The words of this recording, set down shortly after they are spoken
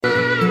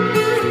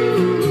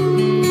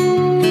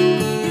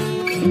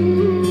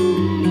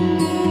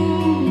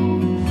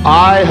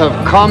I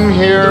have come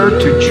here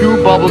to chew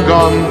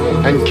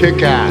bubblegum and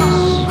kick ass,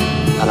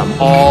 and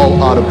I'm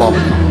all out of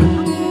bubblegum.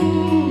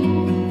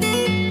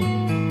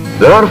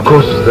 There are, of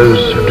course,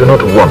 those who do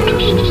not want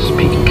us to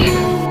speak.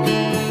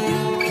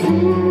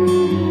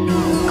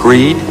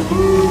 Greed,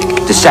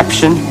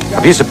 deception,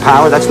 abuse of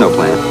power, that's no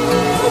plan.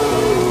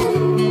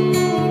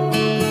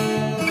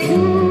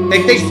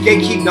 They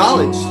gatekeep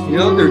knowledge, you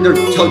know, they're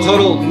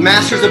total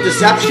masters of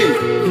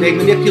deception. They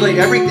manipulate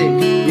everything.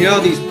 You know,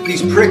 these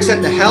pricks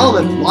at the helm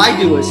have lied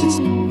to us.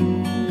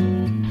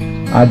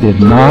 I did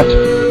not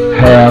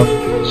have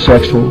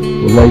sexual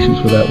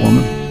relations with that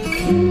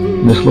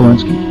woman, Miss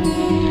Lewinsky.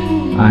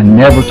 I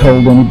never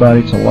told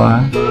anybody to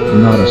lie,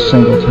 not a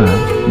single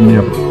time,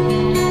 never.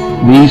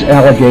 These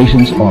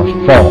allegations are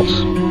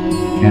false,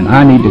 and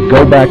I need to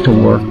go back to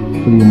work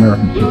for the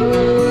American people.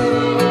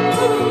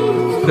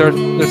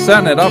 They're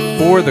setting it up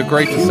for the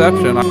Great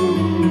Deception.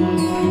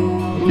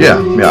 Yeah.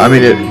 I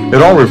mean,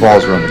 it all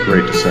revolves around the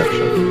Great Deception.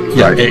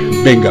 Yeah, right?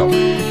 Bingo.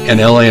 And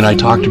L.A. and I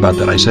talked about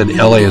that. I said,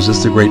 L.A., is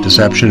this the Great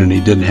Deception? And he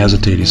didn't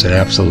hesitate. He said,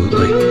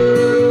 absolutely.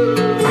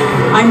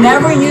 I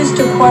never used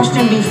to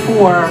question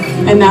before,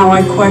 and now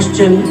I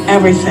question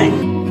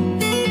everything.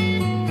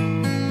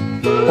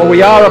 For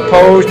we are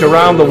opposed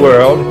around the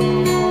world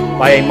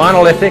by a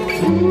monolithic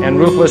and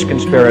ruthless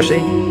conspiracy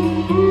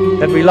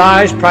that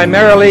relies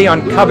primarily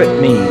on covert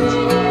means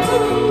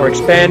for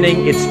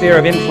expanding its sphere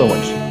of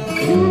influence,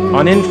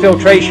 on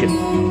infiltration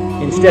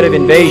instead of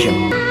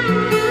invasion,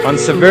 on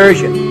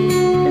subversion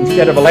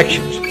instead of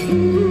elections,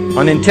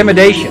 on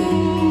intimidation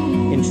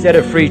instead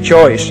of free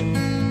choice,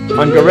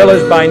 on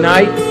guerrillas by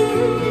night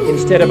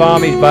instead of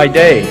armies by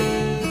day.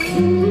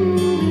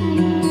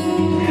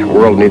 The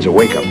world needs a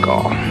wake-up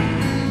call.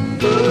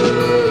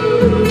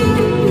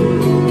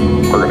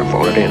 We're going to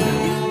phone it in.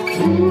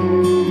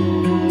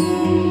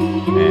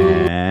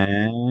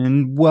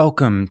 And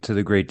welcome to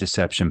the Great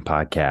Deception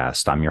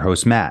Podcast. I'm your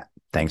host, Matt.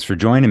 Thanks for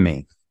joining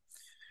me.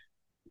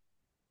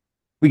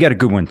 We got a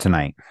good one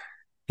tonight,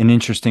 an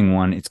interesting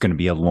one. It's going to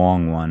be a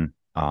long one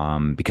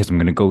because I'm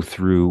going to go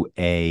through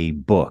a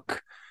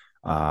book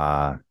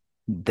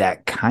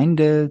that kind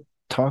of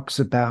talks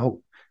about,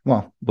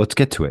 well, let's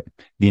get to it.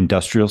 The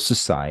Industrial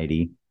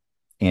Society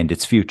and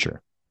its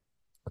future.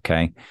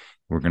 Okay.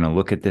 We're going to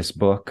look at this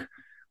book.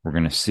 We're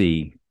going to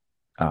see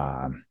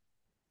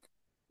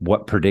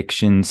what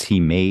predictions he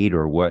made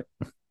or what,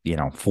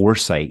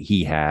 foresight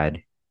he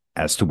had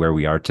as to where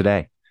we are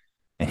today.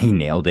 And he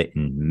nailed it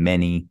in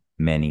many,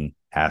 many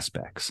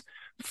aspects.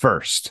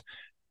 First,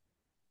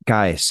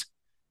 guys,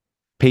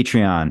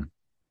 patreon.com,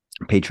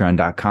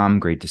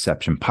 Great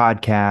Deception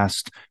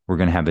Podcast. We're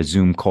going to have a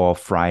Zoom call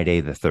Friday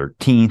the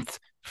 13th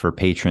for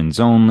patrons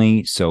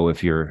only. So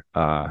if you're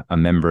a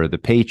member of the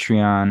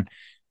Patreon,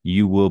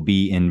 you will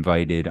be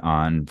invited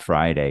on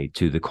Friday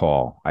to the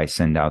call. I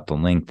send out the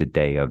link the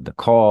day of the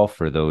call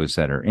for those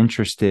that are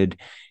interested.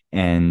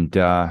 And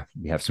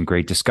we have some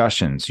great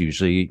discussions,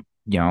 usually,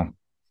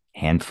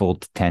 handful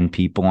to 10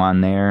 people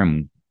on there.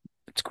 And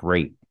it's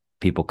great.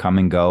 People come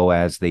and go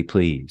as they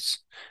please.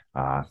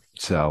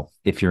 So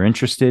if you're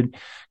interested,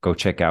 go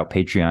check out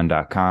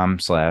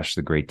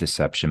patreon.com/The Great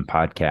Deception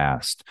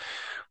Podcast.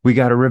 We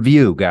got a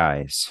review,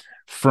 guys,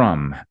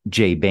 from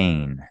Jay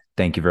Bain.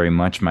 Thank you very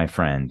much, my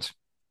friend.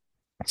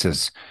 It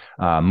says,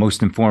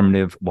 most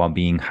informative while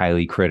being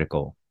highly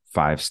critical.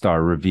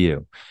 5-star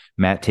review.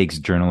 Matt takes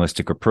a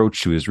journalistic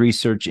approach to his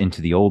research into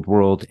the old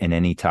world and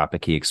any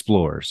topic he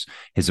explores.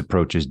 His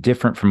approach is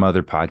different from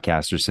other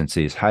podcasters since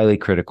he is highly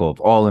critical of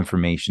all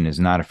information, is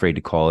not afraid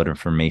to call it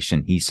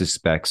information he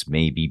suspects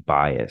may be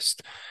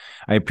biased.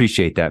 I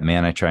appreciate that,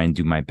 man. I try and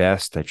do my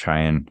best. I try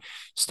and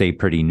stay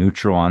pretty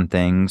neutral on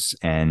things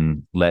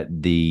and let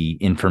the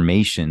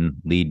information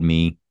lead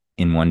me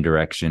in one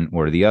direction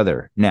or the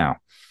other. Now,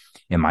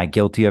 am I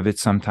guilty of it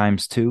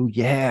sometimes too?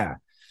 Yeah.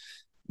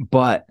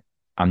 But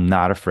I'm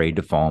not afraid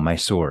to fall on my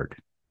sword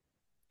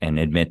and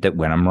admit that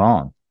when I'm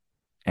wrong.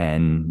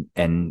 And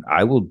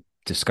I will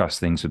discuss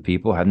things with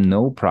people. I have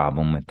no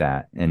problem with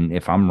that. And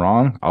if I'm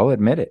wrong, I'll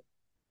admit it.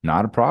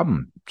 Not a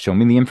problem. Show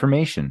me the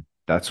information.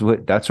 That's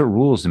what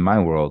rules in my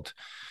world.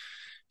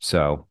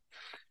 So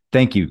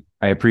thank you.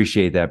 I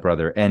appreciate that,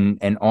 brother.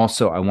 And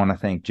also I want to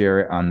thank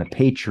Jarrett on the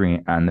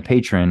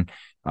Patreon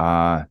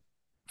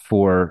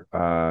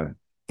for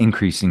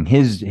increasing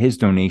his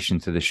donation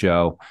to the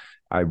show.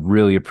 I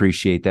really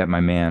appreciate that,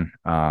 my man.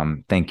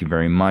 Thank you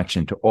very much.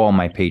 And to all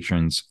my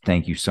patrons,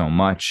 thank you so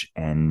much.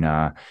 And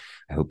I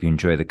hope you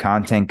enjoy the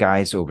content,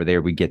 guys. Over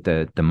there, we get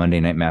the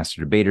Monday Night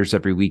Master Debaters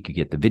every week. You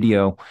get the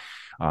video.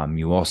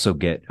 You also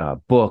get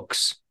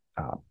books,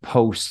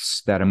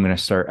 posts that I'm going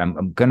to start.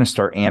 I'm going to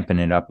start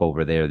amping it up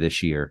over there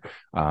this year.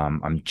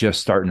 I'm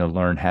just starting to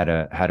learn how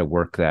to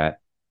work that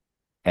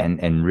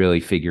and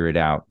really figure it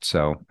out.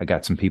 So I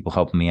got some people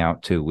helping me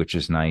out too, which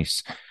is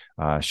nice.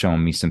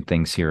 Showing me some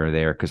things here or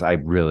there because I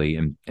really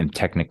am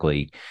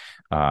technically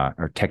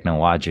or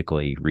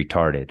technologically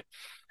retarded.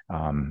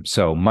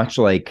 So much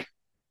like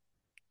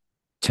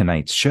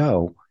tonight's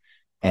show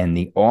and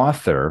the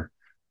author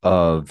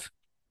of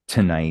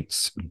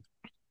tonight's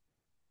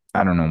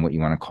I don't know what you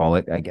want to call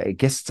it. I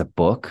guess it's a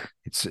book.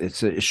 It's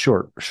a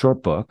short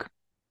book,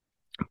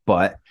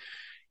 but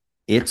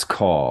it's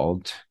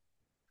called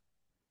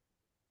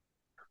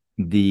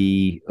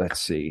let's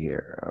see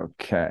here.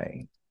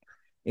 Okay.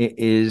 It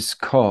is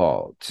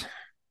called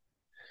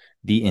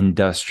The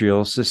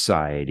Industrial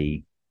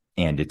Society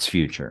and Its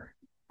Future.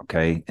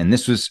 Okay. And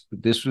this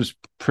was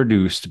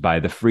produced by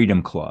the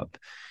Freedom Club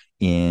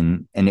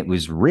and it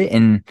was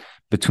written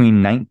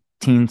between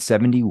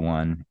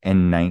 1971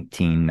 and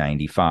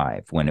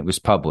 1995 when it was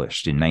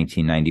published in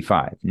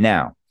 1995.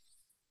 Now,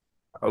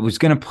 I was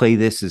going to play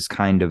this as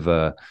kind of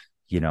a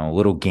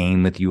little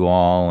game with you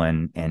all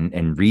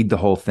and read the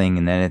whole thing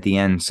and then at the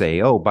end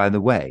say, oh, by the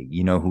way,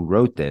 you know who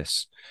wrote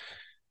this?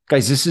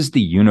 Guys, this is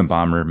the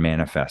Unabomber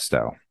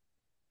Manifesto.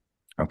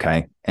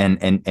 Okay.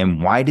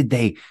 And why did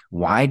they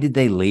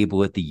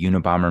label it the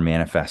Unabomber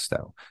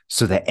Manifesto?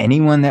 So that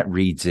anyone that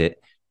reads it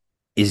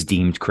is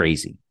deemed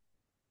crazy.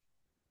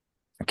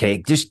 Okay.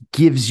 It just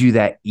gives you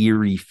that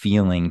eerie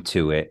feeling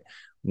to it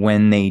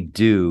when they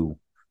do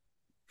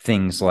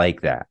things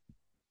like that.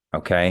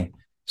 Okay.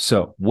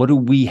 So what do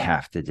we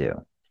have to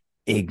do?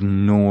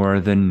 Ignore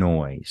the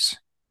noise.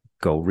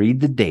 Go read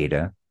the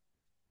data.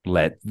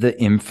 Let the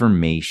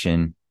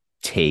information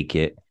take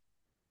you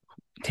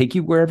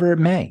wherever it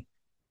may.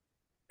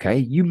 Okay.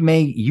 You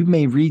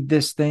may read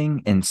this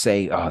thing and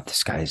say, oh,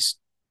 this guy's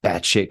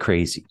batshit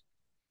crazy.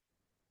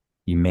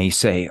 You may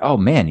say, oh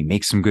man, he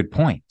makes some good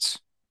points.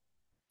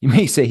 You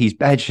may say he's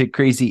batshit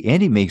crazy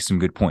and he makes some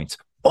good points,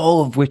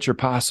 all of which are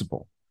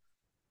possible.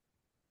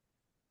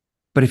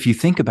 But if you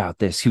think about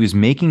this, he was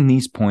making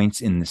these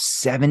points in the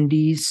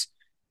 70s,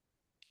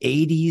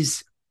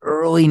 80s,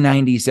 early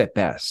 90s at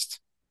best.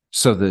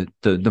 So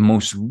the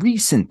most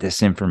recent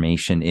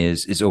disinformation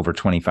is over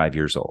 25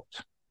 years old.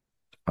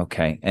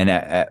 Okay. And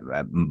at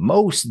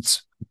most,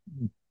 it's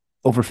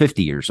over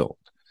 50 years old.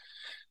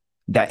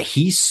 That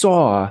he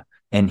saw,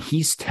 and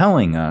he's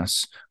telling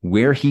us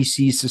where he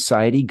sees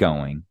society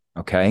going.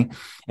 Okay.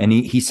 And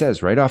he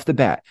says right off the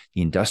bat,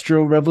 the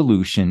Industrial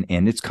Revolution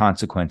and its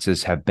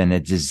consequences have been a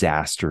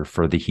disaster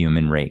for the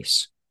human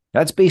race.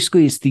 That's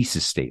basically his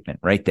thesis statement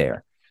right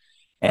there.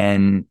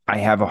 And I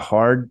have a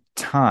hard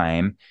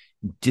time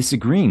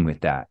disagreeing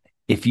with that.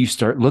 If you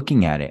start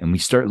looking at it and we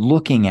start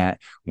looking at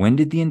when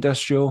did the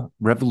Industrial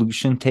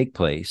Revolution take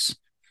place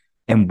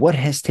and what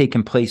has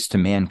taken place to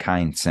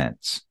mankind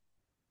since.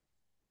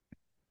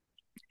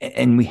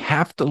 And we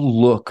have to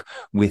look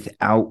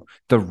without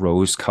the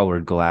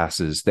rose-colored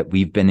glasses that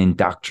we've been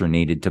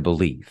indoctrinated to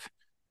believe.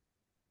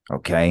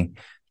 Okay?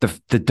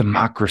 The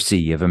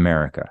democracy of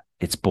America.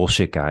 It's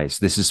bullshit, guys.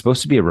 This is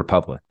supposed to be a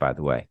republic, by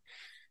the way.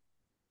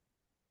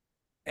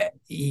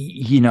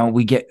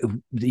 We get,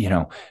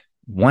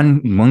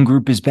 one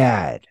group is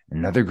bad,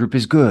 another group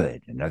is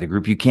good, another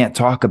group you can't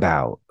talk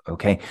about.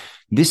 Okay?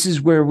 This is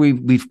where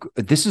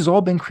this has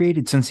all been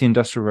created since the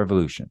Industrial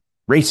Revolution.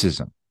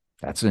 Racism.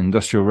 That's an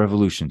Industrial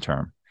Revolution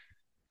term.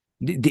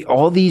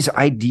 All these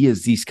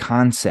ideas, these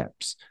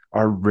concepts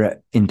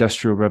are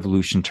Industrial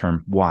Revolution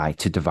term. Why?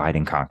 To divide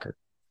and conquer.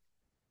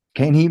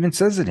 Okay, and he even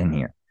says it in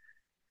here.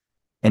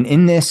 And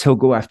in this, he'll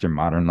go after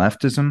modern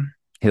leftism.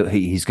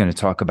 He's going to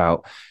talk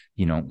about,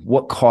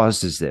 what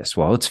causes this?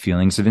 Well, it's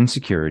feelings of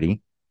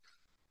insecurity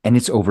and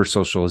it's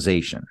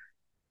over-socialization.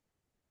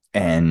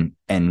 And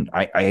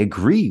I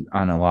agree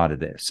on a lot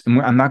of this.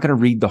 And I'm not going to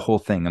read the whole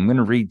thing. I'm going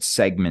to read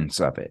segments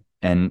of it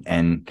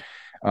and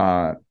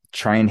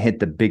try and hit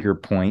the bigger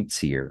points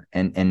here.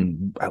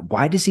 And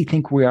why does he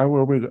think we are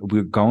where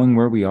we're going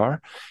where we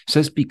are? It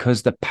says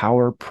because the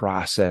power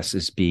process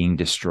is being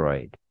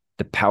destroyed.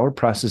 The power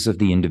process of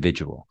the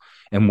individual.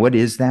 And what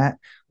is that?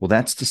 Well,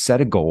 that's to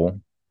set a goal.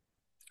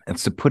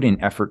 It's to put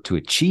in effort to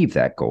achieve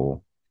that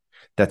goal.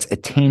 That's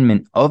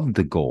attainment of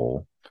the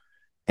goal.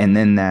 And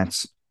then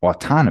that's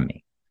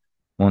autonomy.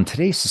 Well, in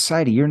today's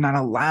society, you're not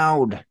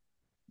allowed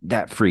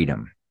that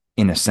freedom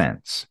in a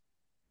sense.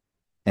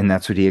 And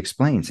that's what he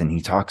explains. And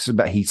he talks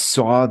about, he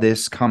saw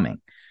this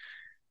coming.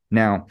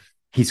 Now,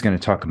 he's going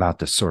to talk about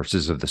the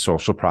sources of the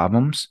social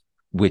problems,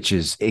 which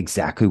is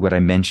exactly what I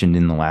mentioned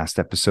in the last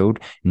episode,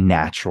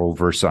 natural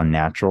versus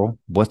unnatural.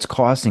 What's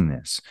causing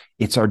this?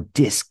 It's our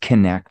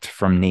disconnect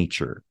from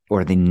nature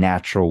or the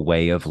natural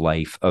way of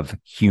life of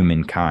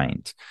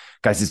humankind.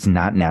 Guys, it's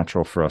not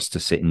natural for us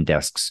to sit in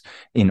desks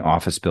in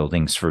office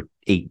buildings for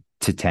 8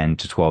 to 10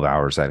 to 12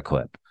 hours at a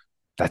clip.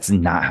 That's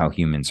not how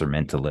humans are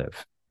meant to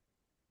live.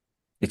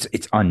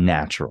 It's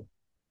unnatural.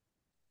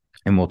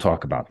 And we'll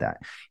talk about that.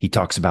 He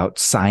talks about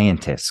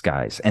scientists,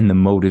 guys, and the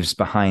motives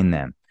behind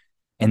them.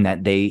 And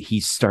that he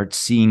starts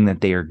seeing that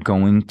they are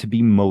going to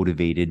be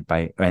motivated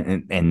by,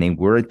 and they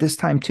were at this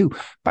time too,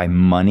 by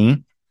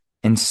money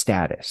and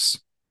status,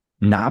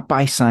 not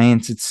by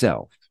science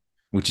itself,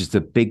 which is the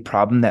big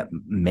problem that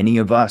many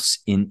of us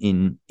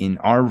in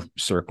our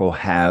circle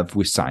have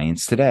with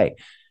science today.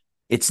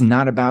 It's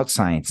not about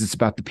science. It's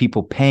about the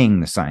people paying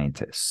the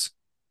scientists.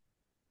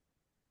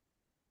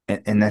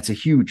 And that's a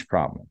huge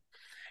problem.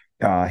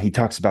 He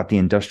talks about the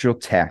industrial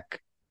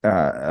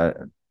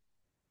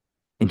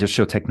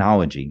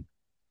technology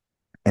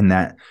and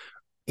that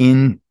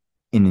in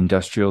an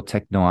industrial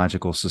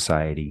technological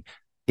society,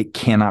 it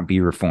cannot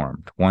be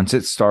reformed. Once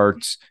it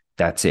starts,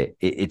 that's it.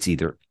 It's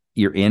either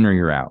you're in or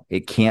you're out.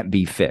 It can't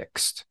be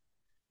fixed.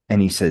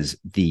 And he says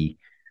the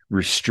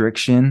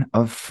restriction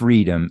of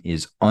freedom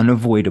is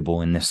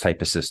unavoidable in this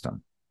type of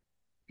system.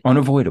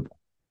 Unavoidable.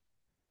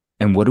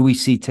 And what do we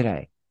see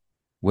today?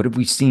 What have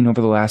we seen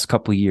over the last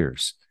couple of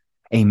years?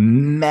 A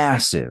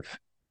massive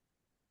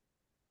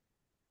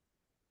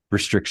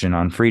restriction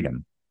on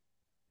freedom,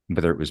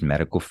 whether it was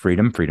medical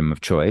freedom, freedom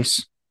of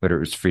choice, whether it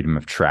was freedom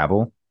of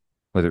travel,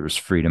 whether it was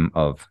freedom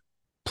of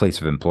place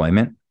of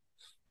employment.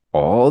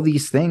 All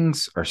these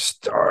things are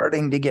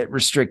starting to get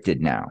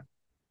restricted now.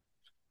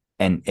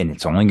 And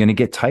it's only going to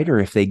get tighter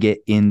if they get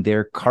in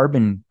their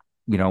carbon,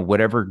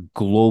 whatever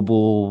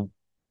global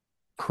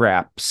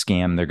crap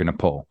scam they're going to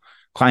pull,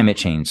 climate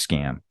change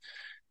scam,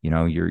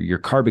 your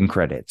carbon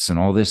credits and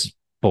all this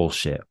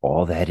bullshit.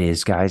 All that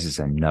is, guys, is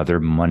another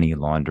money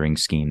laundering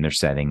scheme they're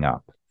setting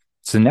up.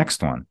 It's the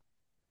next one.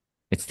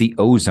 It's the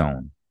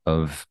ozone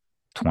of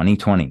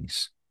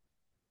 2020s.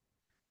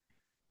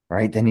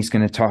 Right? Then he's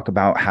going to talk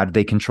about how do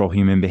they control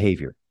human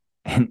behavior.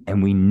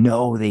 And we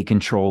know they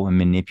control and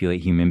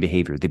manipulate human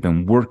behavior. They've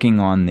been working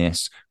on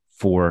this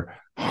for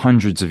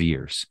hundreds of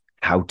years,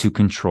 how to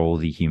control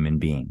the human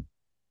being.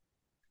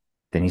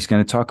 Then he's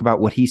going to talk about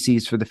what he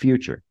sees for the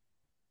future.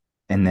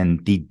 And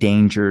then the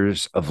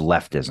dangers of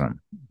leftism,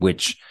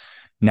 which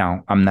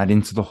now I'm not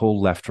into the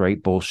whole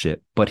left-right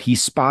bullshit, but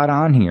he's spot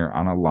on here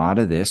on a lot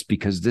of this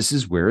because this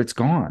is where it's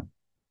gone.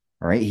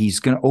 All right. He's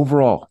going to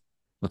overall,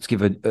 let's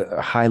give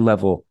a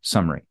high-level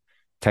summary.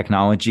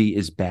 Technology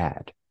is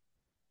bad,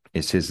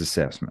 is his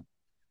assessment.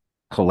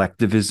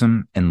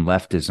 Collectivism and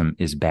leftism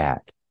is bad.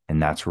 And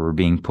that's where we're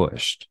being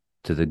pushed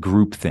to the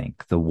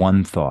groupthink, the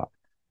one thought.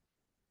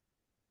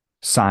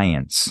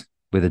 Science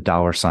with a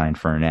 $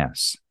 for an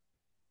S.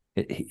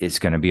 It's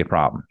going to be a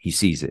problem. He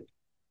sees it.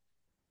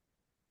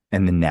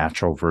 And the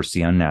natural versus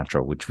the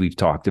unnatural, which we've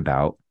talked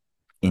about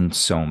in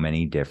so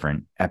many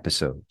different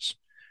episodes.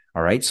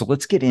 All right. So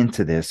let's get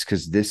into this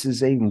because this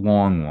is a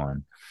long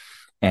one.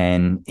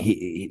 And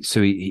he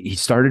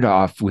started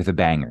off with a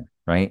banger,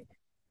 right?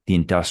 The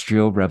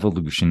Industrial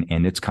Revolution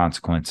and its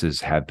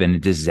consequences have been a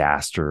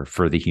disaster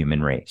for the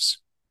human race.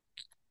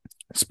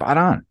 Spot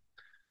on.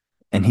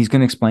 And he's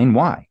going to explain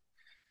why.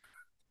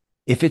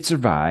 If it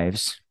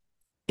survives,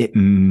 it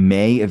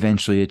may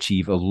eventually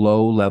achieve a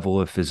low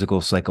level of physical,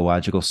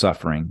 psychological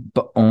suffering,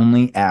 but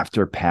only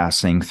after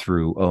passing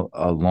through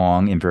a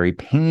long and very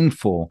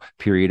painful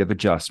period of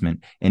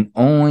adjustment, and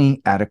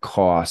only at a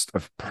cost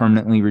of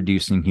permanently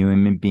reducing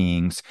human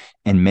beings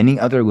and many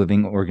other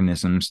living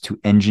organisms to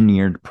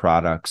engineered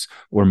products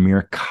or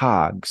mere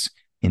cogs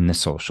in the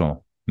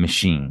social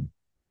machine.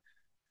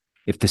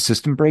 If the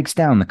system breaks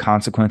down, the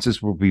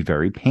consequences will be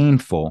very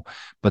painful,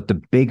 but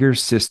the bigger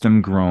system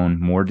grown,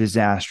 more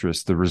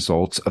disastrous the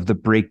results of the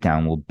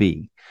breakdown will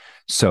be.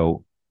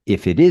 So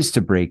if it is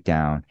to break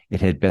down,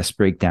 it had best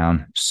break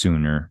down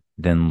sooner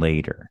than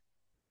later,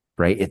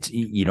 right?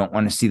 You don't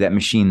want to see that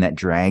machine that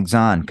drags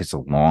on, because the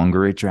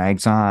longer it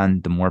drags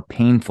on, the more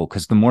painful,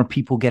 because the more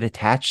people get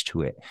attached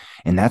to it.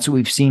 And that's what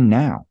we've seen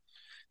now.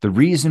 The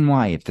reason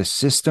why, if the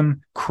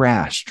system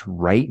crashed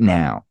right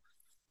now,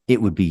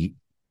 it would be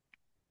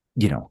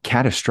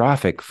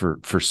catastrophic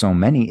for so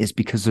many, is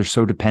because they're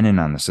so dependent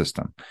on the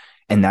system.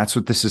 And that's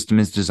what the system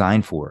is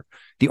designed for.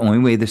 The only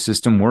way the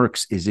system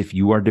works is if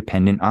you are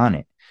dependent on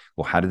it.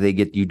 Well, how do they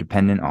get you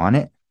dependent on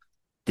it?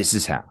 This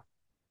is how.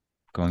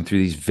 Going through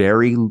these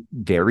very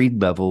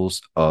varied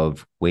levels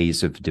of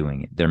ways of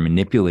doing it, their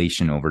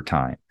manipulation over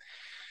time.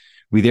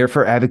 We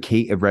therefore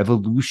advocate a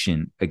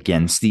revolution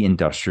against the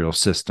industrial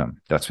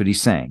system. That's what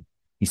he's saying.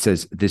 He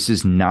says this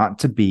is not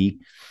to be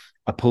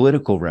a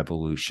political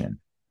revolution.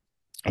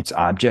 Its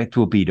object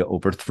will be to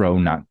overthrow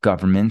not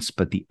governments,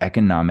 but the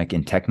economic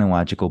and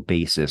technological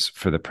basis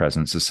for the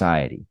present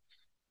society,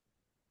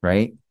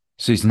 right?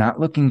 So he's not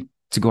looking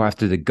to go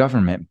after the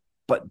government,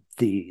 but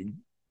the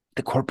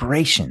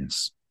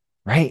corporations,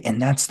 right?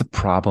 And that's the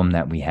problem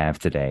that we have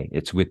today.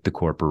 It's with the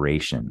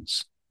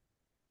corporations.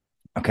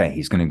 Okay,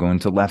 he's going to go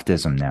into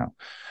leftism now.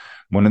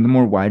 One of the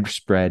more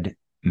widespread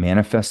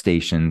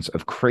manifestations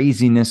of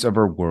craziness of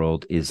our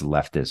world is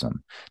leftism.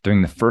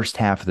 During the first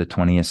half of the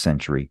 20th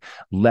century,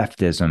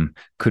 leftism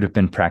could have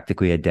been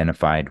practically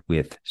identified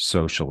with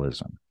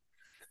socialism.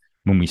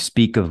 When we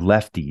speak of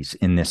lefties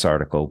in this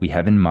article, we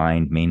have in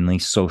mind mainly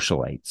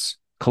socialites,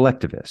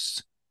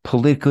 collectivists,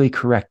 politically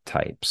correct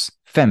types,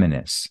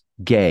 feminists,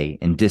 gay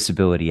and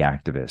disability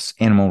activists,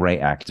 animal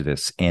rights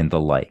activists, and the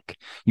like.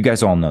 You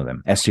guys all know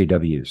them.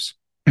 SJWs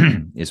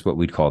is what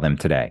we'd call them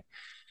today.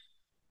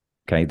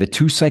 Okay, the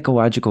two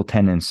psychological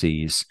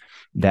tendencies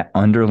that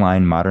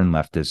underline modern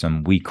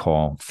leftism we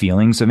call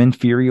feelings of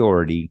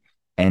inferiority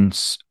and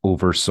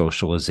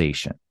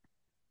over-socialization.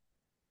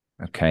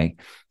 Okay,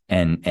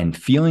 and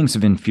feelings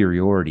of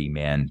inferiority,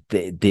 man,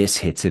 this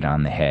hits it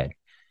on the head.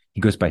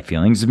 He goes, by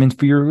feelings of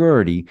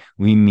inferiority,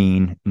 we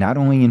mean not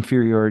only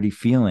inferiority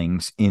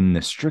feelings in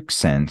the strict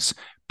sense,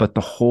 but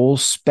the whole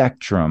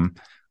spectrum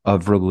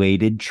of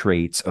related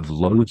traits of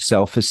low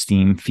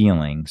self-esteem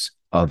feelings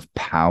of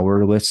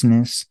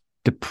powerlessness,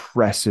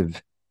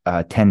 depressive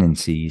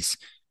tendencies,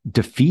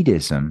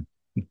 defeatism,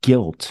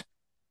 guilt,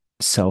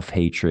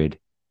 self-hatred,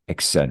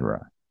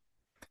 etc.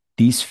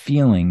 These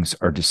feelings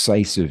are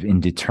decisive in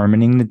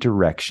determining the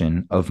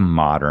direction of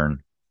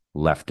modern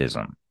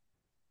leftism,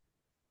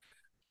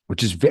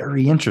 which is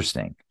very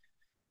interesting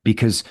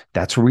because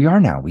that's where we are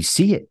now. We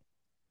see it.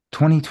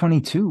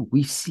 2022,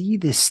 we see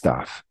this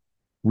stuff.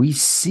 We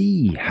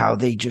see how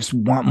they just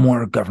want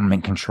more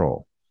government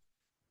control.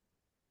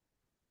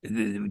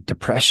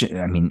 Depression,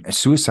 I mean,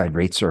 suicide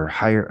rates are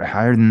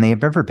higher than they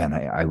have ever been,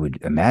 I would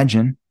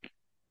imagine.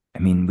 I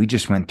mean, we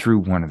just went through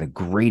one of the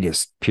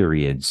greatest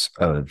periods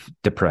of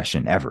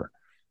depression ever.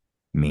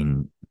 I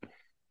mean,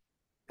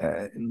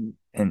 and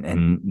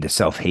the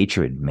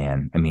self-hatred,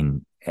 man. I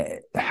mean,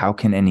 how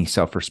can any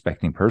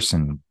self-respecting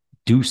person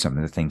do some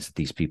of the things that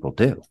these people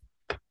do?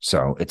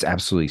 So it's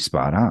absolutely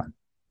spot on.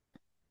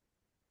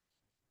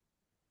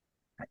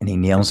 And he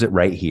nails it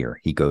right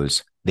here. He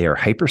goes, they are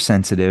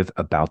hypersensitive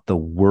about the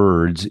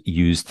words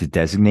used to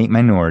designate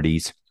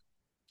minorities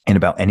and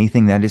about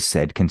anything that is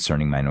said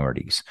concerning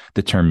minorities.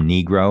 The term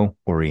Negro,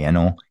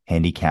 Oriental,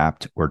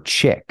 handicapped, or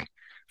chick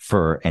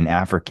for an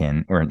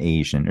African or an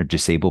Asian or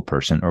disabled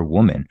person or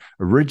woman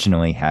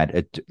originally had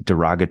a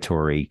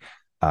derogatory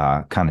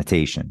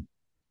connotation.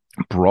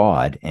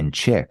 Broad and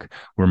chick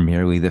were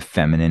merely the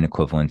feminine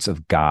equivalents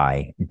of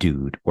guy,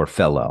 dude, or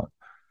fellow.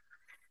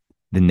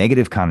 The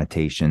negative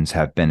connotations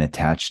have been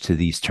attached to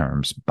these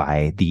terms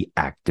by the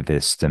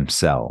activists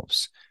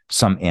themselves.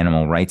 Some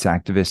animal rights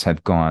activists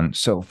have gone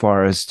so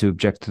far as to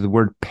object to the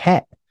word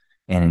pet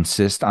and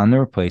insist on the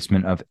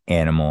replacement of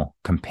animal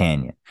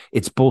companion.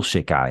 It's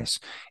bullshit, guys.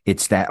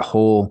 It's that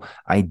whole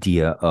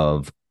idea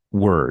of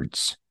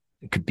words.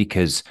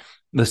 Because,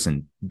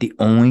 listen, the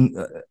only,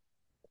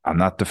 I'm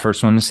not the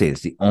first one to say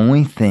this, the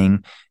only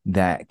thing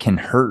that can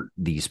hurt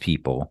these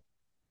people,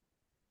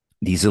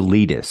 these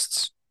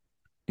elitists,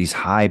 these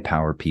high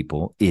power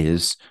people,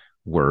 is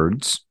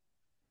words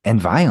and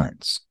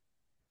violence.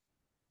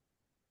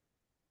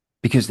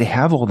 Because they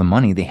have all the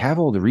money, they have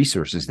all the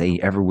resources they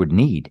ever would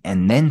need,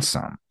 and then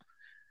some.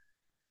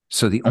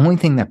 So the only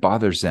thing that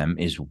bothers them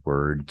is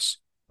words,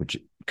 which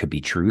could be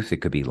truth,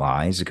 it could be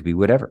lies, it could be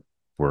whatever.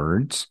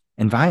 Words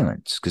and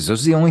violence, because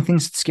those are the only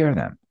things that scare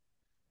them.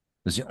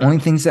 Those are the only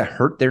things that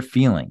hurt their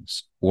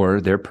feelings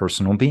or their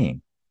personal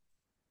being.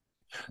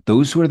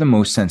 Those who are the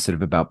most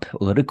sensitive about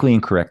politically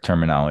incorrect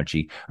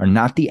terminology are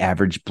not the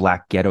average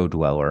Black ghetto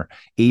dweller,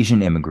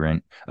 Asian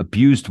immigrant,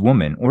 abused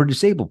woman, or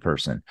disabled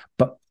person,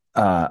 but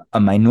a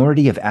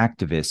minority of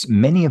activists,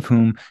 many of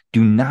whom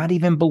do not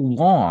even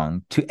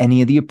belong to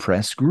any of the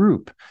oppressed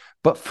group,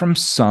 but from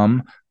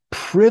some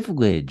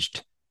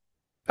privileged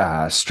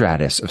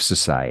stratus of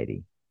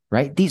society,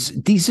 right?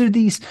 These are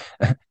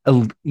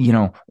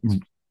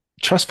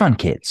trust fund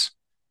kids.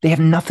 They have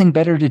nothing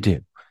better to do.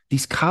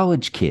 These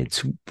college kids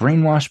who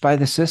brainwashed by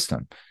the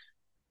system,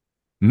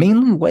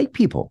 mainly white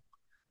people,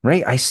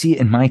 right? I see it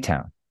in my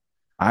town.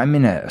 I'm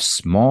in a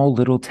small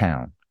little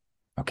town,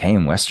 okay,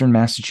 in Western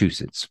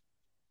Massachusetts.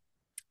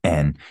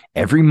 And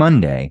every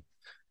Monday,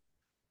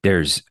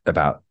 there's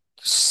about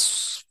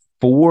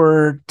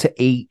 4 to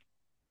 8,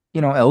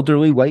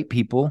 elderly white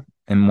people.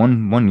 And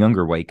one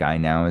younger white guy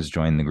now has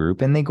joined the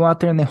group. And they go out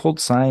there and they hold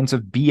signs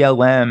of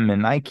BLM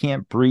and I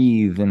can't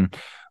breathe. And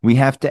we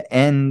have to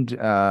end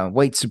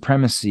white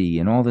supremacy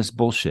and all this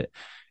bullshit.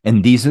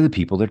 And these are the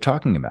people they're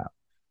talking about.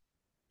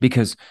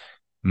 Because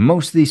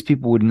most of these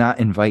people would not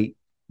invite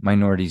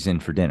minorities in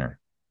for dinner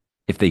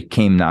if they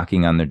came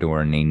knocking on their door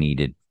and they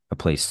needed a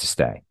place to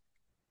stay.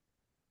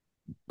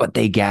 But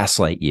they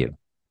gaslight you,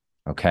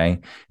 okay?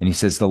 And he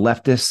says the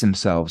leftists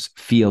themselves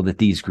feel that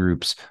these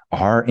groups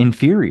are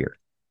inferior.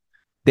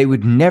 They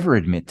would never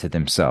admit to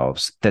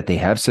themselves that they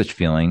have such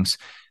feelings,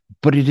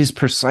 but it is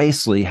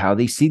precisely how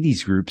they see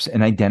these groups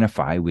and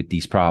identify with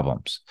these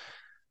problems.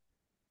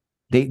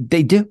 They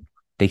do.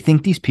 They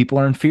think these people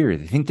are inferior.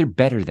 They think they're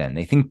better than.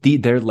 They think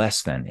they're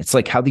less than. It's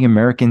like how the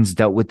Americans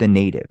dealt with the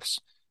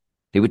natives.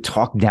 They would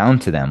talk down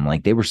to them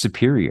like they were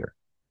superior.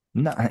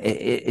 No,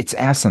 it's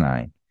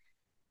asinine.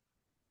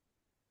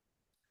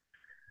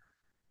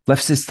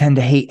 Leftists tend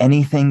to hate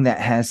anything that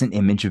has an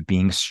image of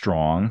being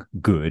strong,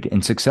 good,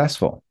 and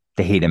successful.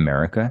 They hate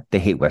America. They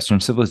hate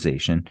Western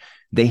civilization.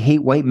 They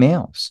hate white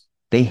males.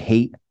 They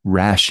hate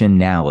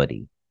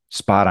rationality.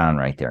 Spot on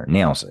right there.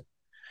 Nails it.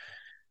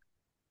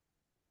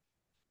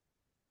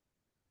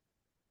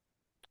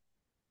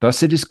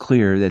 Thus, it is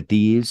clear that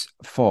these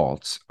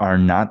faults are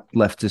not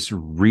leftists'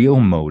 real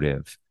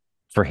motive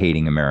for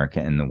hating America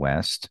and the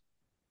West.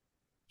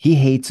 He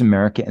hates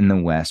America and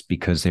the West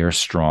because they are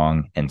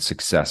strong and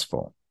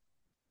successful.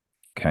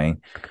 Okay.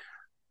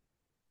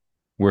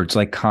 Words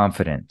like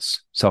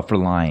confidence,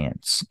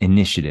 self-reliance,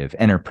 initiative,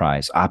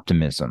 enterprise,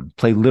 optimism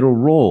play little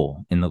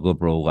role in the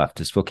liberal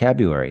leftist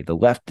vocabulary. The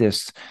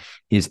leftist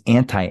is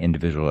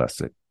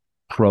anti-individualistic,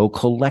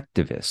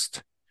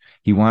 pro-collectivist.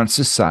 He wants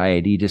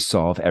society to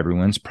solve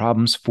everyone's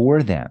problems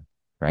for them,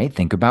 right?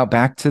 Think about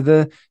back to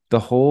the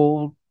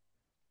whole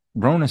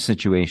Rona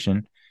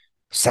situation,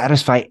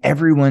 satisfy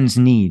everyone's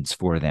needs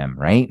for them,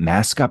 right?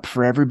 Mask up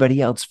for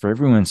everybody else, for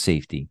everyone's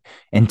safety,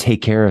 and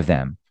take care of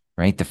them,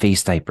 right? The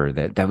face diaper,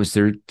 that was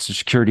their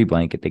security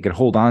blanket. They could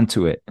hold on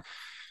to it.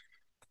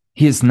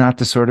 He is not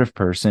the sort of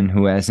person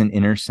who has an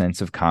inner sense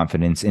of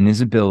confidence in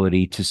his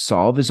ability to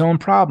solve his own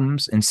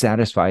problems and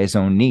satisfy his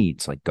own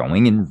needs, like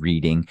going and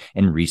reading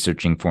and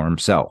researching for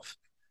himself.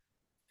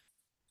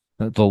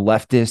 The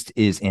leftist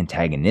is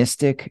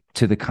antagonistic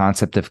to the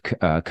concept of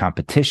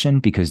competition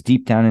because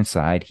deep down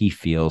inside, he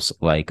feels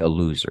like a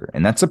loser.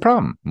 And that's the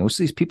problem. Most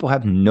of these people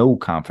have no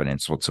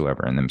confidence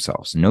whatsoever in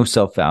themselves, no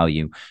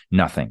self-value,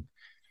 nothing.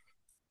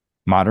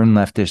 Modern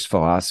leftist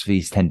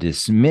philosophies tend to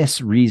dismiss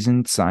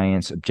reason,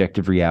 science,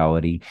 objective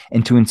reality,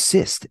 and to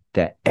insist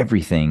that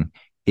everything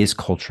is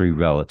culturally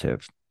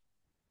relative.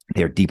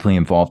 They are deeply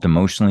involved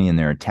emotionally in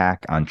their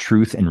attack on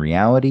truth and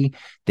reality.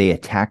 They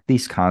attack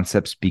these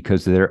concepts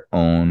because of their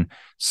own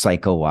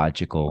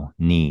psychological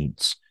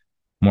needs.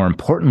 More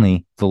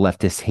importantly, the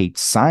leftists hate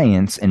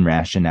science and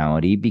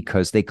rationality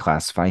because they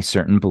classify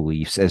certain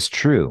beliefs as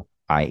true,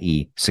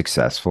 i.e.,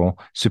 successful,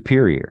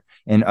 superior,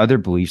 and other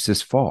beliefs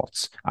as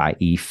false,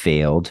 i.e.,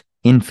 failed,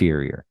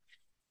 inferior.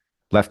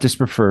 Leftists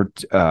prefer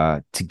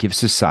to give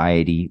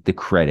society the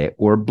credit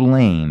or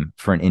blame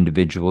for an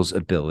individual's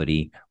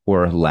ability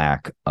or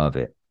lack of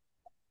it,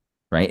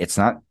 right?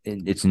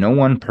 It's no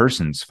one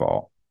person's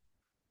fault.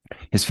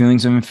 His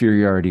feelings of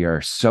inferiority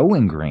are so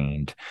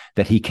ingrained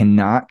that he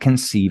cannot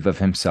conceive of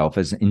himself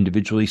as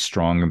individually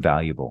strong and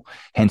valuable.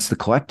 Hence the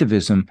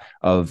collectivism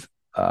of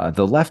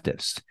the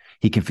leftist.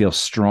 He can feel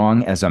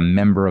strong as a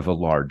member of a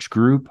large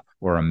group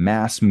or a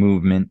mass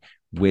movement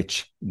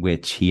which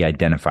he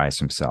identifies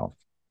himself.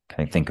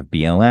 Okay, think of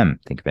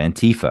BLM, think of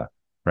Antifa,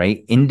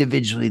 right?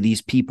 Individually,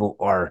 these people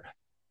are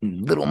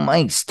little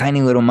mice,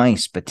 tiny little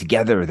mice, but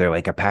together they're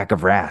like a pack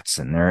of rats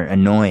and they're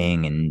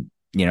annoying and,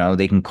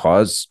 they can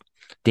cause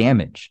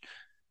damage.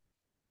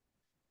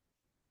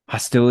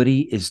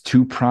 Hostility is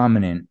too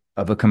prominent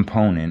of a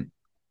component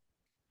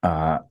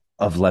of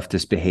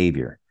leftist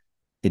behavior.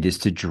 It is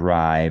to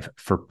drive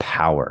for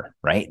power,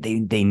 right?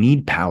 They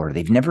need power.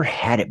 They've never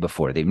had it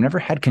before. They've never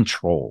had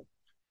control.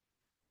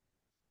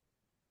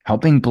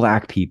 Helping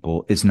Black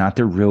people is not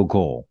their real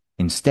goal.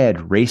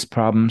 Instead, race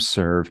problems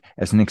serve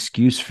as an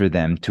excuse for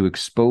them to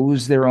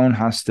expose their own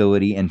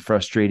hostility and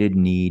frustrated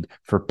need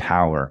for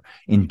power.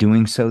 In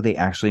doing so, they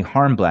actually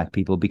harm Black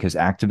people because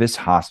activists'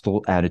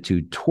 hostile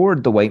attitude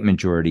toward the white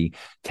majority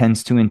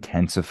tends to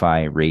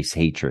intensify race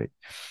hatred.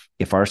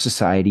 If our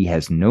society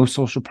has no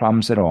social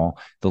problems at all,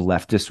 the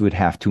leftists would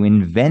have to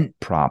invent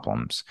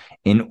problems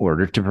in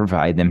order to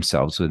provide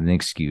themselves with an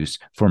excuse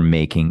for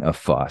making a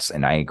fuss.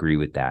 And I agree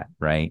with that,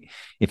 right?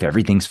 If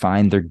everything's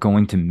fine, they're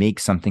going to make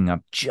something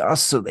up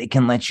just so they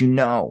can let you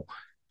know.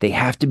 They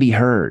have to be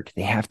heard.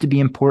 They have to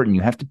be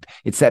important.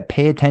 It's that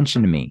pay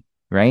attention to me,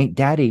 right?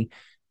 Daddy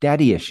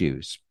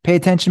issues. Pay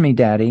attention to me,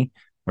 daddy,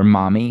 or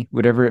mommy,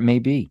 whatever it may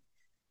be.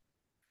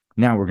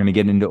 Now we're going to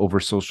get into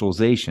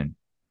over-socialization.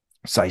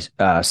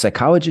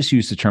 Psychologists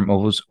use the term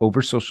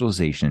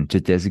over-socialization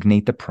to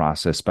designate the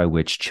process by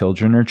which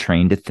children are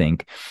trained to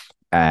think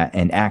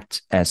and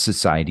act as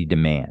society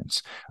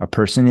demands. A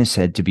person is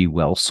said to be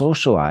well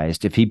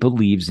socialized if he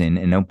believes in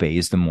and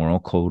obeys the moral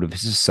code of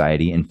his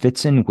society and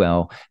fits in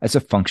well as a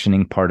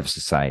functioning part of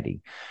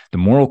society. The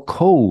moral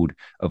code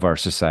of our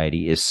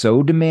society is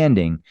so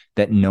demanding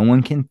that no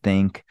one can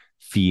think,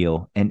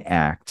 feel, and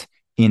act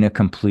in a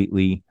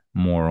completely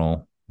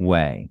moral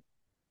way.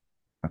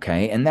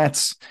 Okay. And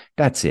that's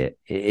it.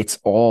 It's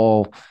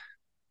all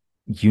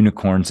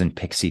unicorns and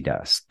pixie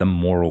dust, the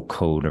moral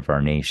code of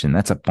our nation.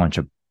 That's a bunch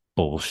of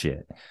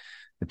bullshit.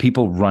 The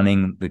people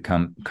running the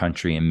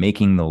country and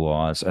making the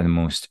laws are the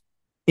most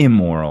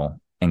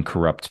immoral and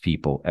corrupt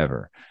people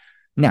ever.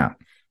 Now,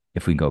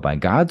 if we go by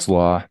God's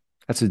law,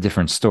 that's a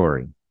different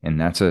story.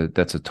 And that's a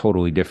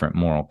totally different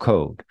moral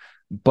code.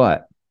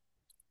 But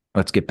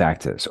let's get back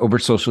to this.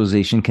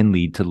 Over-socialization can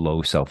lead to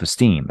low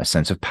self-esteem, a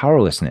sense of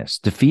powerlessness,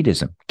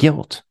 defeatism,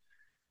 guilt.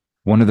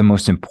 One of the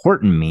most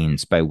important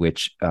means by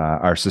which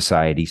our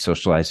society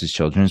socializes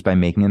children is by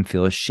making them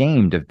feel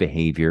ashamed of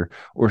behavior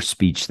or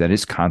speech that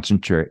is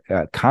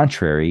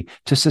contrary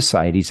to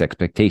society's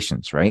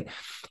expectations, right?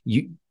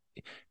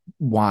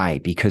 Why?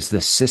 Because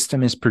the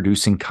system is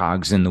producing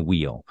cogs in the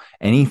wheel.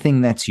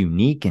 Anything that's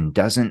unique and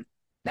doesn't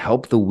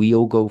help the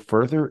wheel go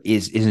further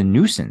is a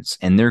nuisance,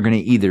 and they're going to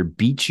either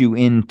beat you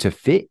in to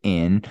fit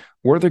in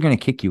or they're going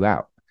to kick you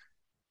out.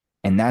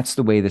 And that's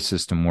the way the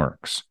system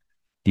works.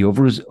 The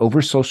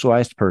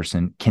over-socialized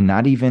person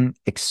cannot even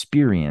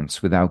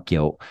experience without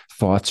guilt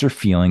thoughts or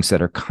feelings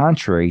that are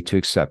contrary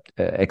to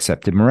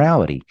accepted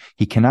morality.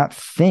 He cannot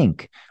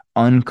think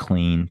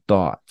unclean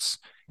thoughts.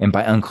 And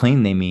by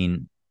unclean, they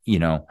mean,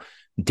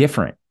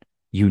 different,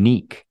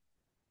 unique.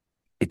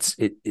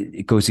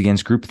 It goes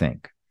against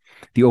groupthink.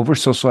 The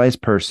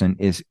over-socialized person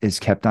is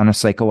kept on a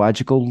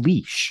psychological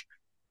leash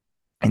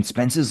and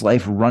spends his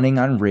life running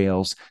on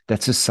rails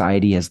that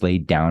society has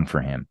laid down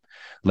for him.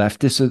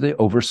 Leftists of the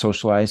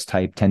over-socialized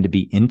type tend to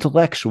be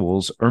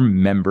intellectuals or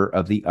member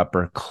of the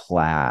upper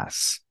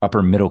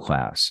middle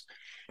class.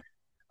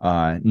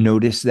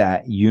 Notice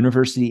that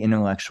university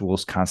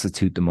intellectuals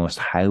constitute the most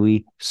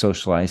highly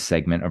socialized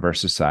segment of our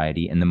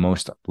society and the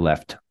most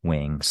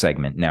left-wing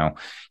segment. Now,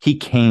 he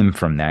came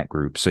from that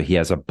group, so he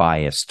has a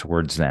bias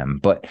towards them.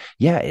 But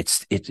yeah,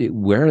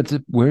 where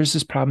is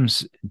this problem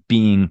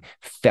being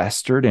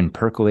festered and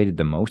percolated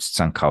the most? It's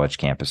on college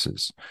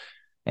campuses,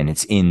 and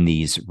it's in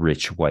these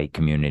rich white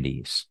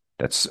communities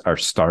that are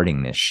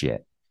starting this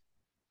shit.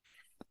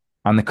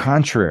 On the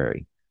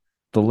contrary,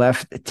 the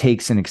left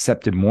takes an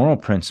accepted moral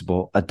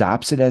principle,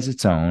 adopts it as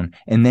its own,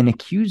 and then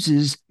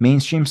accuses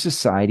mainstream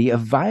society of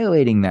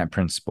violating that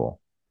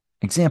principle.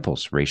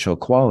 Examples: racial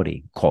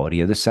equality,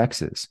 equality of the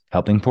sexes,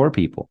 helping poor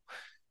people,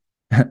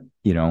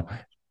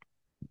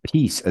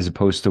 peace as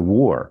opposed to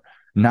war,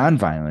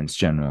 nonviolence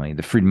generally,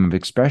 the freedom of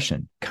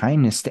expression,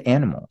 kindness to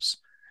animals.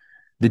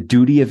 The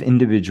duty of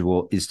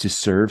individual is to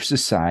serve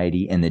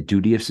society, and the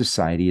duty of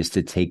society is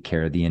to take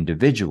care of the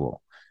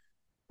individual.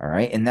 All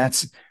right.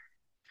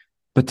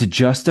 But to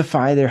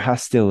justify their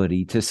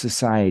hostility to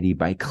society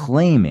by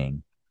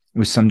claiming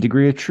with some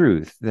degree of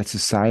truth that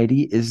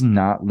society is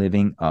not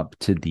living up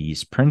to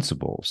these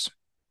principles,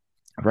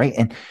 right?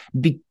 And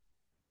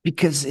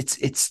because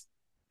it's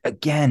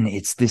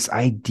this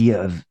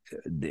idea of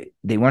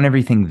they want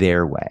everything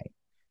their way.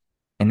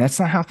 And that's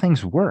not how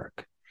things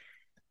work.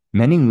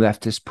 Many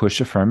leftists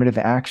push affirmative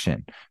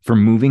action for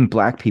moving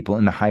Black people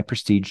into high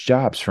prestige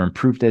jobs, for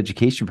improved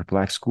education for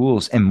Black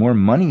schools, and more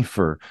money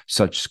for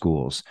such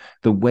schools.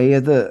 The way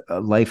of the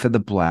life of the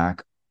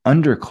Black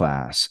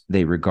underclass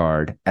they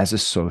regard as a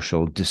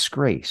social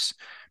disgrace.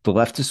 The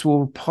leftists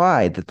will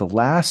reply that the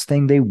last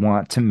thing they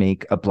want to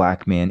make a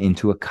Black man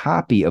into a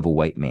copy of a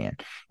white man.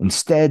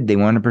 Instead, they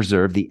want to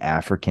preserve the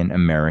African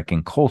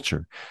American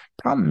culture.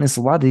 Problem is,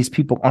 a lot of these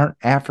people aren't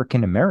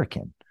African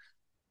American.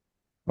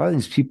 A lot of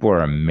these people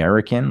are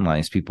American. A lot of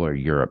these people are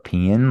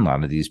European. A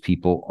lot of these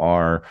people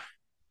are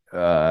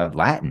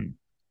Latin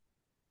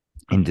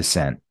in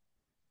descent,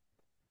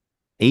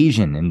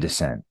 Asian in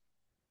descent.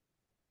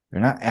 They're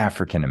not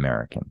African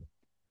American.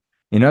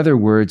 In other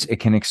words, it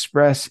can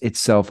express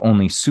itself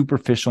only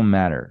superficial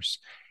matters.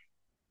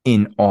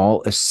 In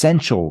all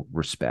essential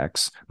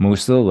respects,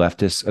 most of the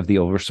leftists of the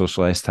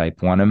over-socialized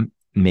type want to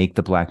make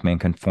the Black man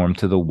conform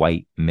to the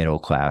white middle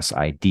class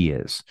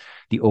ideas.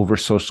 The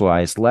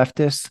over-socialized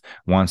leftist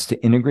wants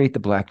to integrate the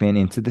Black man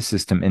into the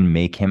system and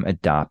make him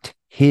adopt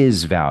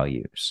his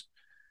values,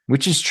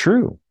 which is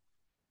true,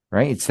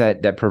 right? It's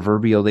that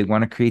proverbial, they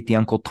want to create the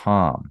Uncle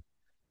Tom.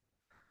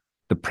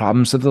 The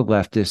problems of the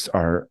leftists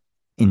are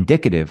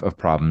indicative of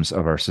problems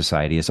of our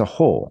society as a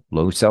whole.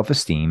 Low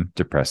self-esteem,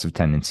 depressive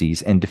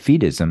tendencies, and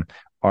defeatism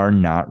are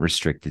not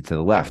restricted to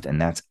the left, and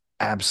that's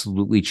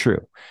absolutely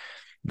true.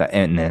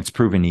 And that's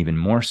proven even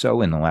more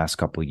so in the last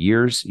couple of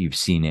years. You've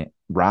seen it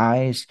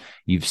rise.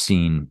 You've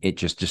seen it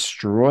just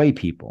destroy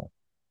people.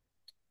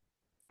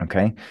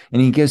 Okay.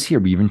 And he goes here,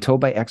 we've been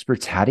told by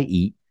experts how to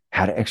eat,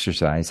 how to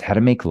exercise, how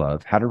to make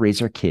love, how to raise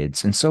our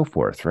kids, and so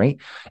forth, right?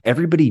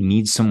 Everybody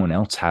needs someone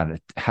else how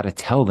to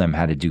tell them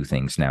how to do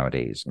things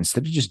nowadays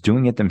instead of just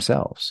doing it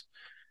themselves.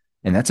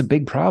 And that's a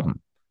big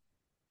problem.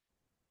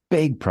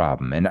 Big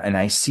problem. And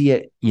I see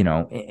it,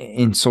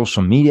 in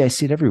social media. I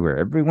see it everywhere.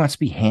 Everybody wants to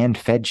be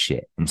hand-fed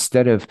shit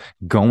instead of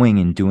going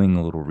and doing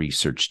a little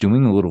research,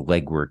 doing a little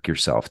legwork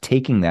yourself,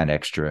 taking that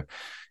extra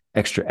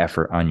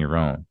effort on your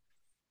own.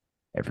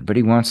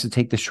 Everybody wants to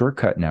take the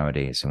shortcut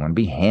nowadays. They want to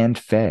be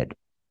hand-fed.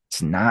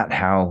 It's not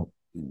how.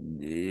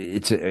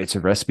 It's a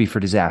recipe for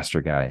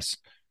disaster, guys.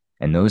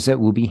 And those that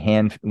want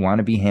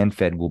to be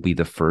hand-fed will be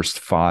the first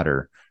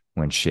fodder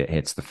when shit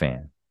hits the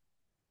fan.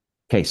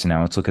 Okay, so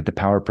now let's look at the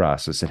power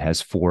process. It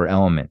has 4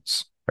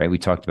 elements, right? We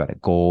talked about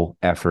it: goal,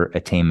 effort,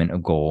 attainment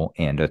of goal,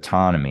 and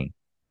autonomy.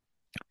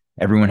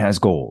 Everyone has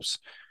goals,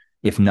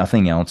 if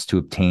nothing else, to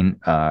obtain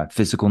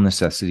physical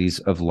necessities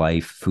of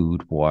life,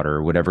 food,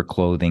 water, whatever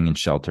clothing and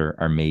shelter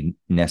are made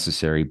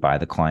necessary by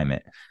the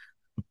climate.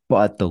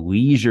 But the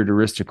leisured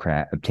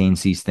aristocrat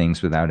obtains these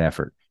things without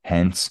effort,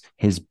 hence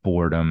his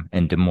boredom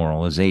and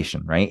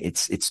demoralization, right?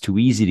 It's too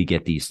easy to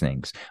get these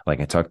things. Like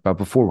I talked about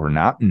before, we're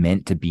not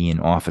meant to be in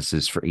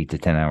offices for 8 to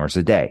 10 hours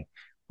a day.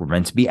 We're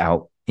meant to be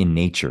out in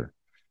nature.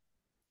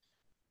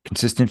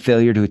 Consistent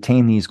failure to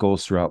attain these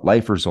goals throughout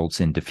life results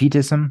in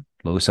defeatism,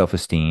 low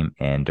self-esteem,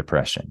 and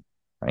depression,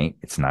 right?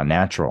 It's not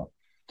natural.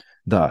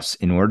 Thus,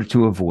 in order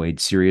to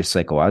avoid serious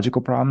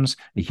psychological problems,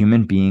 a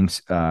human being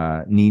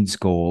needs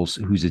goals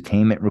whose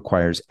attainment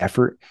requires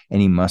effort,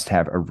 and he must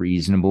have a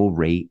reasonable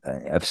rate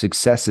of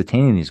success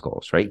attaining these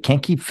goals, right?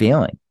 Can't keep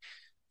failing,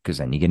 because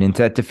then you get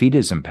into that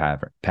defeatism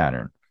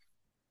pattern.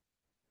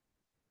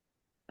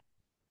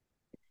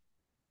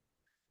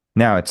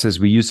 Now, it says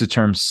we use the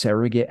term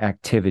surrogate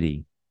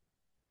activity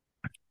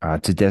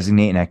to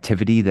designate an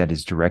activity that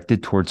is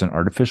directed towards an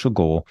artificial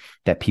goal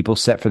that people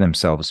set for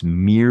themselves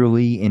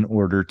merely in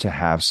order to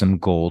have some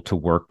goal to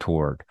work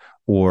toward,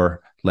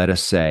 or let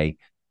us say,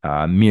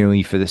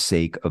 merely for the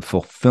sake of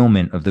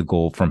fulfillment of the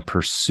goal from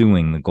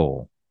pursuing the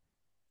goal.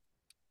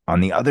 On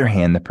the other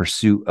hand, the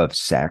pursuit of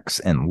sex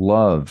and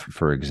love,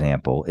 for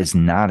example, is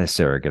not a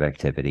surrogate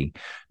activity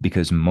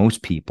because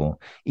most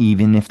people,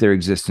 even if their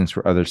existence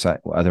were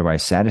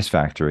otherwise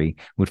satisfactory,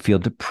 would feel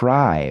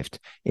deprived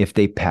if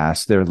they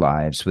passed their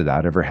lives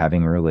without ever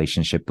having a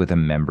relationship with a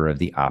member of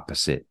the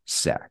opposite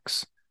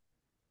sex.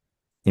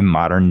 In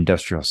modern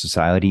industrial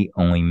society,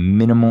 only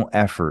minimal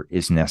effort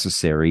is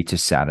necessary to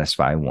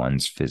satisfy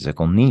one's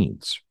physical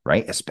needs,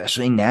 right?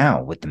 Especially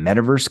now with the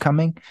metaverse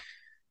coming.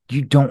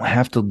 You don't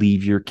have to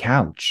leave your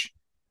couch.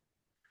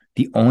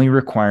 The only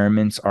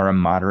requirements are a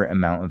moderate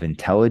amount of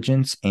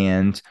intelligence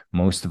and,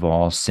 most of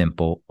all,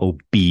 simple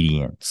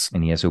obedience.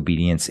 And he has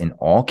obedience in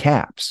all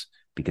caps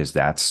because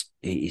that's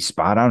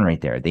spot on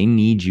right there. They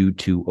need you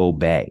to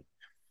obey.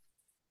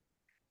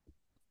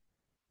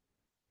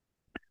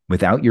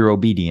 Without your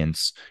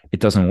obedience, it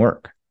doesn't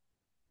work,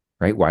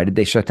 right? Why did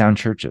they shut down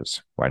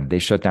churches? Why did they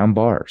shut down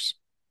bars?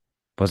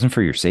 It wasn't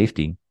for your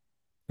safety.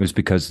 It was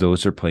because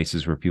those are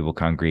places where people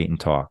congregate and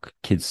talk,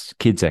 kids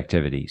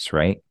activities,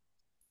 right?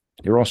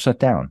 They're all shut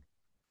down.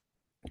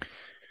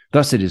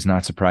 Thus, it is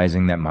not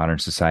surprising that modern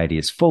society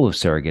is full of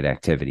surrogate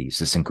activities.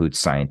 This includes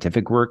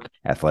scientific work,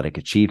 athletic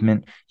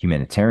achievement,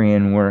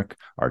 humanitarian work,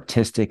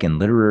 artistic and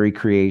literary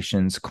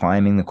creations,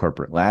 climbing the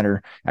corporate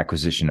ladder,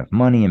 acquisition of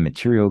money and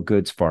material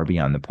goods far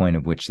beyond the point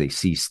of which they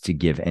cease to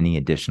give any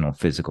additional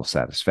physical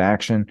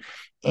satisfaction,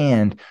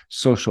 and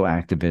social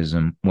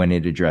activism when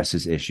it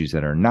addresses issues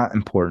that are not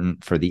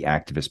important for the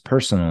activist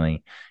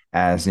personally,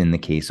 as in the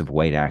case of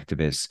white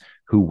activists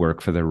who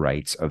work for the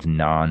rights of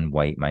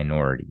non-white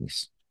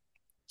minorities.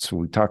 So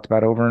we talked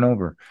about over and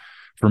over.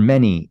 For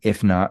many,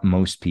 if not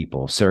most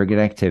people, surrogate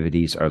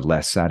activities are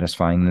less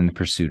satisfying than the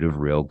pursuit of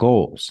real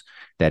goals.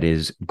 That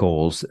is,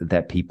 goals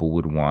that people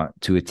would want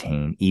to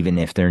attain, even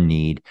if their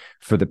need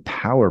for the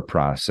power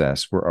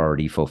process were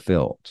already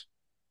fulfilled.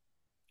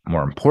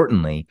 More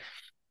importantly,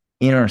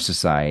 in our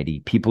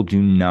society, people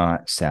do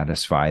not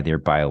satisfy their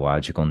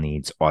biological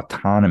needs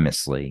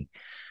autonomously,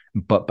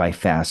 but by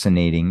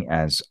fascinating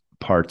as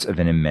parts of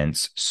an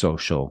immense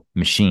social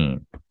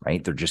machine,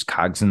 right? They're just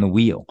cogs in the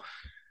wheel.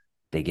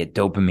 They get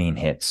dopamine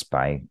hits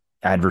by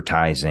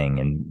advertising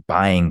and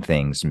buying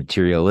things,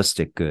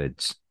 materialistic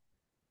goods,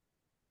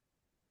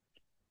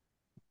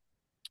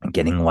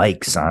 getting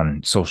likes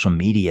on social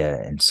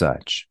media and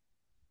such.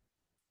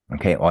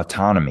 Okay,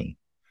 autonomy.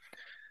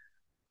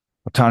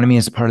 Autonomy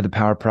is a part of the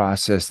power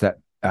process that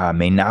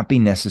may not be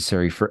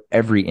necessary for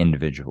every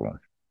individual,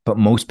 but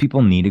most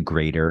people need a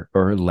greater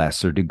or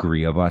lesser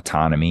degree of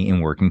autonomy in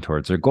working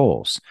towards their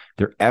goals.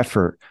 Their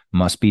effort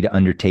must be to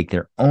undertake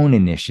their own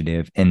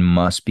initiative and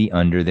must be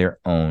under their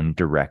own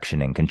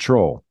direction and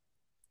control.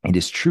 It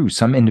is true,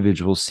 some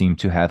individuals seem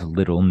to have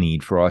little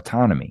need for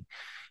autonomy.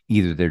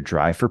 Either their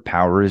drive for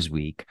power is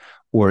weak,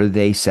 or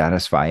they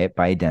satisfy it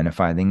by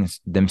identifying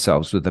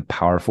themselves with a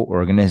powerful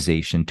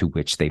organization to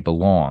which they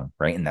belong,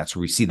 right? And that's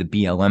where we see the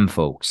BLM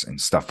folks and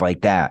stuff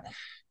like that.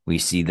 We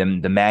see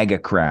them, the MAGA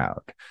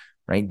crowd,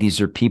 right?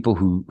 These are people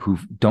who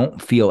don't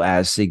feel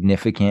as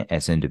significant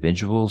as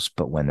individuals,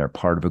 but when they're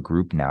part of a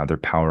group, now they're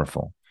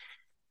powerful.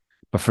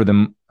 But for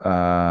them,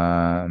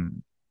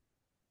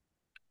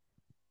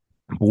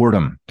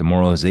 boredom,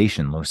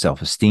 demoralization, low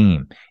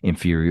self-esteem,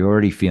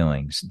 inferiority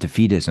feelings,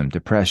 defeatism,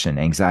 depression,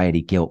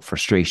 anxiety, guilt,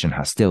 frustration,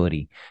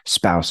 hostility,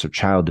 spouse or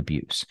child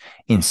abuse,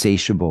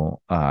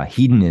 insatiable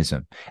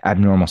hedonism,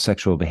 abnormal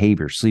sexual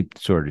behavior, sleep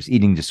disorders,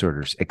 eating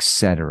disorders,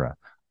 etc.,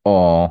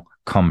 all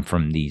come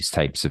from these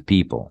types of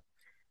people.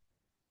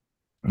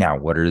 Now,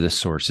 what are the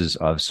sources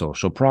of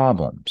social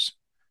problems?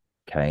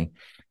 Okay.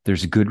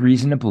 There's a good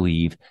reason to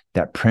believe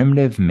that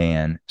primitive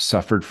man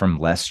suffered from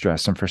less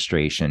stress and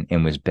frustration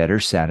and was better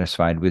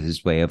satisfied with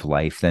his way of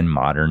life than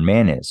modern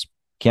man is.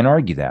 Can't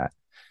argue that.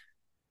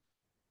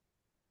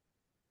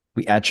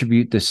 We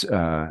attribute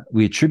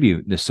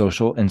the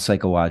social and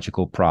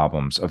psychological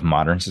problems of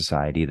modern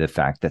society to the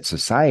fact that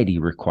society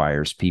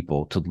requires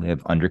people to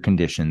live under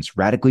conditions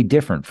radically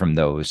different from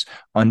those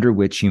under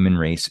which human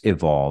race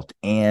evolved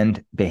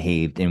and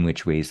behaved in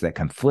which ways that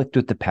conflict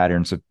with the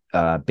patterns of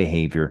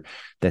behavior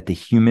that the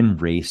human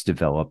race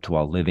developed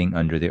while living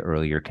under the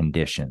earlier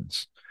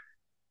conditions.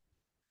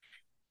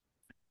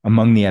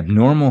 Among the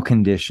abnormal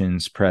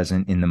conditions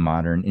present in the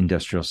modern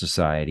industrial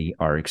society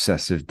are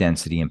excessive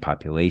density in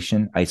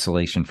population,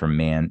 isolation from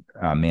man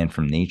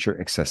from nature,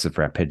 excessive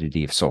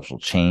rapidity of social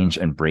change,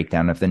 and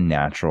breakdown of the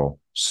natural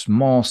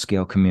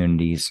small-scale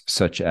communities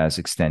such as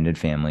extended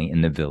family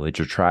in the village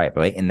or tribe,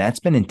 right? And that's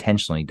been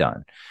intentionally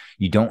done.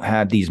 You don't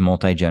have these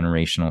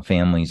multi-generational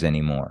families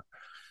anymore,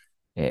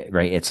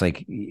 right? It's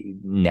like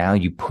now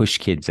you push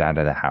kids out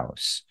of the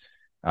house.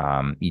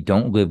 You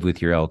don't live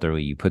with your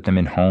elderly. You put them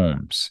in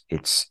homes.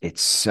 It's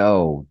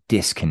so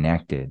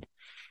disconnected.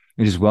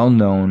 It is well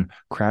known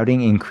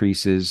crowding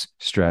increases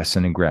stress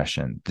and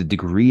aggression. The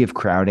degree of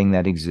crowding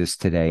that exists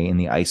today and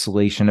the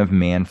isolation of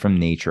man from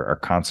nature are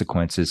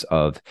consequences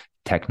of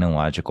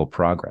technological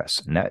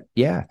progress. And that,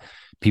 yeah,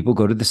 people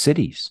go to the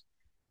cities,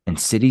 and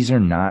cities are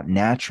not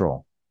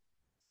natural.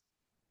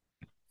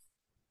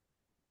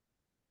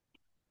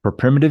 For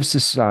primitive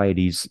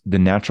societies, the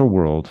natural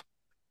world,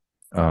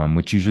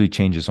 which usually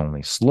changes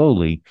only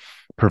slowly,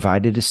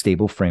 provided a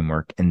stable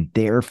framework and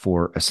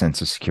therefore a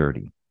sense of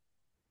security.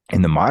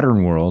 In the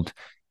modern world,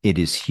 it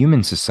is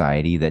human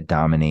society that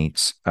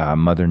dominates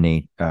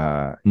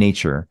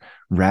nature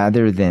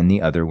rather than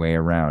the other way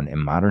around.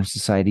 And modern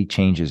society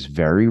changes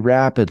very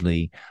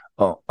rapidly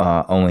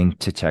owing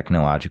to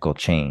technological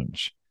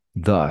change.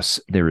 Thus,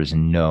 there is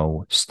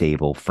no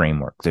stable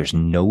framework. There's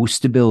no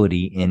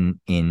stability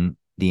in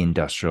the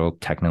industrial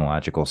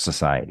technological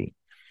society.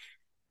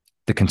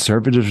 The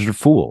conservatives are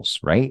fools,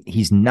 right?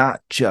 He's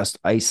not just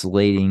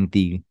isolating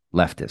the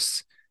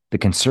leftists. The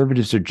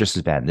conservatives are just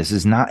as bad. This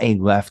is not a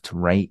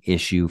left-right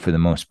issue for the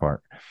most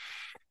part.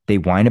 They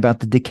whine about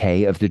the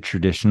decay of the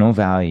traditional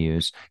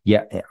values,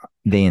 yet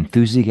they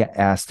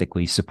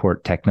enthusiastically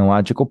support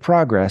technological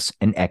progress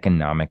and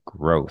economic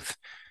growth.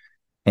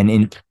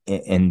 And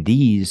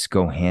these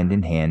go hand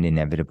in hand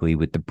inevitably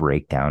with the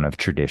breakdown of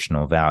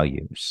traditional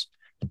values.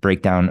 The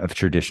breakdown of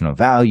traditional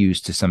values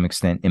to some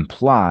extent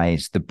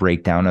implies the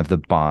breakdown of the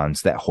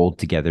bonds that hold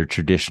together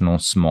traditional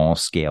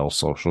small-scale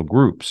social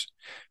groups,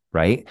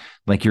 right?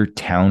 Like your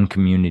town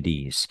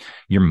communities,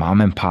 your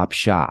mom and pop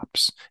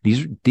shops.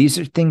 These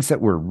are things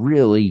that were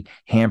really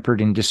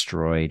hampered and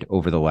destroyed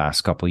over the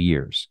last couple of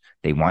years.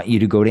 They want you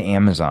to go to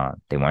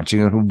Amazon. They want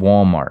you to go to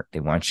Walmart. They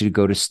want you to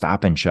go to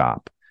Stop and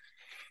Shop.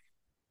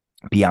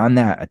 Beyond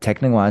that, a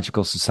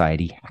technological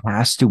society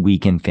has to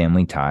weaken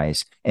family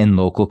ties and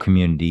local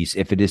communities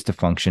if it is to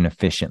function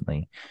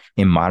efficiently.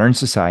 In modern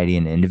society,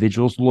 an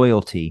individual's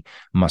loyalty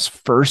must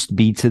first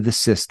be to the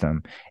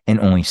system and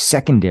only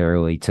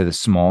secondarily to the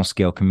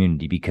small-scale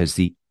community, because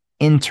the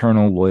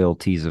internal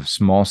loyalties of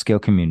small-scale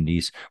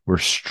communities were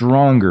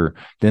stronger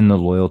than the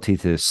loyalty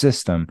to the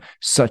system.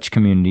 Such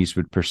communities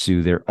would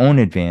pursue their own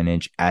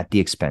advantage at the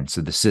expense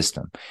of the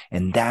system.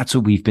 And that's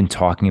what we've been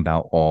talking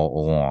about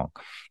all along.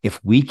 If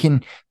we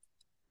can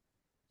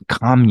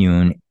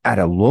commune at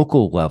a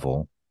local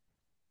level,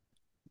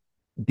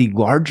 the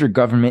larger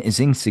government is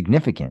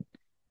insignificant.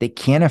 They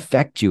can't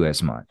affect you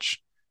as much.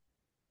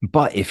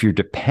 But if you're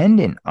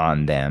dependent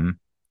on them,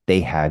 they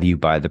have you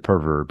by the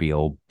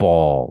proverbial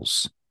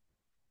balls.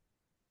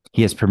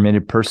 He has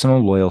permitted personal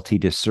loyalty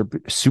to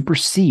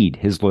supersede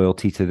his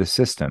loyalty to the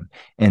system,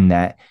 and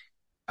that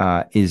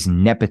is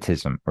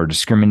nepotism or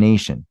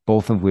discrimination,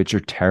 both of which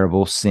are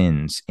terrible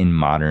sins in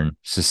modern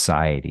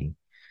society.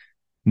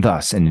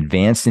 Thus, an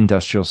advanced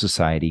industrial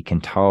society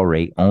can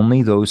tolerate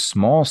only those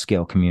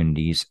small-scale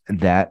communities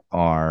that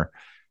are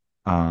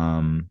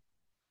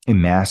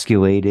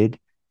emasculated,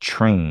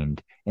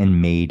 trained,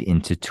 and made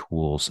into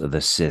tools of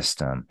the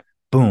system.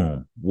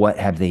 Boom. What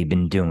have they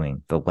been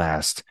doing the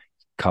last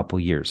couple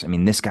years? I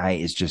mean, this guy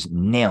is just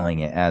nailing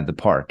it out of the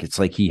park. It's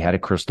like he had a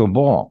crystal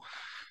ball.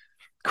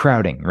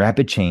 Crowding,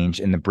 rapid change,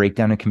 and the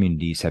breakdown of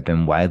communities have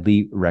been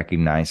widely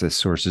recognized as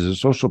sources of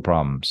social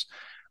problems.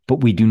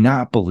 But we do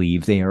not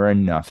believe they are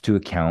enough to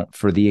account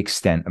for the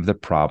extent of the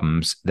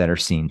problems that are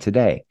seen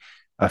today.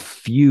 A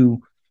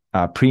few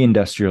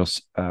pre-industrial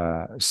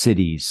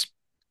cities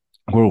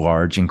were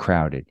large and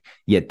crowded,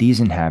 yet these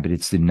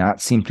inhabitants did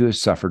not seem to have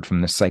suffered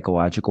from the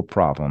psychological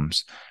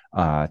problems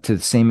to the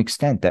same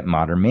extent that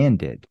modern man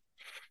did.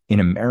 In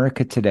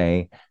America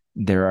today,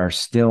 there are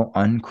still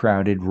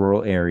uncrowded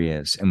rural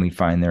areas, and we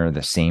find there are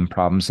the same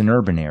problems in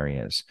urban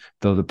areas,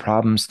 though the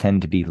problems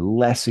tend to be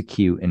less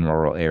acute in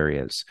rural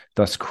areas.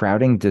 Thus,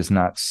 crowding does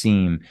not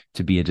seem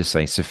to be a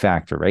decisive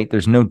factor, right?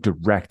 There's no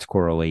direct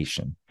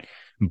correlation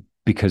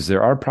because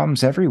there are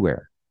problems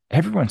everywhere.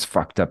 Everyone's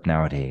fucked up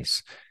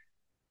nowadays.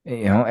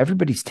 You know,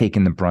 everybody's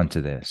taking the brunt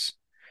of this.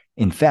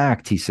 In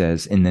fact, he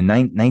says, in the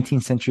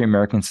 19th century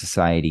American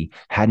society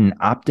had an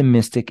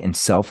optimistic and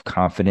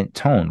self-confident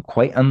tone,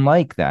 quite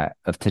unlike that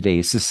of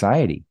today's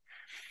society.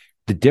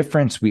 The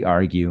difference, we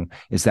argue,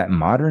 is that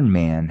modern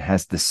man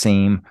has the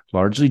same,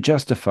 largely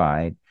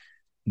justified,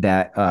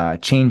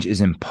 that change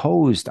is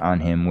imposed on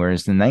him,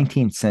 whereas the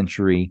 19th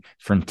century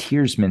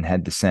frontiersman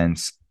had the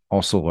sense,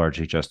 also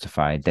largely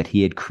justified, that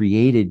he had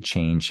created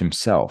change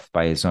himself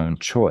by his own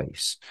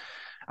choice.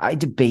 I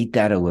debate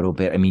that a little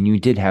bit. I mean, you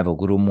did have a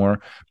little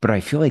more, but I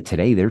feel like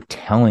today they're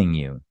telling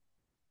you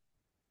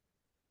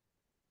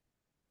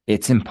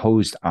it's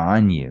imposed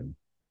on you.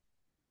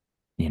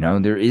 You know,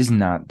 there is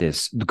not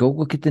this. Go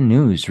look at the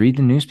news, read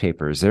the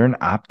newspaper. Is there an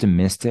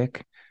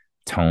optimistic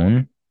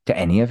tone to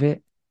any of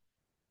it?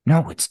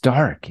 No, it's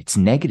dark. It's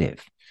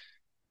negative.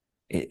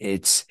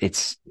 It's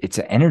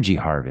an energy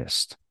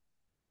harvest.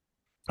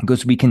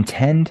 Because we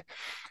contend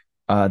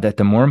that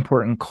the more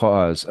important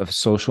cause of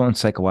social and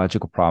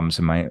psychological problems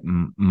in my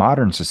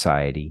modern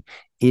society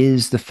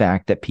is the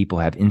fact that people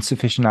have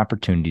insufficient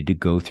opportunity to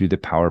go through the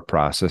power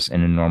process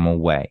in a normal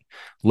way.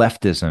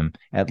 Leftism,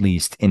 at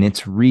least in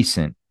its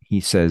recent,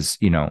 he says,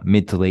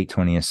 mid to late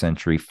 20th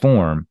century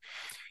form,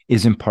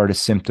 is in part a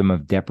symptom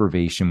of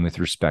deprivation with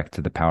respect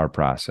to the power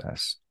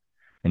process.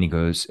 And he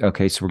goes,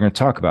 okay, so we're going to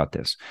talk about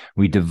this.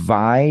 We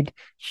divide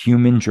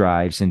human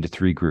drives into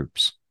three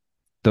groups.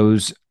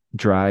 Those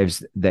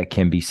drives that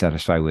can be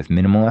satisfied with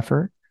minimal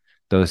effort,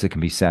 those that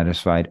can be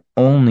satisfied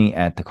only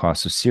at the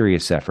cost of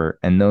serious effort,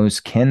 and those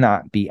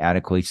cannot be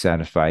adequately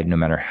satisfied no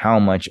matter how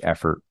much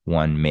effort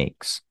one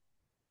makes.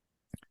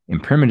 In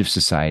primitive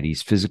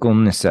societies, physical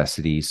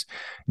necessities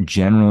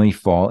generally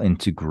fall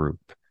into group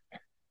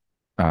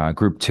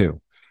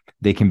 2.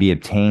 They can be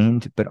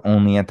obtained, but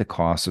only at the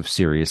cost of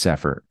serious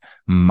effort.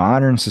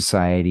 Modern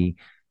society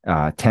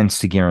tends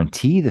to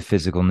guarantee the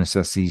physical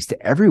necessities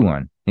to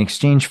everyone in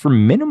exchange for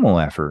minimal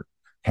effort.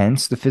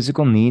 Hence, the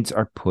physical needs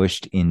are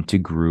pushed into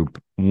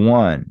group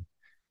 1.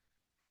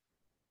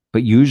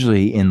 But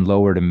usually in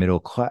lower to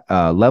middle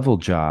level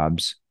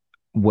jobs,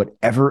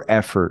 whatever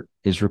effort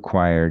is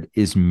required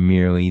is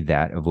merely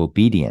that of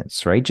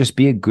obedience, right? Just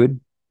be a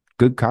good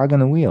cog in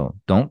the wheel.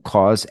 Don't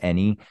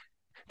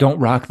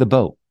rock the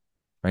boat,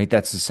 right?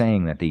 That's the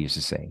saying that they used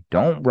to say.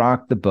 Don't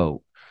rock the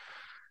boat.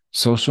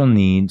 Social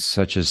needs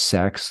such as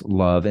sex,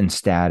 love, and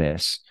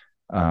status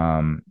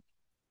of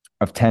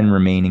 10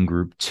 remain in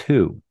group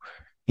 2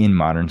 in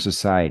modern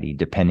society,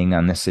 depending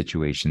on the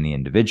situation, the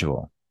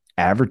individual.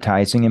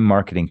 Advertising and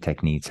marketing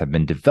techniques have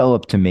been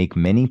developed to make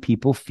many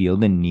people feel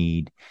they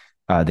need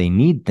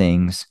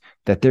things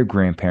that their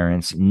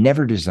grandparents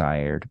never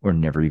desired or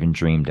never even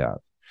dreamed of.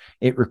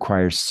 It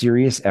requires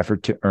serious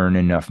effort to earn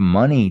enough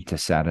money to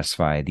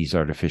satisfy these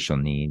artificial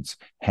needs.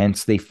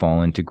 Hence, they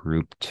fall into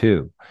group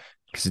 2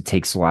 because it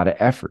takes a lot of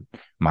effort.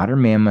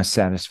 Modern man must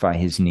satisfy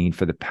his need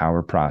for the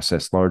power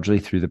process largely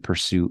through the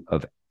pursuit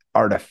of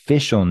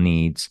artificial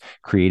needs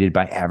created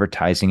by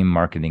advertising and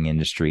marketing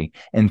industry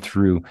and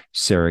through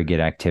surrogate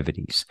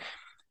activities.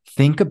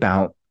 Think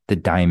about the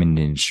diamond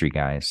industry,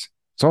 guys.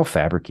 It's all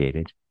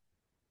fabricated.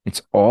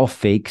 It's all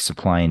fake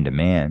supply and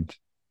demand.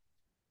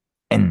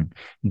 And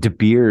De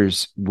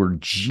Beers were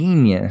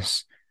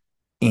genius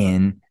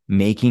in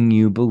making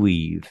you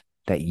believe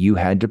that you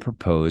had to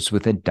propose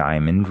with a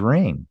diamond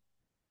ring.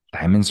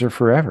 Diamonds are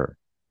forever.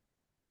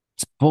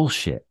 It's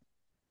bullshit.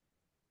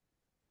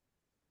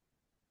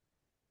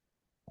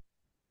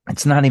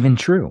 It's not even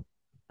true.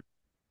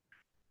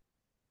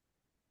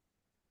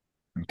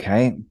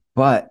 Okay.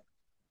 But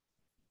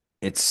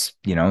it's,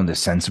 the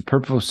sense of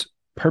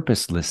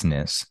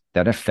purposelessness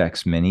that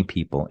affects many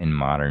people in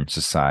modern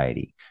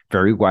society.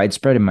 Very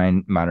widespread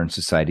in modern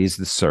society is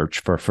the search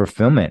for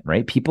fulfillment,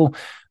 right? People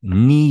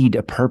need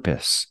a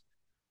purpose.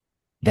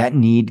 That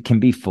need can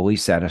be fully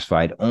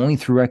satisfied only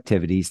through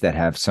activities that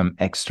have some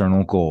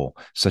external goal,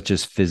 such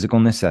as physical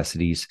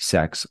necessities,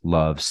 sex,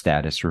 love,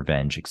 status,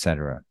 revenge,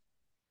 etc.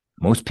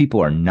 Most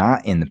people are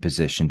not in the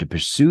position to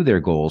pursue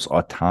their goals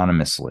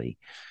autonomously.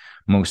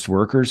 Most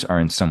workers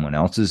are someone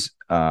else's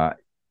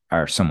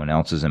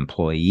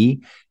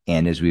employee,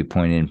 and as we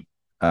pointed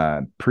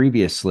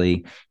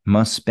previously,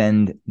 must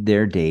spend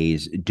their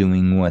days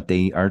doing what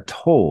they are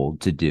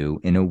told to do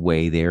in a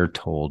way they are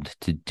told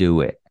to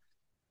do it.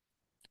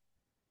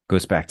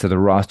 Goes back to the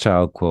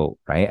Rothschild quote,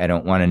 right? I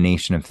don't want a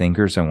nation of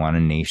thinkers. I want a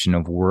nation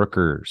of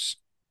workers.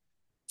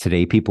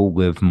 Today, people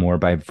live more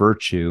by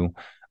virtue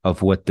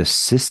of what the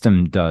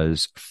system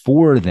does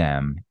for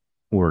them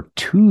or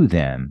to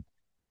them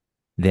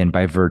than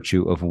by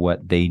virtue of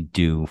what they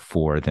do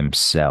for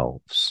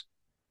themselves.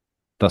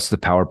 Thus, the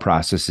power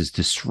process is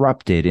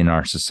disrupted in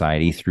our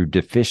society through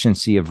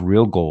deficiency of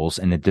real goals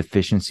and a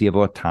deficiency of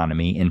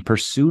autonomy in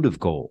pursuit of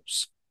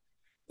goals.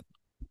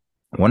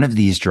 One of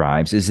these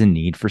drives is the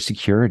need for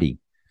security.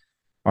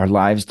 Our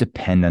lives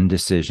depend on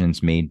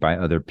decisions made by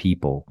other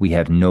people. We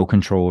have no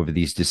control over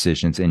these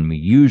decisions, and we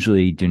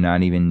usually do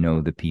not even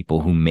know the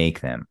people who make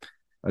them.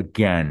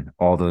 Again,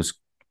 all those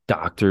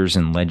doctors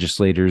and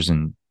legislators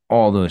and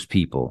all those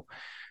people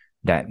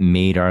that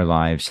made our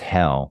lives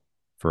hell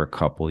for a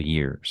couple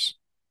years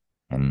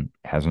and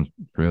hasn't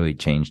really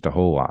changed a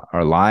whole lot.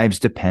 Our lives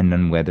depend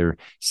on whether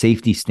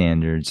safety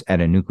standards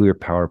at a nuclear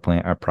power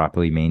plant are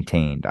properly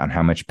maintained, on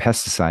how much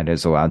pesticide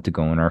is allowed to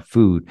go in our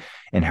food,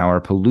 and how our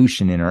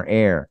pollution in our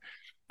air,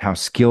 how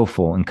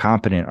skillful and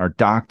competent our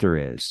doctor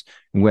is.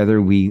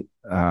 Whether we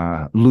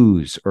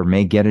lose or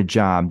may get a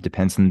job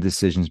depends on the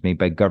decisions made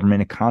by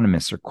government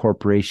economists or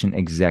corporation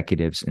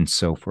executives and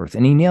so forth.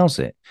 And he nails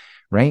it,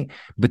 right?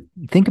 But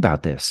think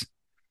about this.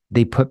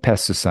 They put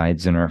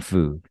pesticides in our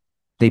food.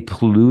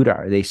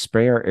 They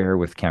spray our air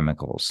with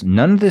chemicals.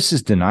 None of this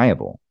is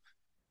deniable.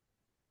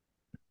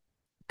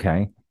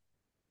 Okay.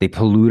 They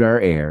pollute our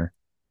air.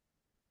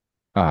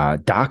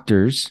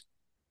 Doctors,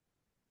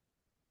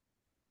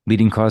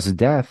 leading cause of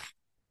death.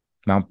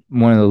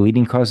 One of the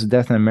leading causes of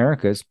death in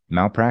America is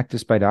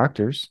malpractice by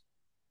doctors.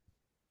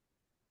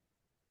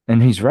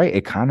 And he's right.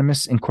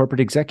 Economists and corporate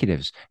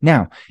executives.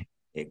 Now,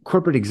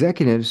 corporate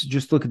executives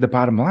just look at the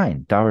bottom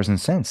line, dollars and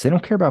cents. They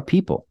don't care about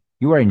people.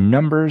 You are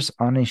numbers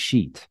on a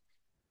sheet.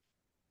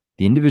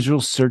 The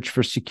individual's search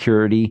for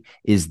security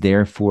is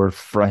therefore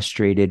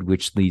frustrated,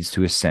 which leads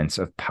to a sense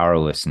of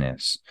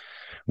powerlessness.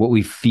 What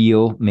we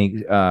feel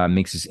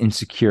makes us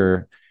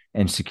insecure,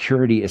 and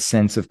security a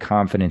sense of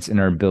confidence in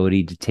our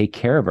ability to take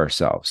care of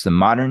ourselves. The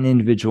modern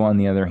individual, on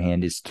the other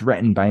hand, is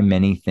threatened by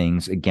many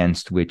things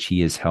against which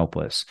he is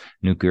helpless.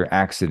 Nuclear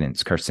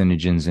accidents,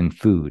 carcinogens in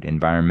food,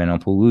 environmental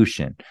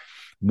pollution,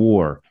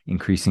 war,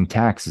 increasing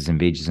taxes,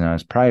 invasions on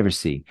his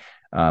privacy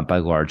by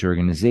large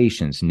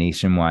organizations,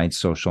 nationwide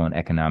social and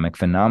economic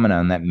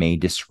phenomenon that may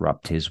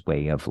disrupt his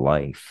way of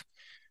life.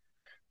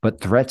 But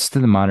threats to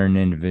the modern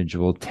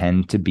individual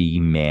tend to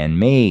be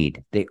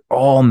man-made. They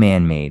all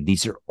man-made.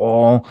 These are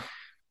all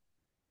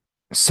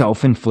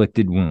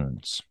self-inflicted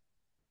wounds.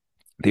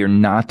 They are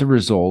not the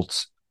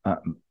results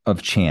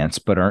of chance,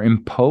 but are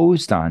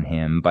imposed on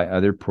him by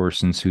other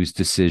persons whose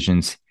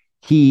decisions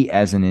he,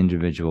 as an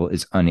individual,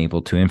 is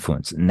unable to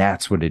influence. And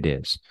that's what it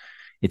is.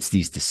 It's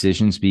these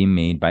decisions being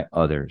made by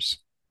others.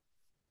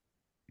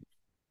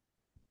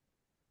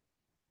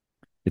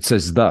 It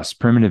says, thus,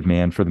 primitive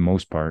man, for the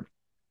most part,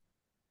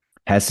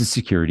 has his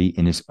security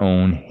in his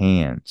own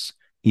hands,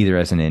 either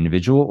as an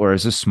individual or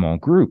as a small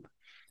group,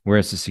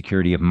 whereas the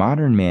security of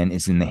modern man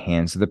is in the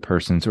hands of the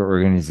persons or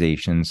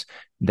organizations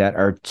that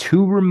are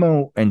too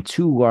remote and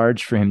too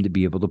large for him to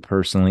be able to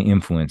personally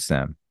influence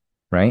them,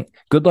 right?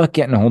 Good luck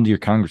getting a hold of your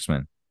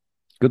congressman.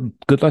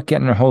 Good luck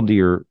getting a hold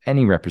of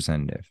any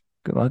representative.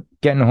 Good luck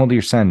getting a hold of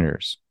your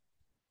senators.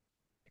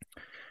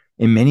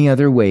 In many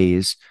other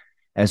ways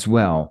as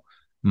well,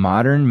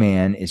 modern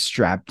man is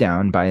strapped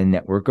down by a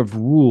network of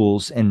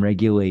rules and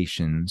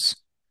regulations,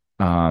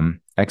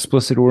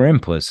 explicit or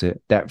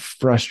implicit, that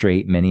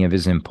frustrate many of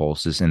his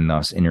impulses and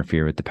thus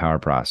interfere with the power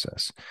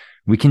process.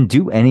 We can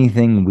do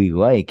anything we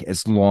like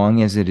as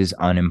long as it is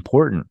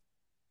unimportant.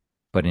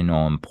 But in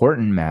all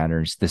important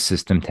matters, the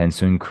system tends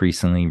to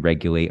increasingly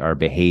regulate our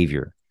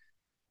behavior.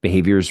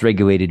 Behavior is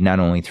regulated not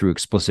only through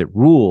explicit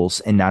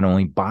rules and not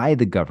only by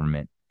the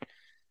government.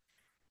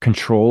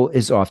 Control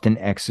is often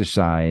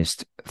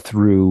exercised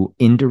through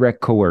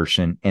indirect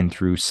coercion and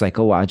through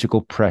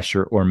psychological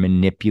pressure or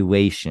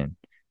manipulation,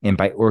 and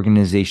by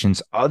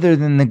organizations other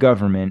than the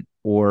government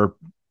or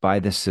by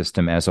the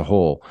system as a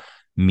whole.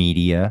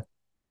 Media,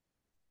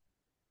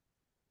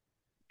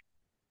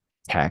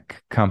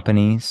 tech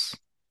companies,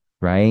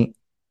 right?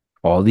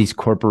 All these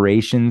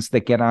corporations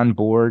that get on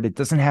board. It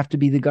doesn't have to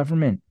be the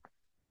government.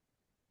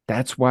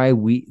 That's why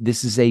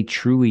this is a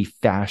truly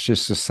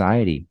fascist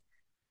society,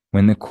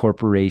 when the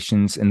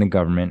corporations and the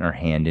government are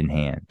hand in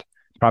hand.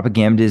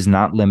 Propaganda is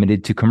not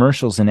limited to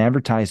commercials and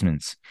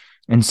advertisements.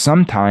 And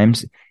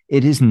sometimes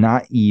it is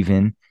not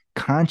even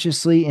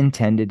consciously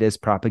intended as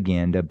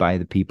propaganda by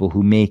the people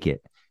who make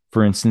it.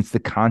 For instance, the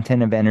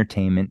content of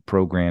entertainment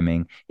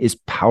programming is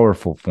a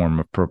powerful form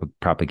of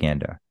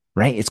propaganda,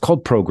 right? It's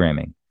called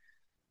programming.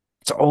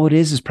 It's all it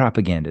is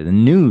propaganda. The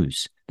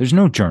news, there's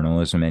no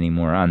journalism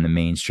anymore on the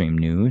mainstream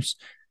news.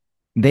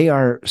 They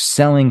are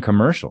selling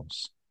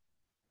commercials.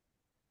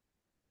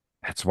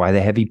 That's why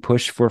the heavy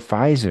push for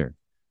Pfizer.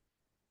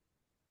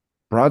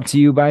 Brought to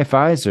you by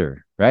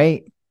Pfizer,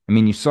 right? I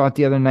mean, you saw it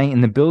the other night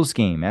in the Bills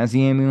game. As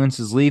the ambulance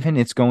is leaving,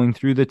 it's going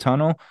through the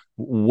tunnel.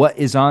 What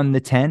is on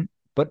the tent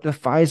but the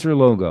Pfizer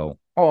logo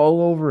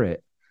all over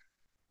it?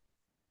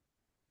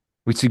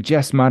 We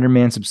suggest modern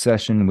man's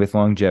obsession with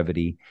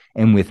longevity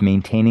and with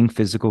maintaining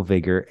physical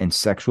vigor and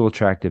sexual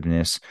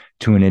attractiveness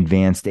to an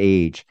advanced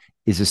age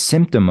is a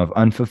symptom of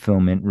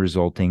unfulfillment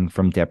resulting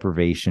from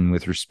deprivation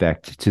with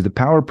respect to the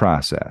power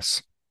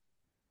process.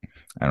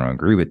 I don't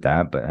agree with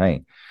that, but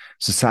hey,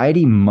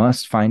 society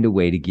must find a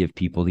way to give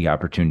people the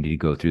opportunity to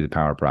go through the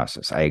power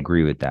process. I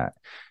agree with that.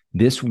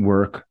 This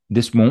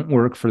won't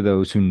work for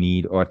those who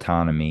need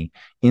autonomy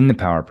in the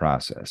power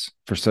process.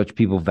 For such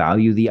people,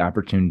 value the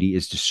opportunity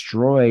is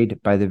destroyed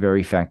by the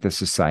very fact that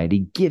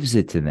society gives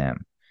it to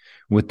them.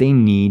 What they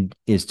need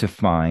is to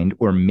find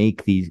or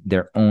make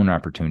their own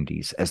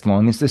opportunities. As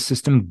long as the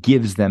system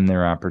gives them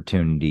their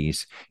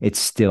opportunities, it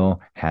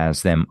still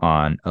has them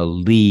on a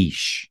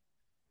leash.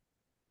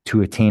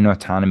 To attain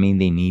autonomy,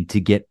 they need to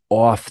get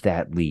off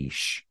that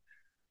leash.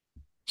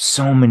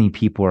 So many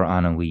people are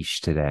on a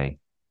leash today.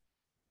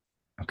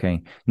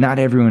 Okay. Not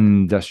everyone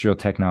in industrial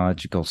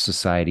technological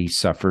society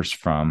suffers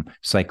from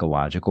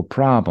psychological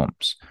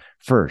problems.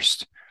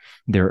 First,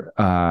 there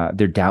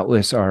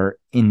doubtless are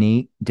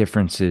innate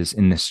differences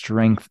in the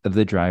strength of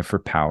the drive for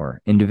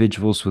power.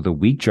 Individuals with a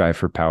weak drive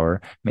for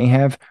power may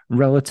have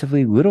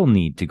relatively little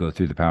need to go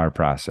through the power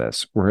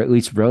process, or at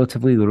least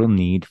relatively little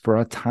need for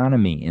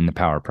autonomy in the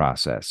power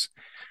process.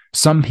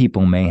 Some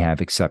people may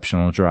have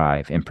exceptional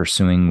drive, in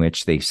pursuing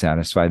which they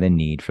satisfy the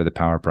need for the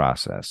power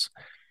process.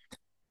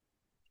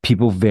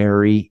 People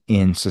vary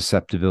in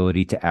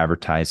susceptibility to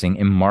advertising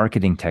and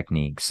marketing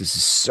techniques. This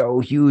is so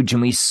huge,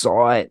 and we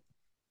saw it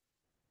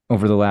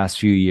over the last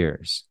few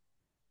years.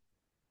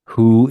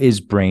 Who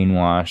is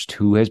brainwashed?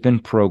 Who has been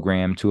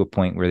programmed to a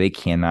point where they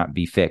cannot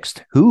be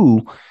fixed?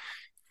 Who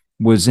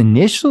was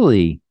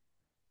initially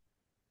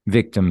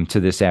victim to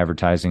this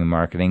advertising and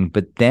marketing,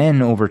 but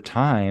then over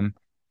time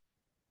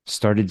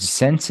started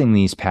sensing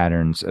these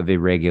patterns of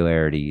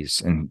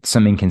irregularities and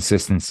some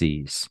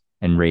inconsistencies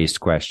and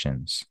raised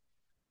questions.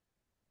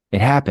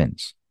 It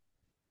happens.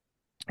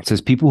 It says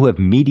people who have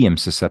medium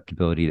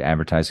susceptibility to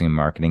advertising and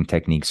marketing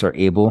techniques are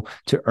able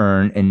to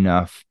earn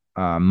enough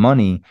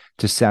money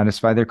to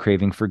satisfy their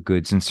craving for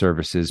goods and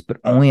services, but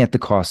only at the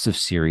cost of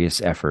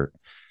serious effort.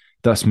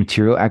 Thus,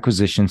 material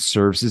acquisition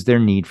serves as their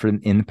need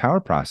in the power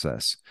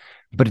process,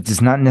 but it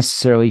does not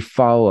necessarily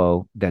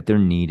follow that their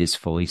need is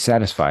fully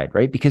satisfied,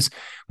 right? Because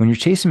when you're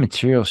chasing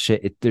material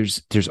shit,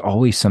 there's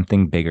always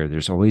something bigger.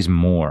 There's always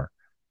more.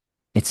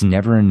 It's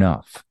never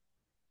enough.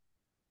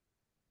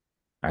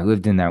 I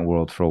lived in that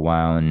world for a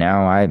while, and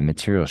now I have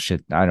material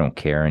shit. I don't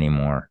care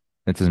anymore.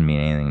 That doesn't mean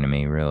anything to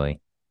me, really.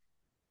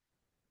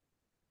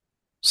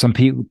 Some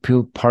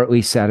people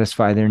partly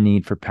satisfy their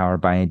need for power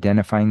by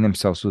identifying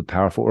themselves with a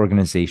powerful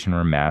organization or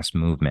a mass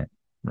movement,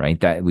 right?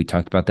 That we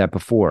talked about that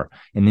before.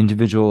 An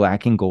individual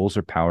lacking goals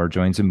or power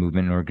joins a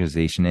movement or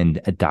organization and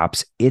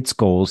adopts its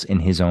goals in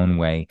his own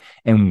way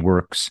and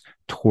works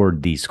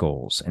toward these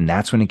goals. And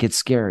that's when it gets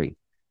scary.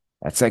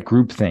 That's that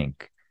groupthink.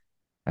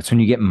 That's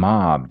when you get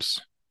mobs.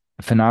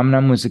 The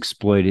phenomenon was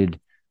exploited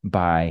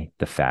by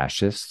the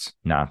fascists,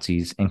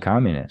 Nazis, and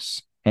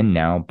communists, and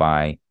now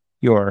by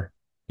your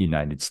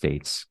United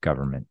States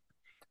government.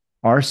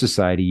 Our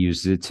society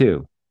uses it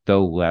too,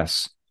 though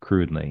less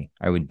crudely.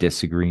 I would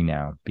disagree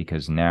now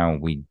because now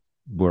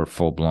we're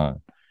full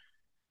blown.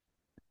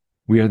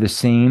 We are the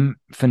same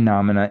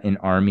phenomena in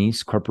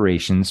armies,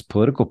 corporations,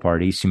 political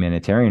parties,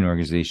 humanitarian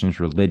organizations,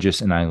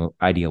 religious and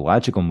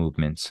ideological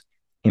movements.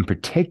 In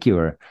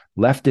particular,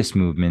 leftist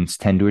movements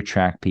tend to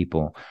attract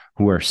people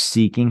who are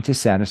seeking to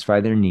satisfy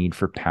their need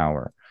for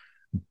power.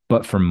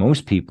 But for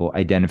most people,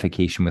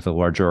 identification with a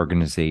larger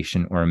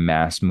organization or a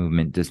mass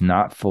movement does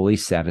not fully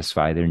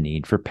satisfy their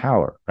need for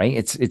power,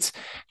 right?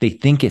 They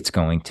think it's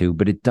going to,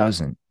 but it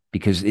doesn't,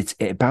 because it's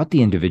about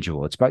the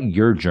individual. It's about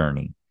your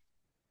journey.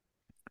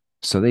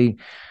 So they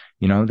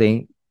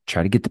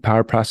try to get the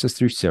power process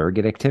through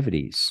surrogate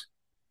activities.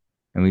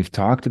 And we've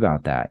talked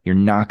about that. You're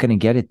not going to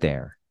get it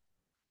there.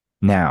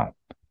 Now,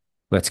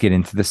 let's get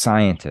into the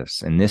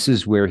scientists. And this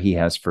is where he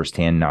has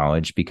firsthand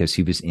knowledge because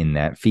he was in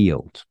that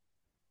field.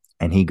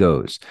 And he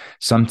goes,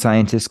 some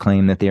scientists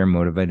claim that they are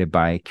motivated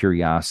by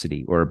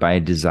curiosity or by a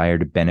desire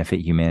to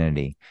benefit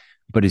humanity,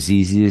 but it's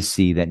easy to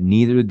see that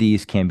neither of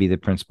these can be the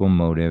principal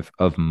motive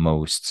of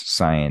most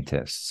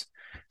scientists.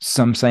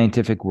 Some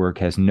scientific work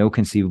has no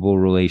conceivable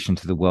relation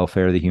to the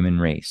welfare of the human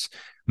race.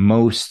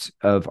 Most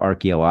of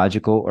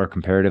archaeological or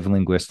comparative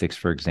linguistics,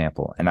 for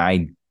example, and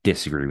I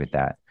disagree with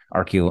that.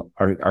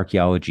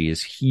 Archaeology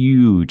is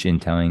huge in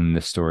telling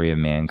the story of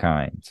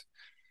mankind.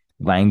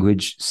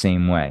 Language,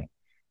 same way.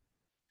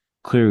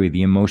 Clearly,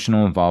 the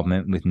emotional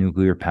involvement with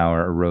nuclear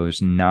power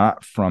arose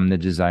not from the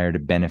desire to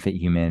benefit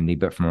humanity,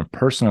 but from a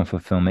personal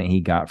fulfillment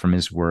he got from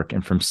his work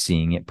and from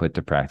seeing it put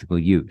to practical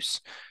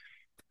use.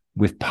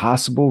 With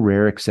possible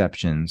rare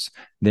exceptions,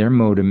 their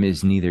motive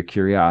is neither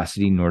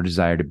curiosity nor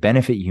desire to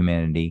benefit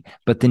humanity,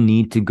 but the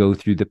need to go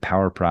through the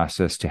power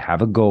process to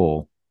have a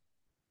goal,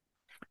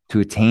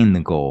 to attain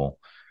the goal.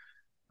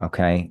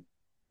 Okay.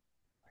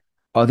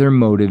 Other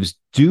motives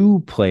do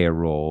play a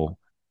role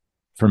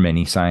for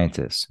many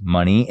scientists.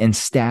 Money and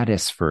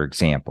status, for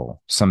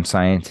example. Some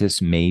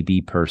scientists may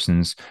be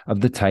persons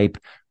of the type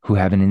who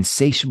have an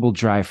insatiable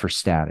drive for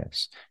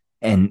status,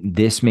 and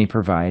this may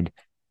provide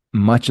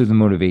much of the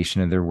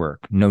motivation of their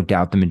work. No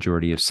doubt the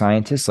majority of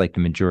scientists, like the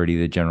majority of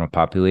the general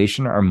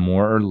population, are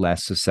more or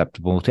less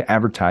susceptible to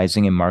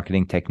advertising and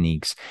marketing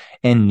techniques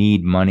and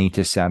need money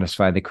to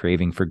satisfy the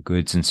craving for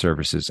goods and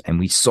services. And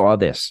we saw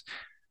this.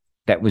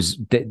 That was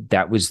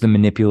the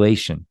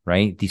manipulation,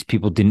 right? These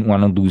people didn't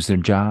want to lose their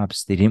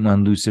jobs. They didn't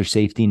want to lose their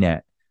safety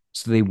net.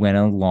 So they went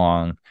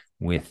along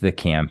with the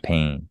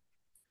campaign.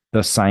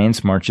 The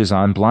science marches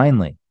on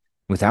blindly,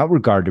 without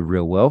regard to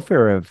real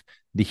welfare of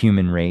the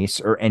human race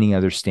or any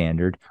other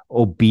standard,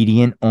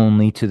 obedient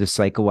only to the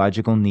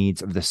psychological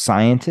needs of the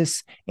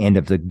scientists and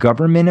of the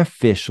government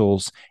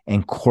officials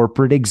and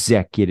corporate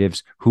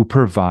executives who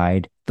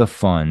provide the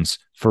funds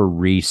for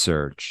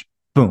research.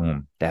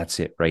 Boom. That's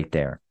it right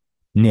there.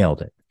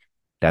 Nailed it.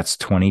 That's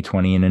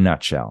 2020 in a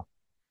nutshell.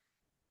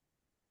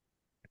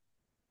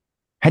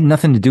 Had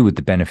nothing to do with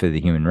the benefit of the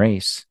human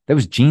race. That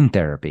was gene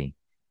therapy.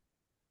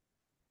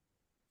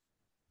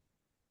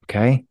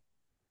 Okay?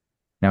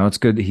 Now it's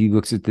good that he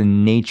looks at the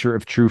nature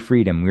of true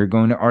freedom. We're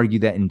going to argue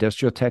that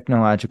industrial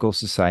technological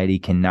society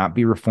cannot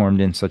be reformed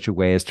in such a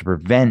way as to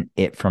prevent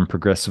it from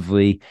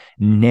progressively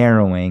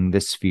narrowing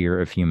the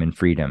sphere of human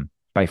freedom.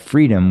 By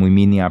freedom, we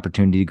mean the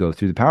opportunity to go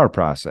through the power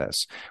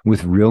process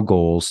with real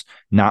goals,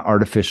 not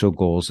artificial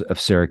goals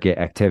of surrogate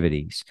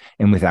activities,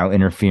 and without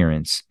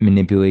interference,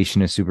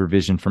 manipulation, or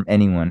supervision from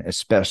anyone,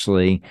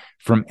 especially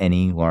from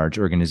any large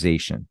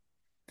organization.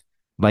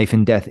 Life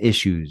and death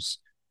issues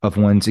of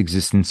one's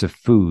existence of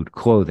food,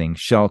 clothing,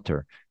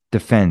 shelter,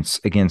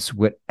 defense against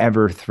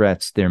whatever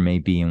threats there may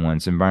be in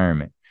one's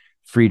environment.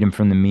 Freedom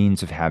from the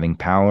means of having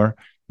power,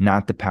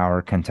 not the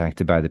power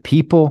contacted by the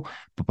people,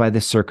 but by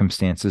the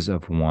circumstances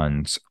of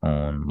one's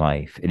own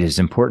life. It is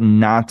important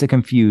not to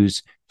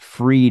confuse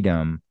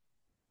freedom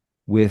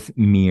with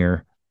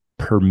mere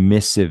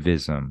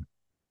permissivism,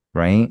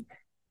 right?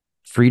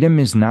 Freedom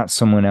is not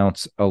someone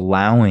else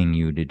allowing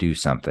you to do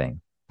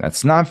something.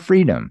 That's not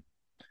freedom.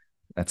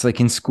 That's like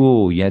in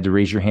school, you had to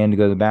raise your hand to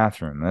go to the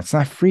bathroom. That's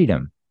not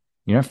freedom.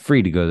 You're not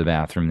free to go to the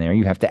bathroom there.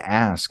 You have to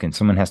ask, and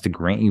someone has to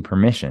grant you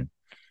permission.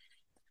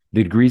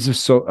 The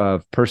degrees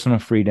of personal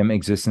freedom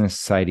exist in a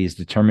society is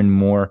determined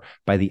more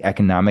by the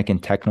economic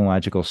and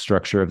technological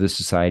structure of the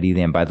society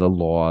than by the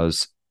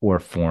laws or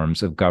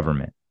forms of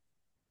government.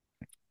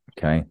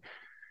 Okay.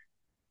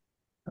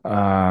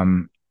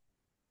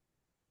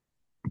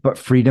 But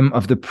freedom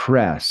of the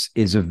press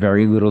is of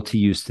very little to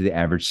use to the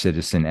average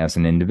citizen as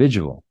an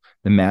individual.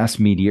 The mass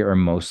media are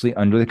mostly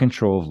under the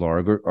control of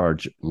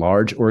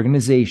large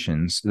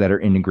organizations that are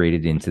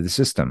integrated into the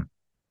system.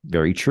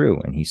 Very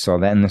true. And he saw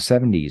that in the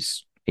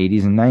 70s,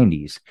 80s, and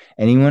 90s.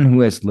 Anyone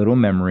who has little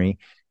memory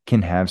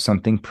can have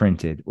something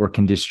printed or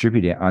can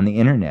distribute it on the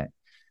internet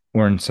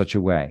or in such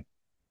a way.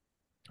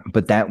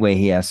 But that way,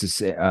 he has to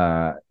say,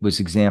 was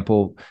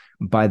example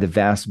by the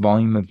vast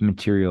volume of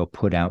material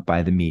put out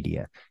by the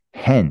media.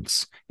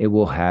 Hence, it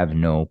will have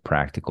no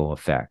practical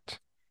effect.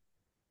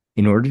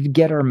 In order to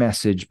get our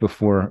message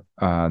before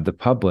the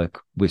public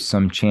with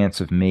some chance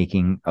of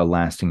making a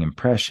lasting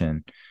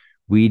impression,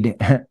 we'd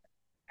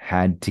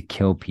had to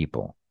kill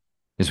people,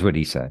 is what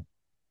he said.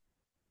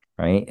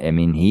 Right? I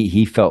mean,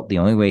 he felt the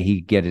only way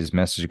he could get his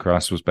message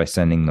across was by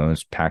sending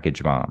those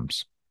package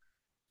bombs.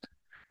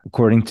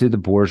 According to the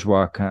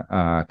bourgeois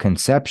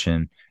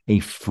conception, a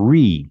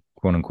free,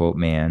 quote unquote,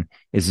 man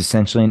is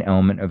essentially an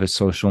element of a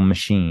social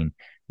machine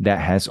that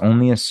has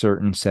only a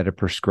certain set of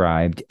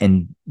prescribed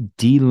and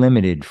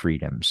delimited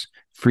freedoms,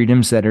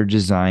 freedoms that are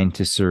designed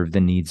to serve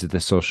the needs of the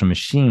social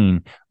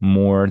machine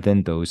more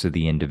than those of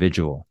the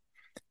individual.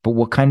 But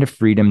what kind of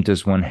freedom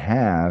does one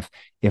have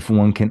if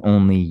one can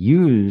only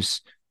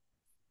use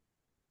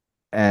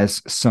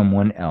as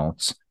someone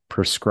else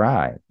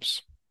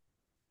prescribes?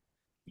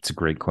 It's a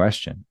great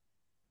question.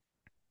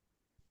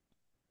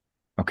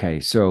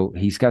 Okay, so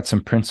he's got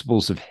some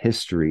principles of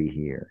history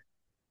here.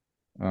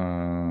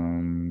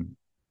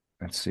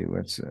 Let's see,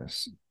 what's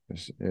this?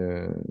 This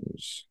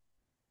is...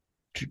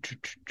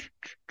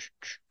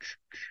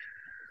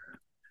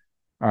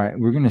 All right,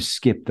 we're going to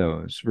skip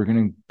those. We're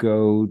going to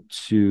go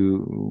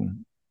to...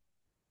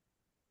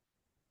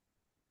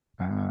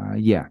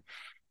 yeah.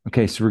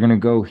 Okay, so we're going to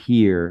go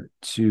here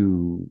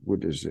to,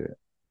 what is it?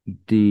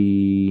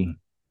 The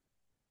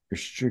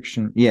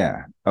restriction.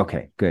 Yeah,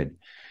 okay, good.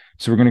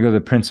 So we're going to go to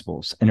the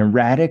principles. An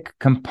erratic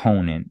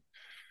component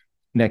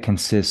that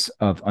consists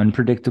of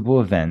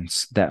unpredictable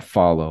events that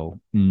follow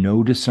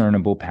no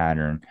discernible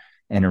pattern,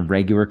 and a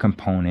regular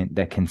component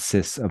that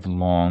consists of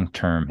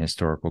long-term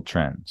historical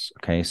trends.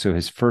 Okay, so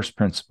his first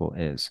principle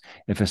is,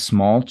 if a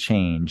small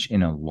change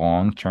in a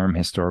long-term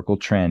historical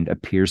trend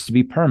appears to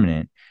be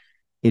permanent,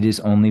 it is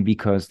only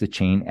because the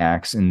chain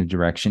acts in the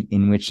direction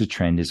in which the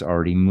trend is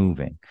already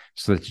moving,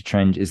 so that the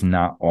trend is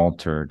not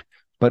altered,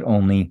 but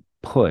only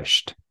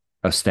pushed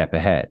a step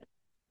ahead.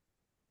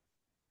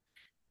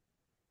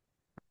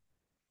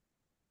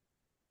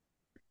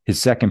 His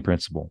second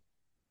principle,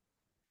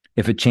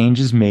 if a change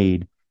is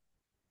made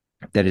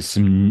that is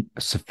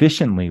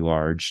sufficiently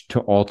large to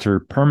alter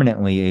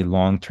permanently a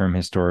long-term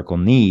historical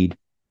need,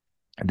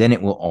 then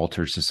it will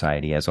alter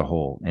society as a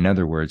whole. In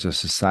other words, a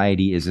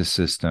society is a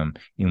system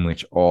in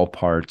which all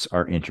parts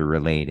are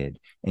interrelated,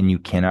 and you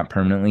cannot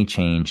permanently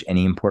change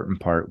any important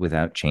part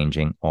without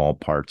changing all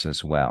parts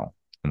as well.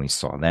 And we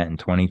saw that in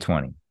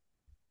 2020.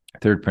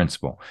 Third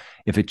principle,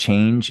 if a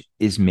change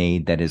is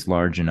made that is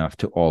large enough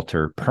to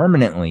alter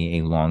permanently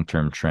a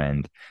long-term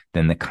trend,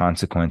 then the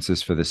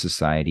consequences for the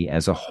society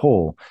as a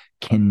whole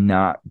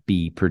cannot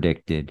be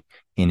predicted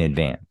in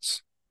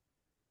advance.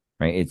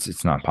 Right?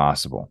 It's not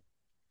possible.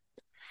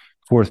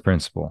 Fourth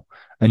principle,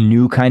 a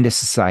new kind of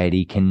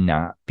society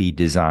cannot be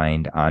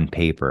designed on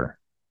paper.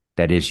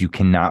 That is, you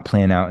cannot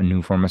plan out a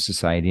new form of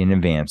society in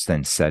advance,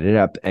 then set it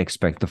up,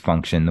 expect to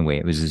function the way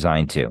it was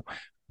designed to.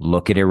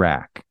 Look at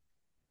Iraq.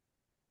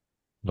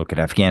 Look at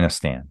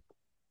Afghanistan.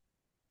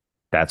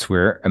 That's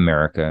where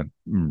America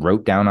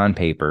wrote down on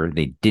paper.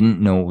 They didn't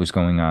know what was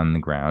going on the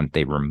ground.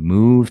 They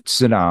removed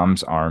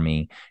Saddam's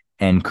army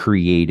and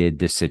created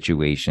this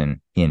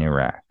situation in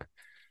Iraq.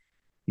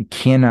 You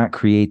cannot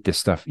create this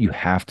stuff. You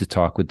have to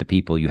talk with the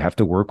people. You have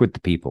to work with the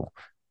people.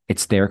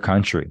 It's their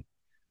country.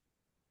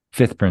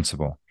 Fifth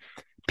principle,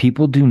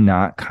 people do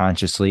not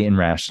consciously and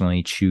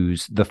rationally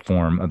choose the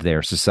form of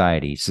their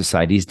society.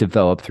 Societies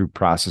develop through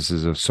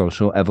processes of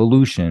social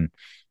evolution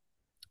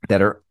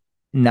that are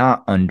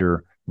not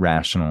under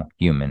rational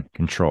human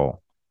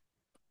control.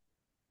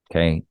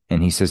 Okay.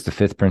 And he says the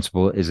fifth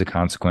principle is a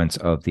consequence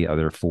of the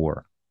other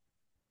four.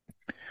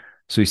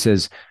 So he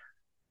says,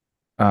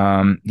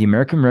 the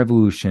American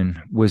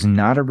Revolution was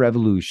not a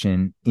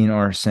revolution in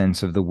our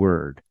sense of the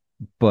word,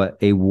 but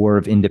a war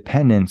of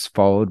independence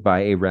followed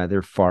by a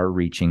rather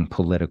far-reaching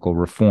political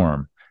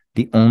reform.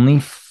 They only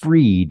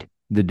freed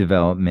the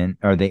development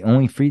of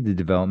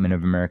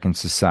American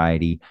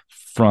society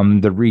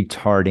from the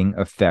retarding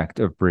effect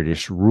of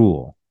British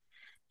rule.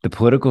 The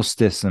political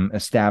system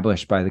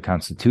established by the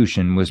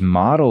Constitution was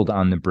modeled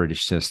on the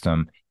British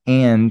system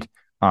and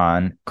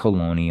on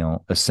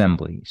colonial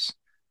assemblies.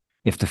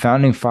 If the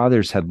founding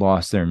fathers had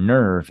lost their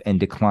nerve and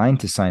declined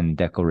to sign the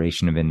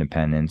Declaration of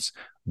Independence,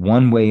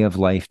 one way of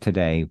life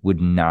today would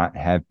not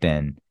have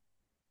been,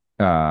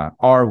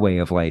 our way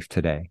of life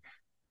today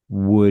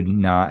would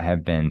not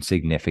have been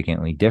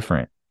significantly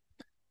different.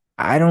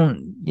 I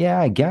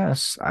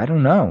guess. I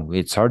don't know.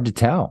 It's hard to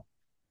tell.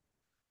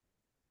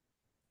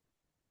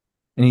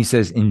 And he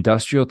says,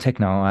 industrial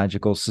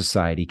technological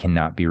society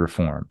cannot be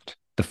reformed.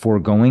 The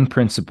foregoing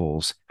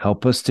principles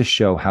help us to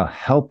show how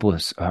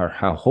helpless or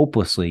how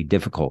hopelessly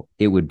difficult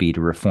it would be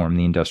to reform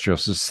the industrial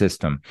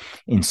system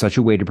in such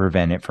a way to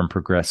prevent it from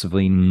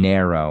progressively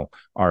narrow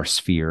our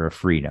sphere of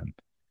freedom.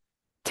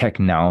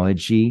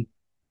 Technology,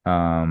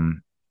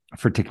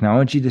 for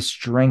technology to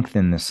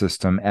strengthen the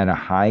system at a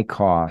high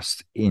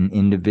cost in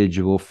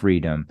individual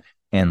freedom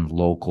and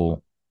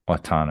local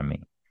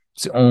autonomy.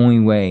 It's the only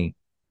way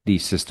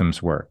these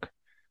systems work.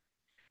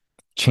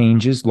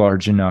 Changes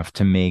large enough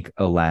to make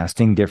a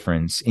lasting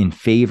difference in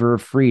favor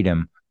of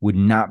freedom would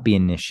not be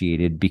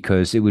initiated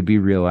because it would be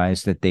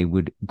realized that they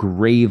would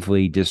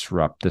gravely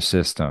disrupt the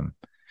system.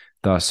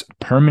 Thus,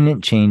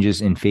 permanent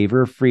changes in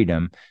favor of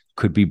freedom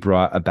could be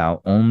brought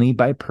about only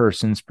by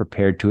persons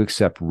prepared to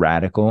accept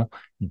radical,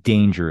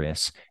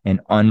 dangerous, and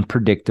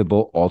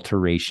unpredictable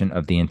alteration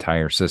of the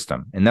entire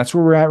system. And that's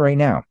where we're at right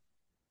now.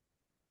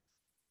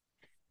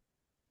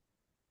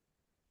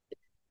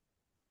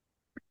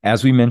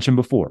 As we mentioned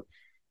before,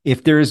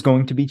 if there is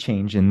going to be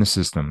change in the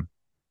system,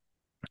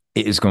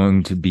 it is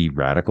going to be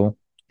radical,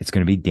 it's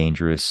going to be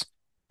dangerous,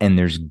 and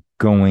there's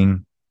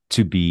going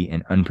to be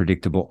an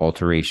unpredictable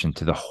alteration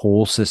to the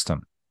whole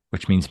system,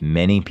 which means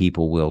many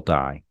people will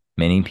die,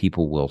 many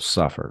people will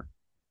suffer.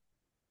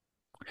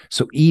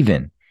 So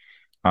even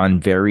on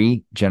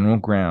very general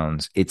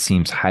grounds, it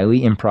seems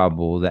highly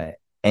improbable that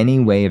any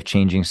way of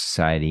changing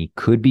society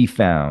could be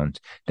found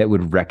that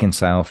would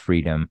reconcile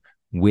freedom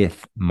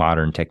with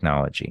modern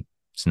technology.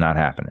 It's not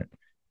happening.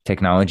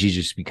 Technology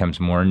just becomes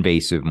more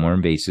invasive, more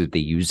invasive. They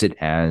use it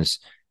as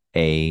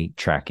a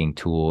tracking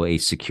tool, a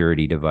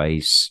security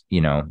device.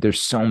 You know, there's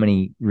so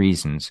many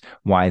reasons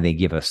why they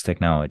give us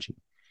technology.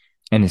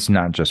 And it's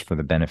not just for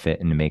the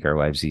benefit and to make our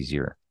lives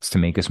easier. It's to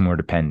make us more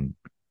dependent.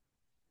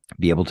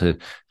 Be able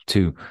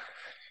to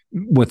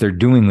what they're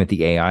doing with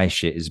the AI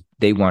shit is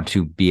they want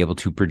to be able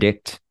to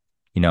predict,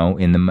 you know,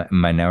 in the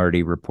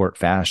Minority Report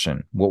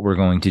fashion, what we're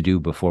going to do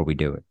before we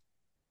do it.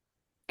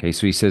 Okay,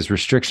 so he says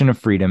restriction of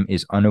freedom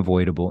is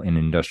unavoidable in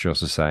industrial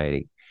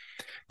society.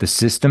 The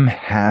system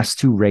has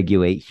to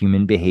regulate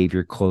human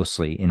behavior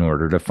closely in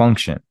order to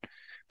function.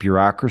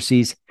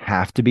 Bureaucracies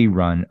have to be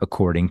run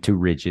according to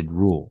rigid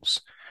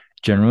rules.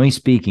 Generally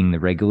speaking,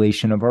 the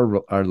regulation of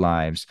our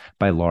lives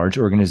by large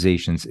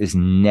organizations is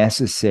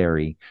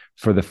necessary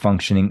for the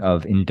functioning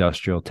of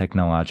industrial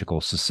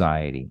technological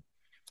society.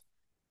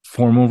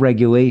 Formal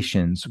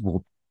regulations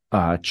will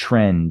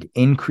trend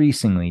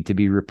increasingly to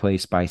be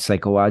replaced by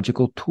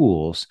psychological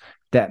tools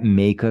that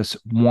make us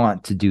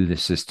want to do the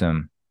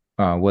system,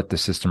 what the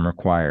system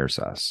requires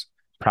us.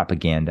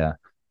 Propaganda,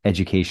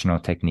 educational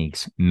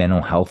techniques,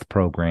 mental health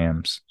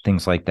programs,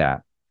 things like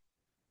that.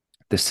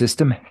 The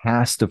system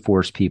has to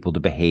force people to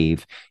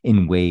behave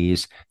in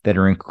ways that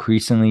are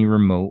increasingly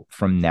remote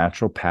from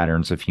natural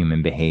patterns of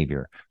human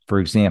behavior. For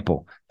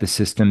example, the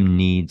system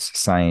needs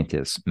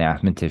scientists,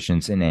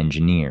 mathematicians, and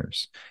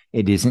engineers.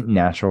 It isn't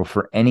natural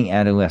for any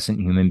adolescent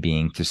human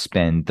being to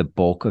spend the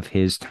bulk of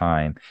his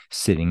time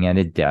sitting at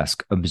a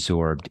desk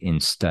absorbed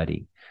in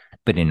study.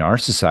 But in our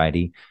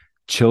society,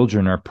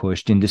 children are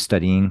pushed into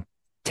studying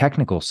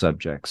technical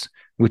subjects,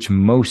 which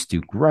most do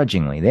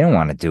grudgingly. They don't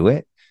want to do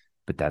it,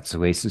 but that's the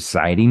way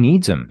society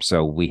needs them.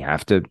 So we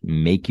have to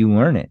make you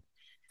learn it.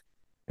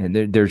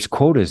 And there's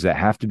quotas that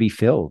have to be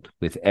filled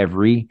with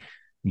every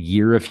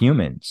year of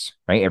humans,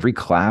 right? Every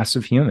class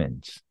of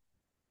humans.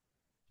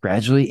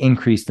 Gradually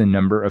increase the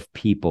number of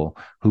people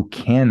who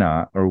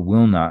cannot or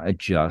will not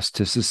adjust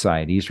to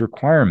society's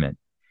requirement.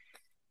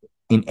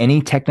 In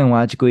any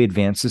technologically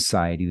advanced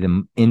society,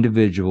 the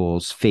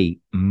individual's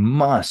fate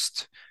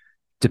must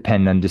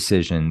depend on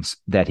decisions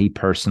that he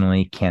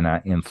personally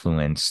cannot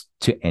influence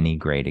to any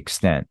great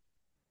extent.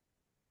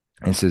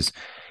 It says,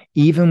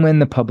 even when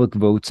the public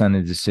votes on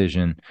a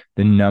decision,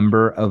 the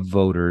number of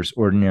voters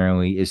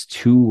ordinarily is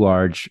too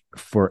large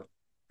for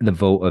the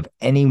vote of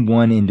any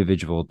one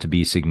individual to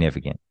be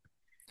significant.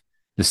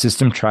 The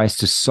system tries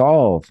to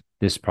solve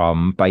this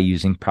problem by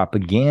using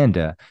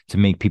propaganda to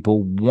make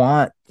people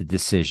want the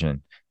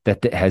decision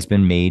that has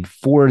been made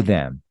for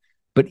them.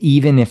 But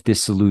even if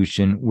this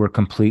solution were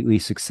completely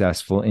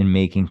successful in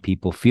making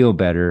people feel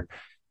better,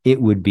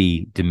 it would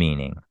be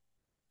demeaning.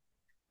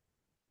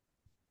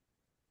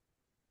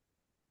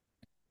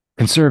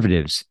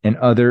 Conservatives and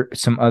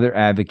some other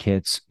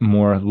advocates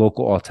more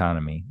local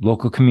autonomy.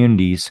 Local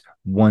communities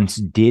once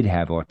did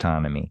have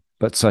autonomy,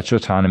 but such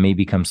autonomy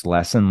becomes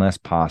less and less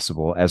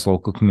possible as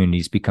local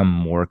communities become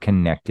more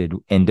connected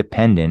and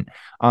dependent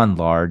on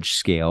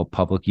large-scale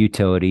public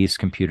utilities,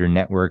 computer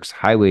networks,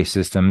 highway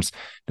systems,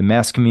 the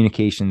mass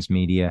communications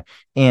media,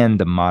 and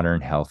the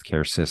modern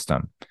healthcare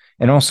system,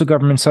 and also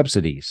government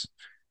subsidies,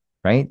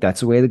 right?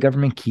 That's the way the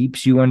government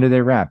keeps you under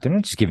their wrap. They're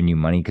not just giving you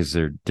money because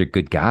they're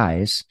good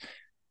guys.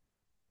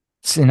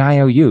 It's an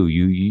IOU.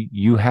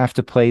 You have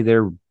to play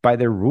by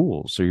their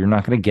rules, or you're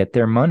not going to get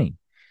their money.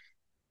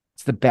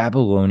 It's the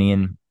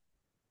Babylonian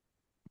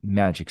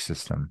magic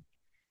system.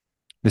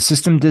 The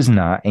system does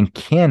not and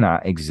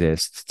cannot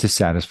exist to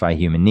satisfy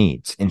human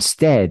needs.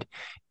 Instead,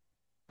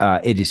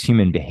 it is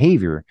human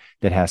behavior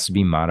that has to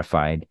be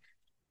modified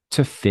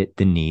to fit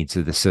the needs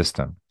of the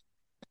system.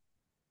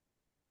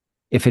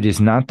 If it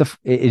is not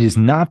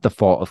the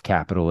fault of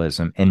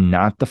capitalism and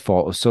not the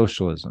fault of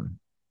socialism.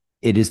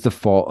 It is the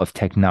fault of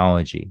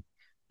technology,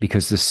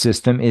 because the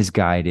system is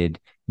guided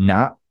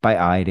not by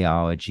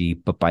ideology,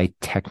 but by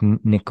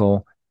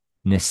technical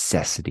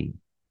necessity.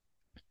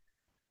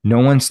 No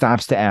one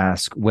stops to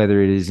ask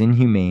whether it is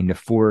inhumane to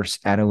force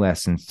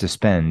adolescents to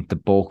spend the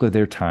bulk of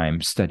their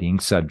time studying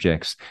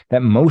subjects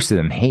that most of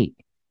them hate.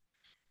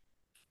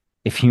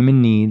 If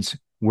human needs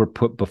were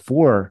put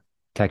before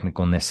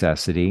technical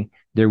necessity,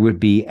 there would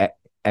be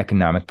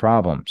economic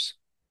problems,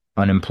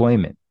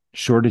 unemployment,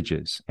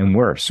 shortages, and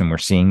worse. And we're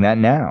seeing that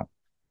now.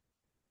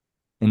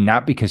 And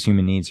not because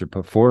human needs are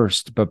put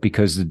first, but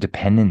because of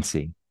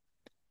dependency.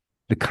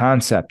 The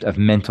concept of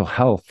mental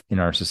health in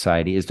our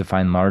society is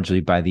defined largely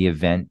by the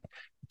event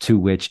to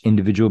which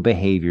individual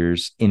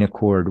behaviors in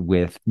accord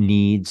with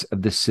needs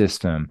of the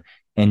system,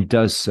 and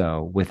does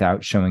so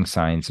without showing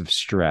signs of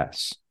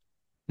stress.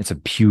 It's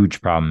a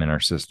huge problem in our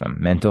system.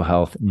 Mental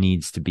health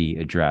needs to be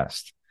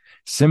addressed.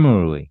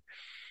 Similarly,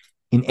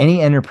 in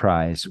any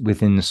enterprise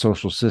within the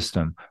social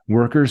system,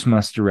 workers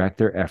must direct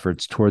their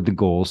efforts toward the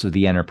goals of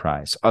the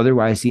enterprise.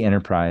 Otherwise, the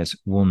enterprise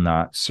will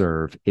not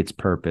serve its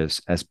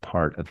purpose as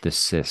part of the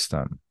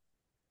system.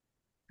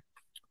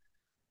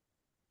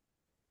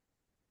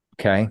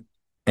 Okay.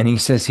 And he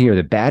says here,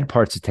 the bad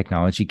parts of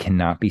technology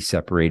cannot be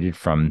separated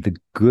from the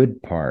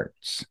good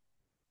parts.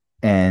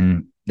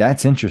 And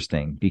that's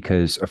interesting,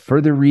 because a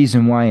further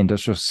reason why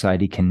industrial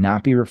society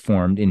cannot be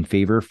reformed in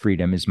favor of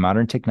freedom is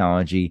modern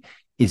technology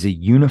is a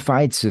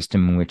unified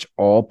system in which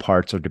all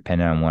parts are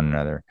dependent on one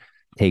another.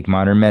 Take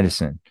modern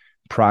medicine.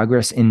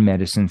 Progress in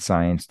medicine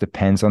science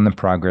depends on the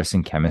progress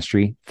in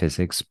chemistry,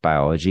 physics,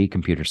 biology,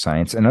 computer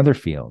science, and other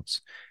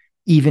fields.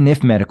 Even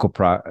if medical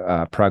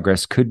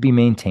progress could be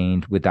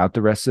maintained without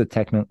the rest of the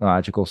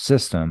technological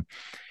system,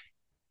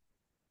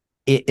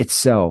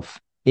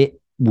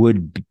 it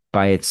would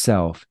by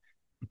itself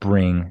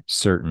bring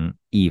certain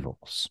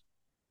evils.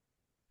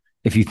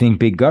 If you think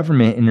big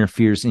government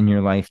interferes in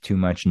your life too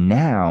much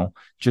now,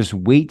 just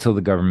wait till the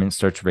government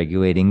starts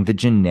regulating the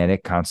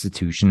genetic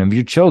constitution of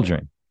your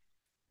children.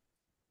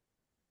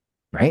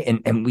 Right?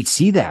 And we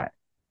see that.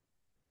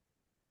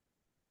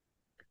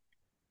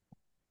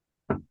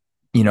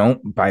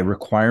 By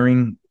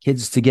requiring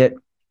kids to get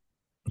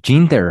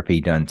gene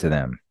therapy done to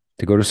them,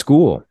 to go to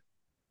school,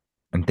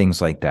 and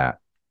things like that.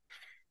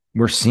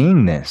 We're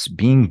seeing this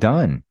being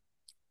done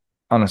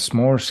on a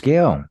smaller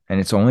scale, and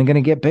it's only going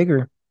to get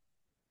bigger.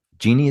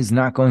 Genie is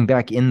not going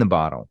back in the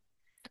bottle.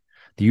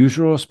 The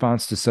usual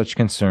response to such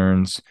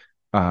concerns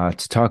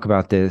to talk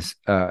about this,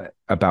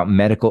 about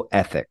medical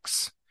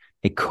ethics,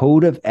 a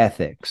code of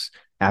ethics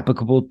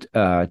applicable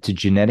to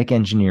genetic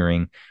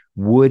engineering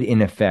would,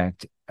 in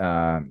effect,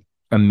 a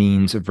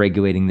means of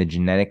regulating the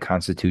genetic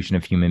constitution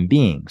of human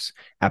beings.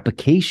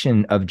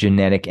 Application of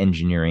genetic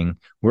engineering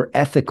were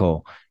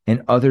ethical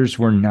and others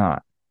were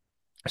not,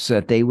 so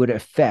that they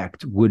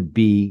would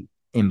be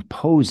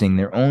imposing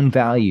their own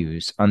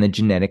values on the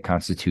genetic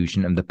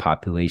constitution of the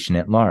population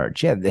at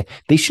large. Yeah,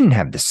 they shouldn't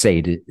have to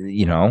say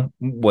to,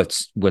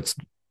 what's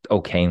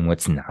okay and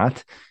what's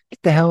not. Get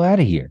the hell out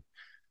of here.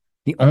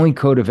 The only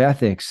code of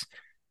ethics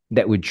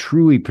that would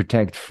truly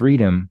protect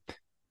freedom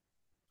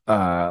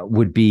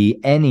would be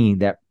any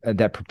that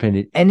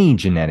prohibited any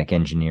genetic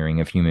engineering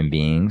of human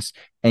beings.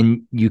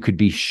 And you could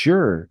be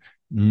sure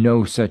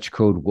no such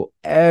code will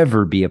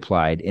ever be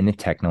applied in a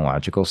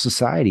technological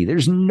society.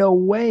 There's no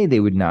way they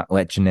would not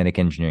let genetic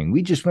engineering.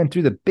 We just went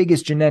through the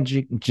biggest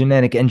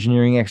genetic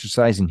engineering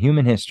exercise in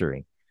human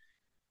history.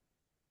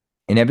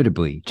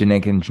 Inevitably,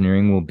 genetic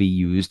engineering will be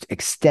used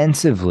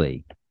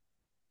extensively.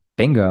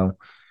 Bingo.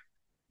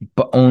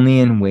 But only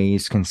in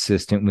ways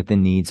consistent with the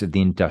needs of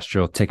the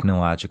industrial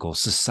technological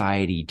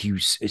society. Do you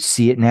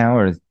see it now,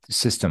 or the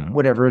system,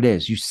 whatever it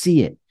is, you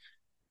see it.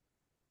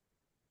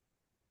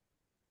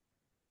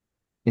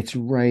 It's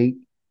right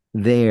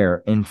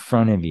there in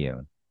front of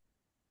you.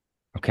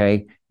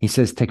 Okay. He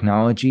says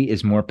technology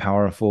is more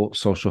powerful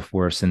social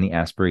force than the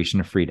aspiration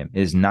of freedom.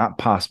 It is not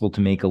possible to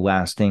make a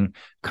lasting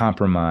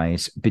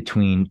compromise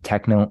between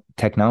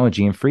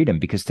technology and freedom,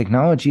 because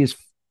technology is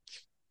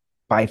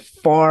by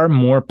far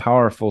more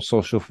powerful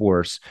social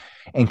force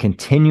and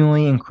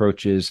continually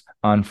encroaches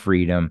on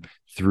freedom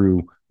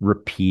through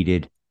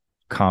repeated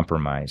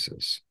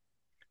compromises.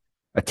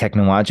 A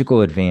technological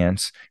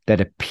advance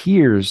that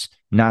appears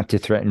not to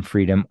threaten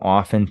freedom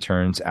often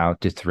turns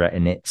out to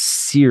threaten it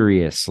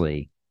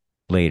seriously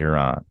later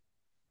on.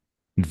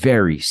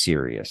 Very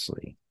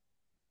seriously.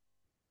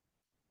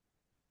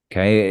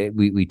 Okay,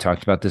 we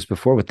talked about this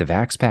before with the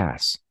Vax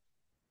Pass.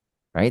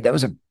 Right? That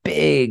was a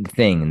big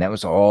thing, and that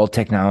was all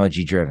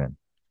technology driven.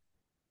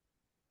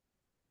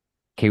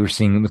 Okay, we're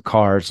seeing it with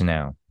cars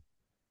now.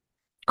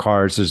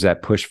 Cars, there's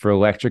that push for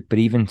electric, but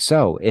even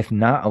so, if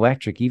not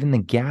electric, even the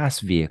gas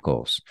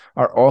vehicles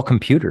are all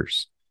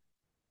computers.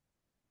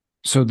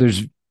 So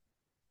there's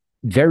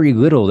very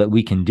little that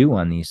we can do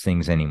on these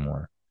things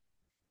anymore.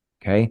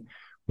 Okay.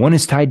 One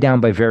is tied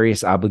down by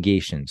various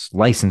obligations,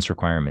 license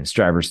requirements,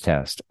 driver's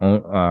test,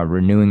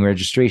 renewing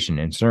registration,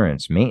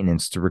 insurance,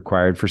 maintenance to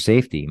required for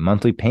safety,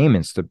 monthly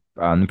payments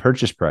on the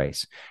purchase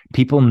price.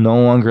 People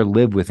no longer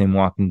live within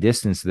walking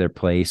distance of their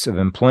place of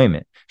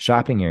employment,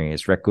 shopping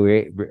areas,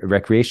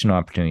 recreational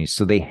opportunities.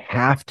 So they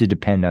have to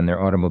depend on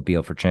their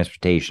automobile for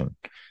transportation.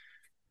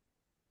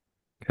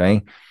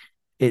 Okay.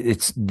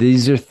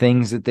 These are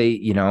things that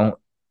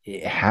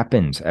it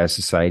happens as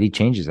society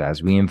changes,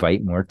 as we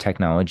invite more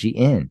technology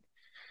in.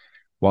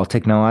 While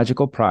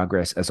technological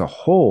progress as a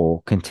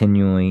whole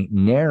continually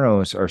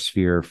narrows our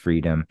sphere of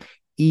freedom,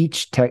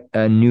 each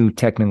new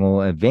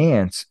technical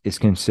advance is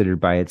considered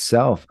by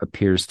itself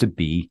appears to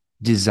be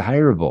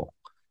desirable.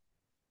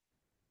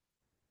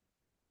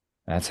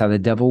 That's how the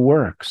devil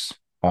works.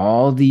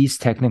 All these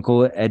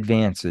technical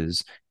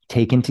advances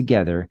taken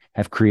together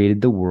have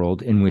created the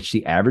world in which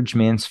the average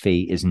man's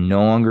fate is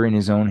no longer in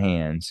his own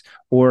hands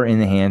or in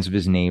the hands of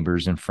his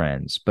neighbors and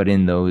friends, but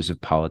in those of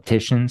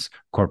politicians,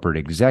 corporate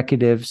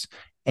executives,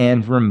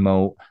 and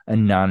remote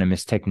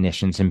anonymous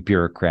technicians and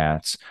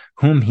bureaucrats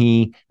whom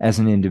he as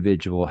an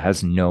individual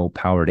has no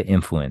power to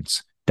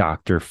influence.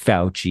 Dr.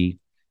 Fauci,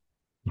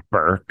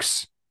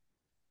 Birx,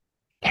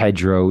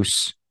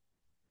 Tedros,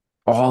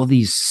 all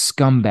these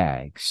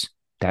scumbags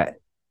that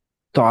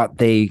thought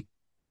we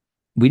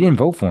didn't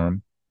vote for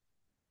them,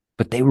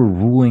 but they were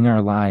ruling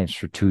our lives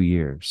for 2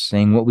 years,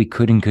 saying what we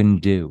could and couldn't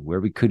do, where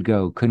we could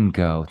go, couldn't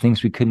go,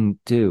 things we couldn't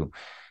do,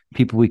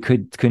 people we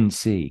couldn't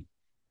see.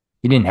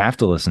 You didn't have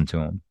to listen to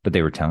them, but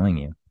they were telling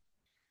you.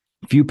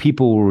 Few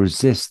people will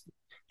resist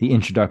the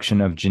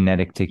introduction of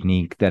genetic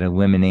technique that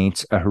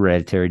eliminates a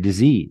hereditary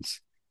disease.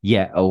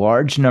 Yet a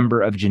large number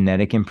of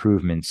genetic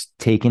improvements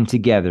taken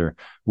together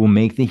will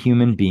make the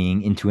human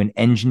being into an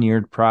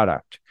engineered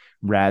product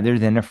rather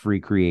than a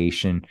free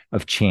creation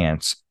of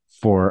chance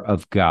or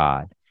of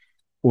God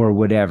or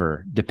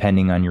whatever,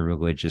 depending on your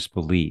religious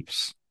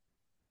beliefs.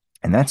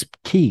 And that's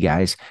key,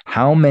 guys.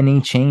 How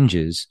many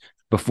changes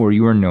before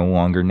you are no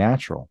longer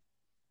natural?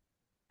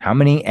 How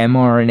many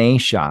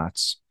mRNA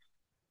shots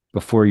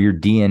before your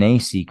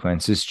DNA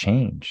sequence is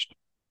changed?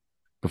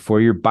 Before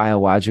your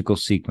biological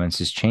sequence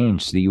is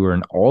changed so that you are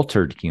an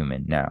altered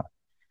human now?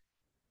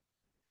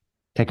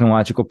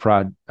 Technological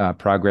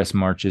progress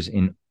marches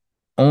in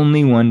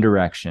only one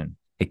direction.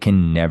 It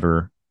can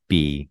never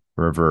be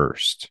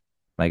reversed.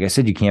 Like I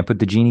said, you can't put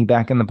the genie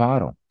back in the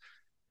bottle.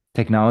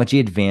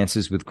 Technology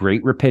advances with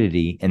great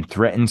rapidity and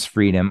threatens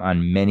freedom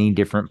on many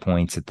different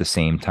points at the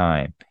same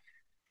time.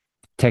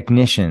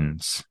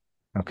 Technicians,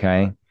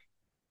 okay,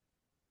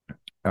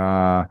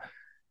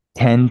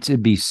 tend to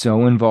be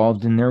so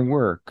involved in their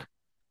work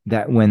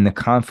that when the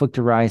conflict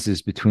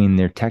arises between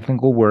their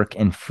technical work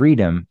and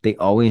freedom, they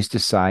always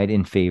decide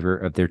in favor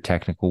of their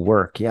technical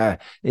work. Yeah,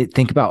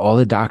 think about all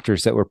the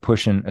doctors that were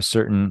pushing a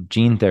certain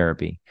gene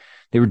therapy.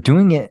 They were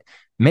doing it.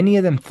 Many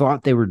of them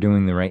thought they were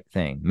doing the right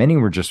thing. Many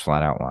were just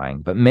flat out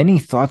lying, but many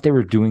thought they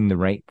were doing the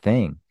right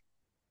thing.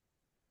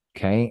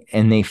 Okay.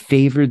 And they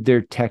favored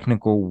their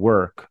technical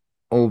work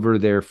over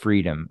their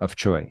freedom of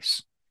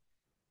choice.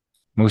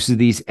 Most of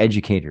these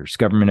educators,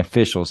 government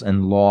officials,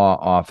 and law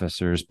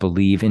officers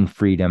believe in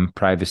freedom,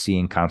 privacy,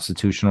 and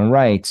constitutional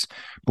rights.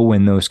 But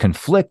when those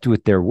conflict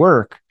with their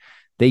work,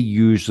 they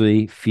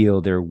usually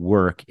feel their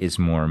work is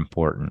more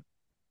important.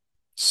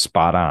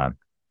 Spot on.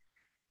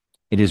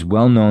 It is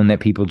well known that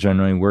people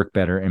generally work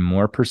better and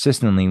more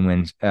persistently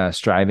when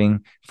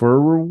striving for a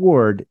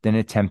reward than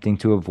attempting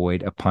to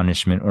avoid a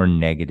punishment or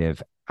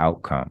negative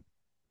outcome.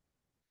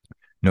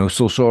 No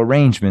social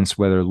arrangements,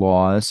 whether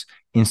laws,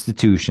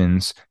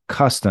 institutions,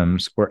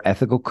 customs, or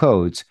ethical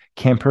codes,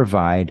 can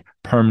provide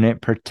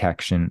permanent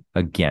protection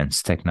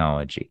against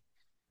technology.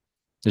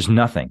 There's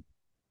nothing.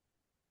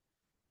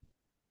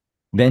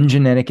 Then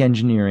genetic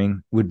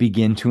engineering would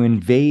begin to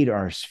invade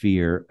our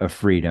sphere of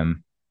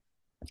freedom,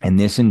 and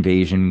this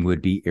invasion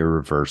would be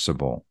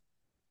irreversible.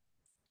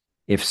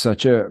 If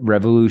such a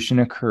revolution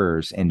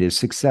occurs and is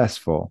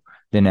successful,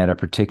 then at a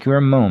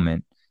particular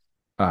moment,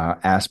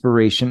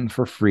 aspiration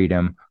for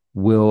freedom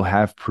will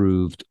have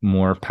proved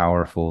more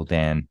powerful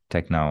than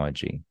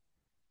technology.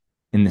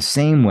 In the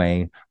same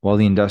way, while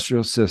the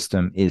industrial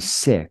system is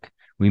sick,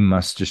 we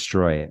must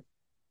destroy it.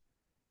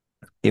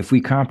 If we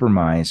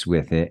compromise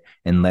with it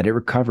and let it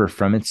recover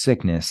from its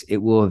sickness, it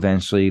will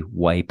eventually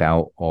wipe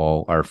out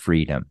all our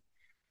freedom.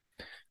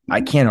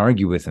 I can't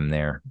argue with him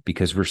there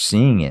because we're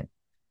seeing it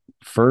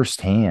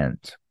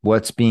firsthand,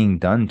 what's being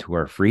done to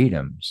our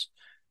freedoms.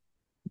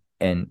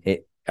 And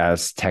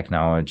as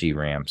technology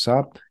ramps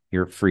up,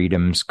 your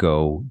freedoms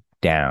go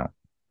down.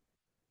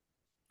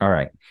 All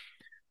right.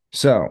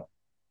 So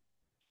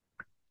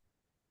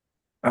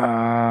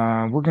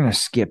we're going to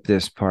skip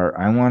this part.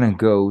 I want to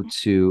go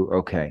to,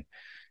 okay.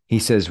 He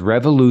says,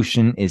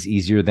 revolution is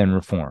easier than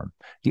reform.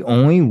 The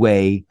only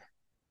way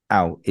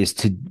out is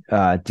to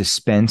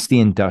dispense the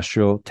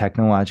industrial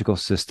technological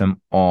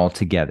system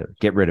altogether.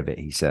 Get rid of it,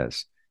 he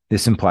says.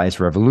 This implies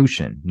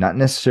revolution, not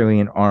necessarily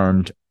an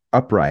armed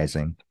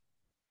uprising,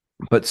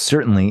 but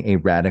certainly a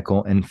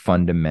radical and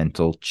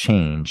fundamental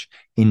change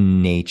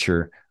in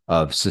nature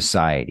of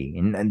society.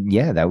 And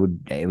yeah,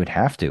 it would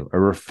have to. A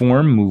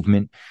reform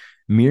movement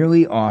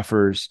merely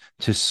offers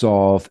to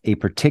solve a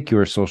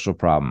particular social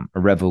problem.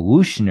 A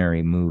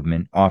revolutionary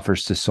movement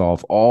offers to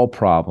solve all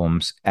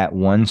problems at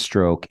one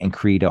stroke and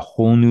create a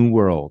whole new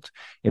world.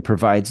 It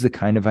provides the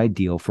kind of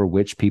ideal for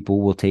which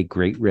people will take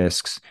great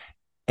risks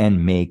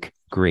and make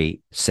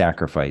great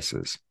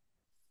sacrifices.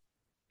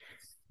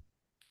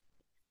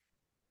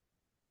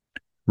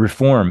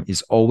 Reform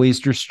is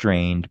always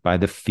restrained by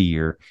the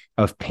fear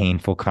of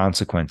painful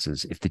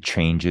consequences if the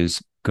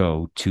changes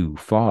go too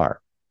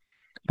far.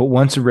 But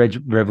once a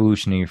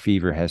revolutionary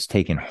fever has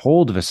taken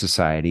hold of a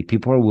society,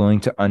 people are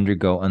willing to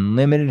undergo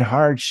unlimited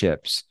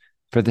hardships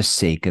for the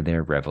sake of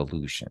their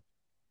revolution.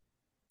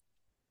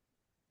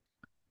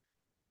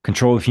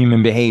 Control of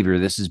human behavior.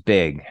 This is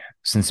big.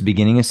 Since the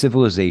beginning of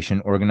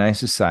civilization, organized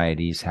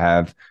societies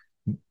have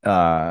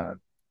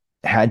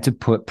had to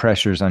put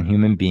pressures on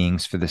human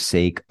beings for the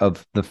sake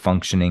of the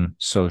functioning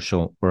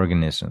social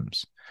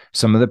organisms.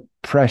 Some of the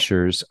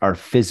pressures are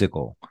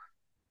physical.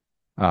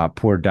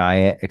 Poor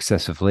diet,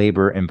 excessive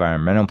labor,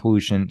 environmental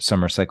pollution.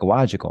 Some are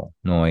psychological,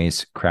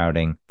 noise,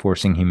 crowding,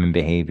 forcing human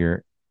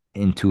behavior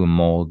into a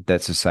mold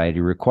that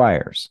society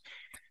requires.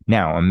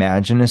 Now,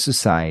 imagine a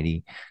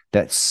society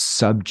that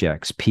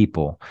subjects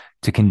people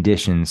to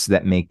conditions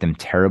that make them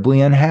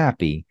terribly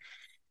unhappy,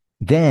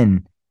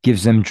 then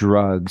gives them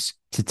drugs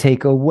to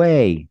take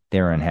away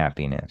their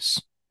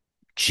unhappiness.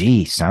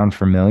 Gee, sound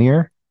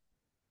familiar?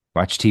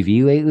 Watch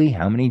TV lately?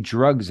 How many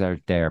drugs are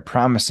there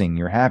promising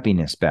your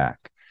happiness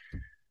back?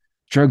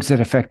 Drugs that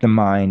affect the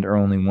mind are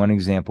only one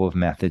example of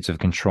methods of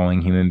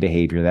controlling human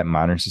behavior that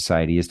modern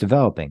society is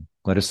developing.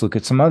 Let us look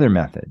at some other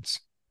methods.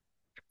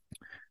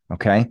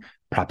 Okay,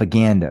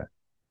 propaganda.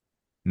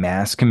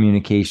 Mass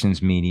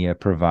communications media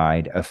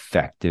provide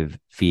effective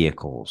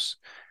vehicles.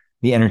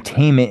 The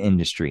entertainment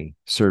industry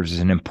serves as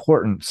an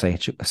important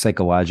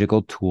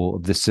psychological tool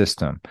of the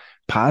system,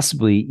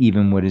 possibly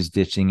even what is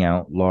dishing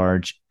out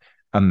large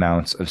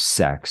amounts of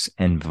sex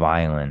and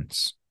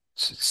violence.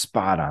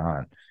 Spot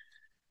on.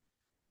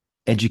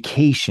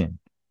 Education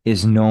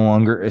is no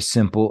longer a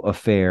simple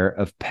affair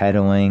of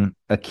paddling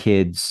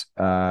kids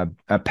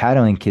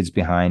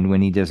behind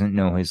when he doesn't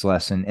know his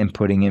lesson and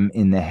putting him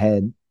in the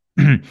head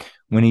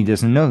when he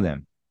doesn't know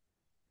them.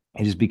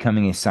 It is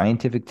becoming a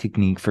scientific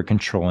technique for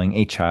controlling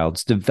a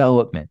child's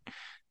development.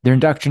 They're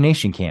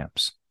indoctrination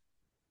camps.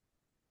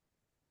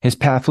 His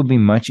path will be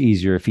much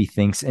easier if he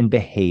thinks and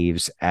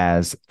behaves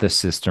as the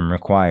system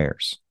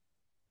requires.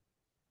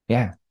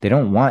 Yeah, they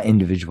don't want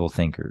individual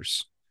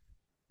thinkers.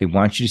 They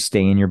want you to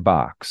stay in your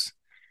box.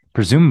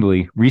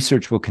 Presumably,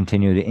 research will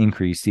continue to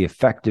increase the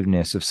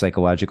effectiveness of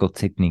psychological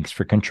techniques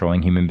for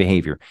controlling human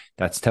behavior.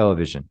 That's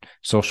television,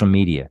 social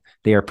media.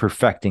 They are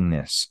perfecting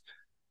this.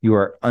 You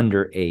are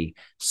under a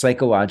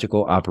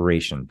psychological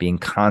operation, being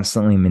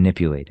constantly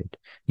manipulated.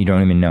 You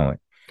don't even know it.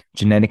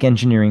 Genetic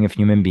engineering of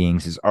human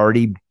beings is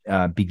already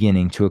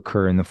beginning to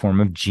occur in the form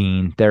of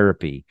gene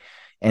therapy.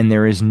 And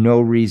there is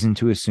no reason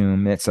to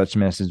assume that such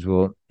methods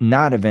will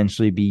not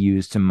eventually be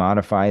used to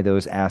modify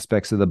those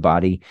aspects of the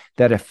body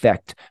that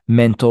affect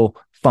mental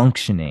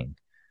functioning.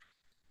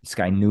 This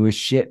guy knew his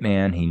shit,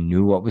 man. He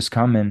knew what was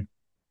coming.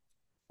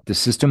 The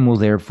system will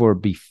therefore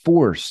be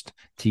forced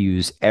to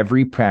use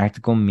every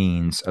practical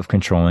means of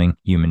controlling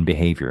human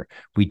behavior.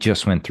 We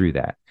just went through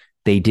that.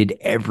 They did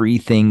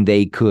everything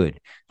they could.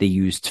 They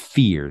used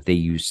fear. They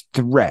used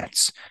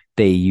threats.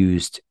 They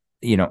used,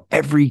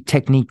 every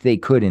technique they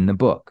could in the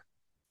book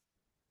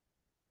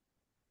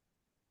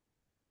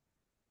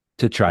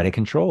to try to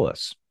control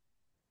us.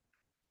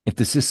 If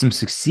the system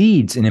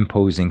succeeds in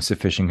imposing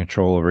sufficient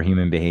control over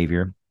human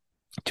behavior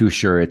to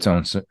assure its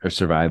own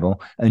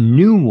survival, a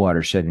new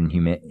watershed in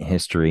human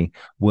history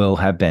will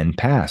have been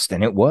passed.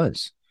 And it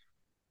was.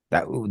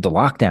 The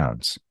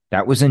lockdowns,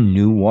 that was a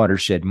new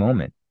watershed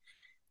moment.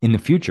 In the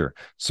future,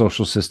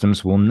 social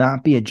systems will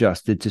not be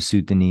adjusted to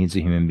suit the needs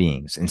of human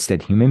beings.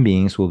 Instead, human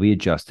beings will be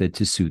adjusted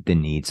to suit the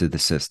needs of the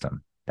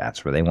system.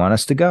 That's where they want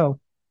us to go.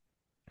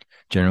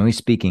 Generally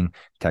speaking,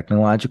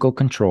 technological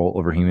control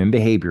over human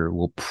behavior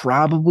will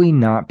probably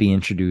not be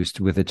introduced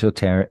with a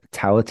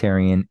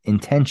totalitarian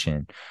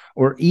intention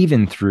or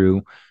even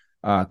through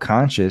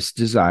conscious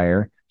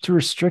desire to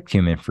restrict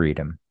human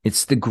freedom.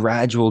 It's the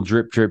gradual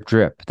drip, drip,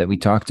 drip that we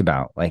talked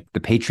about, like the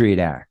Patriot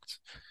Act,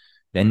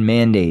 then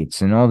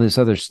mandates and all this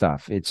other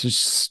stuff.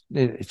 It's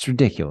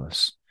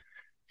ridiculous.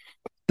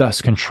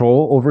 Thus,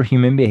 control over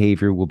human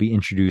behavior will be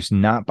introduced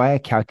not by a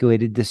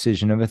calculated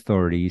decision of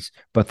authorities,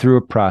 but through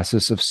a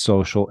process of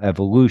social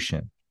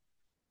evolution.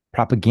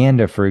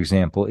 Propaganda, for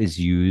example, is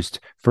used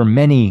for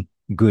many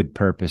good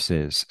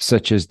purposes,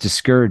 such as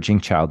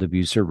discouraging child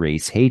abuse or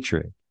race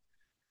hatred.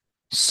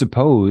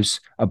 Suppose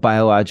a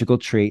biological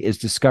trait is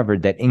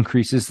discovered that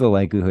increases the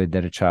likelihood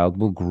that a child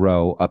will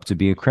grow up to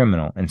be a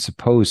criminal. And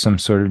suppose some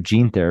sort of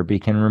gene therapy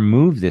can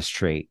remove this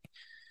trait.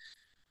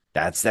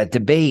 That's that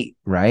debate,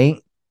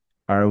 right?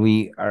 Are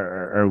we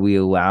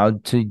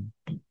allowed to?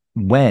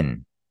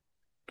 When?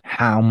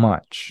 How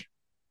much?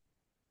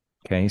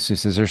 Okay, so it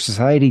says our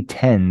society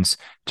tends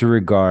to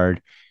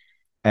regard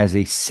as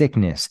a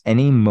sickness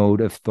any mode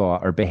of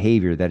thought or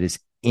behavior that is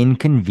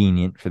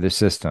inconvenient for the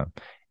system.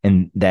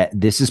 And that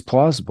this is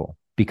plausible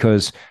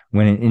because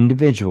when an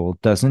individual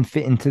doesn't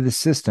fit into the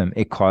system,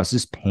 it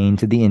causes pain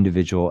to the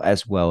individual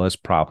as well as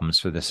problems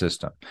for the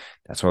system.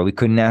 That's why we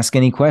couldn't ask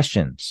any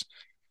questions.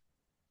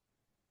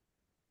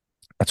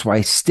 That's why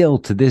still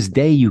to this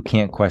day, you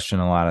can't question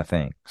a lot of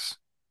things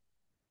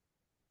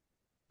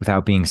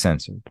without being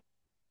censored.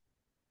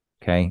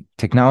 Okay.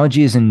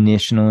 Technology is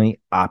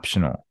initially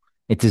optional.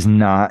 It does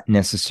not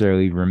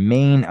necessarily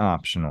remain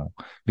optional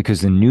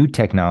because the new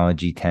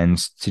technology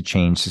tends to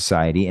change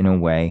society in a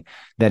way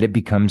that it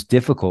becomes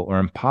difficult or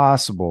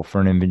impossible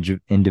for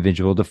an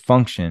individual to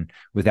function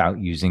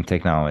without using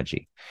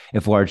technology.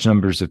 If large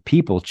numbers of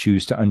people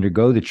choose to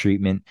undergo the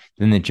treatment,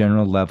 then the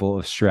general level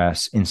of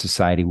stress in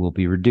society will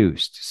be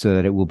reduced so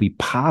that it will be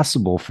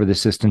possible for the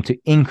system to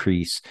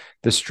increase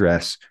the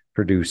stress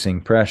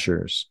producing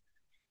pressures.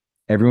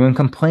 Everyone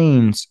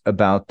complains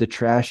about the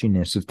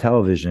trashiness of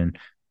television,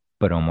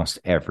 but almost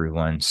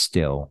everyone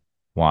still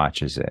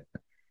watches it.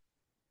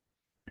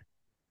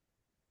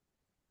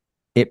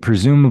 It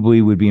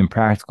presumably would be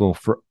impractical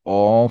for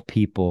all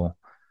people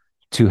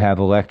to have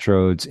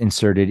electrodes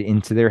inserted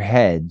into their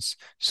heads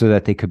so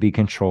that they could be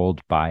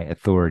controlled by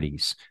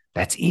authorities.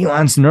 That's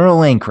Elon's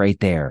Neuralink right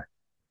there.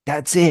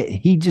 That's it.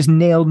 He just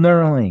nailed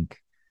Neuralink.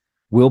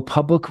 Will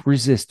public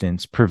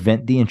resistance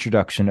prevent the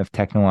introduction of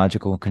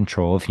technological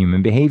control of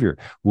human behavior?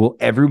 Will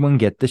everyone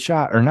get the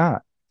shot or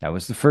not? That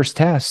was the first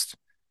test.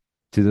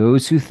 To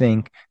those who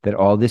think that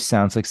all this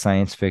sounds like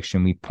science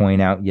fiction, we point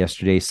out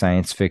yesterday's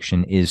science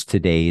fiction is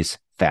today's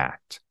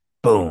fact.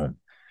 Boom.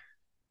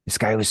 This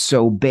guy was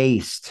so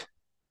based,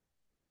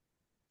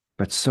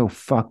 but so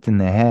fucked in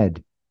the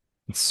head.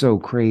 It's so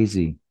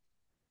crazy.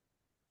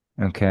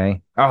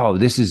 Okay. Oh,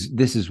 this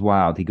is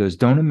wild. He goes,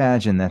 don't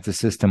imagine that the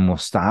system will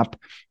stop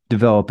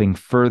developing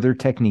further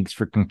techniques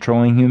for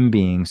controlling human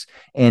beings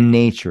and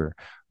nature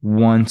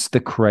once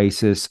the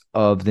crisis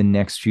of the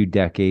next few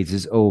decades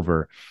is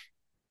over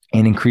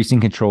and increasing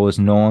control is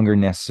no longer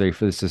necessary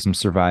for the system's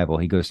survival.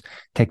 He goes,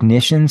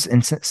 technicians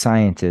and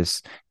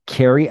scientists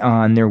carry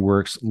on their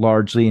works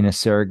largely in a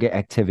surrogate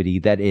activity.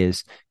 That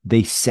is,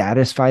 they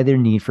satisfy their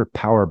need for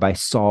power by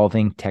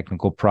solving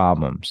technical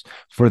problems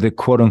for the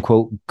quote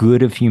unquote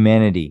good of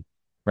humanity,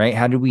 right?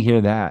 How did we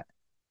hear that?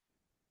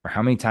 Or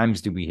how many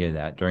times did we hear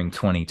that during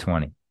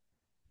 2020?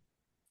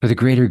 For the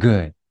greater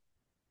good.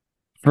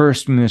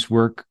 First, we must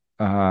work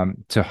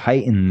to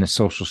heighten the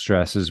social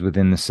stresses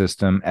within the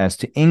system as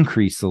to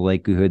increase the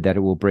likelihood that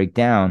it will break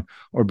down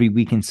or be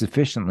weakened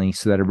sufficiently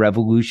so that a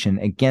revolution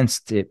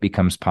against it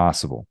becomes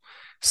possible.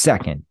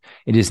 Second,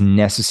 it is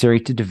necessary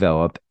to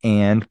develop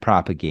and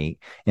propagate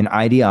an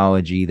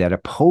ideology that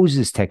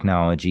opposes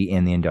technology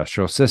and the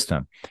industrial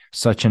system.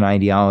 Such an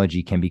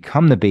ideology can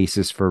become the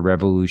basis for a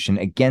revolution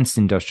against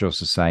industrial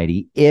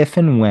society if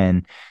and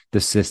when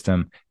the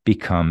system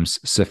becomes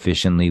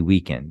sufficiently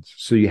weakened.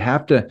 So you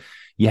have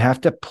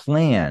to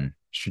plan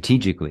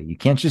strategically. You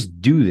can't just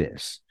do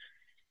this.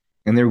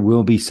 And there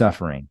will be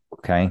suffering,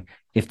 okay?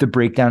 If the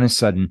breakdown is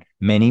sudden,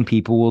 many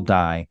people will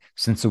die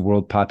since the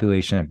world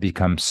population has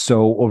become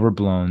so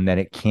overblown that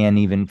it can't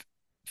even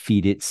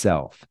feed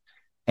itself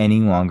any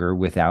longer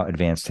without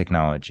advanced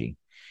technology.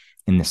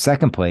 In the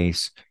second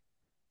place,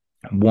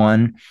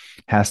 one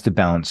has to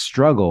balance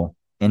struggle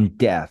and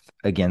death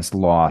against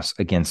loss,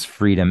 against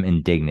freedom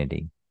and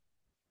dignity.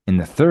 In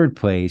the third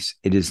place,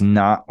 it is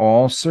not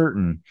all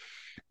certain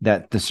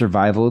that the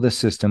survival of the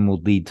system will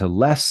lead to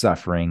less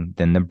suffering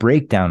than the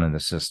breakdown of the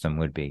system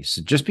would be.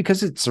 So just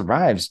because it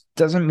survives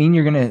doesn't mean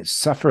you're going to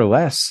suffer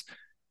less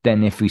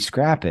than if we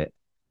scrap it.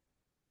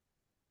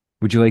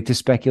 Would you like to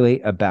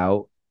speculate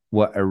about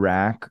what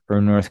Iraq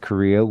or North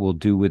Korea will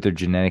do with their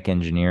genetic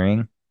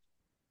engineering?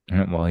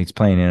 Well, he's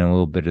playing in a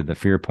little bit of the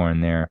fear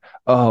porn there.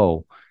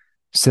 Oh,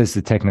 says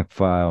the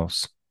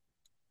Technophiles,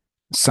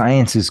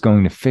 science is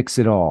going to fix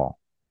it all,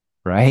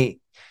 right?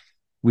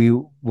 We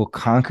will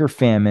conquer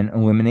famine,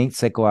 eliminate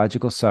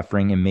psychological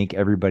suffering, and make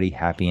everybody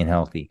happy and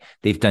healthy.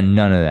 They've done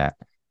none of that.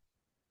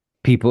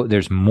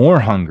 There's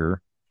more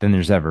hunger than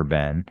there's ever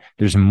been.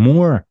 There's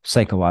more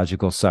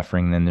psychological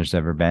suffering than there's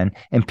ever been.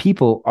 And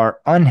people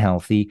are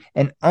unhealthy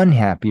and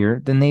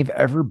unhappier than they've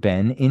ever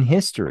been in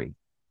history.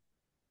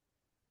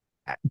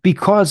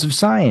 Because of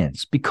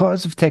science,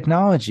 because of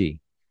technology,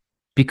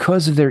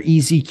 because of their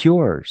easy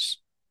cures,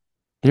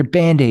 their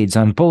Band-Aids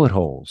on bullet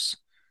holes.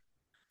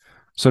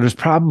 So it is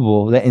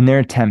probable that in their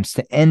attempts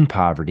to end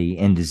poverty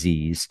and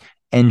disease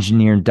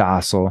engineered,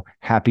 docile,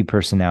 happy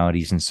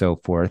personalities and so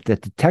forth,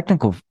 that the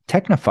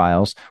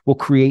technophiles will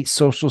create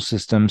social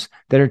systems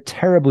that are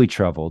terribly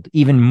troubled,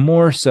 even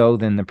more so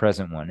than the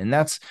present one. And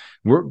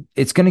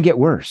it's going to get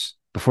worse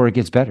before it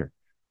gets better.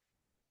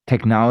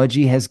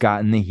 Technology has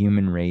gotten the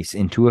human race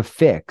into a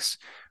fix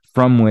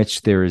from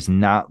which there is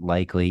not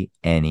likely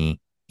any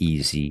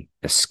easy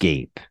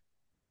escape.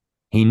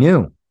 He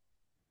knew.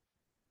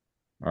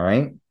 All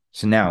right.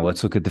 So now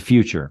let's look at the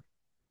future.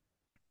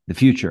 The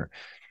future.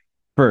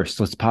 First,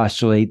 let's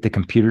postulate the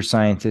computer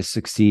scientists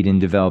succeed in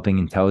developing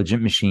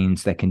intelligent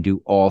machines that can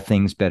do all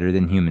things better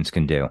than humans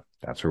can do.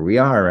 That's where we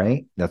are,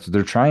 right? That's what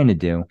they're trying to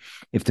do.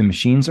 If the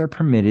machines are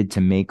permitted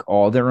to make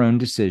all their own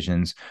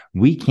decisions,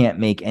 we can't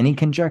make any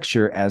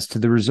conjecture as to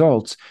the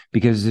results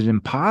because it's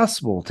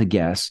impossible to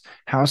guess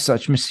how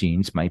such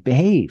machines might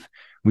behave.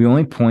 We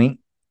only point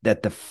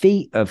that the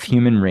fate of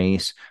human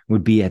race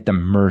would be at the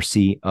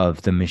mercy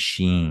of the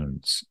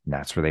machines.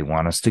 That's where they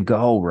want us to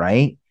go,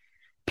 right?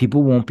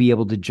 People won't be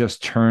able to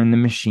just turn the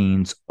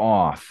machines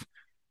off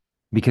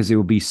because they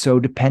will be so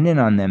dependent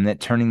on them that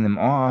turning them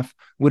off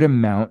would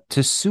amount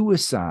to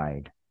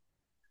suicide.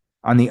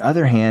 On the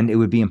other hand, it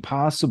would be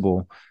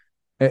impossible.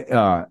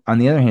 On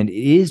the other hand, it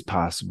is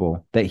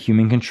possible that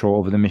human control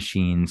over the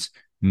machines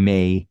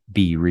may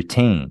be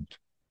retained.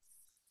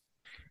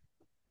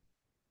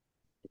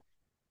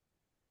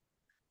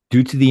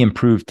 Due to the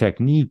improved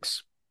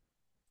techniques,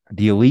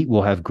 the elite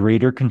will have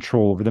greater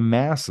control over the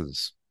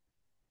masses.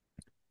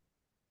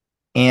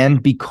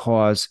 And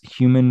because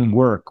human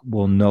work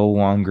will no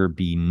longer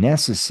be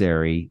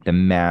necessary, the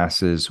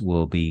masses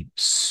will be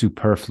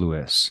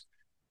superfluous,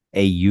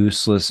 a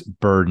useless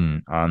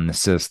burden on the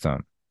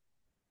system.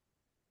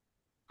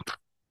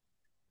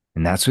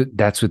 And that's what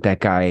that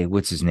guy,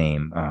 what's his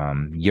name?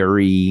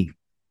 Yuri.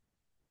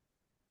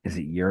 Is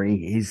it Yuri?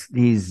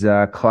 He's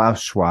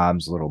Klaus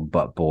Schwab's little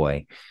butt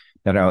boy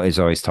that is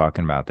always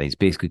talking about that. He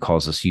basically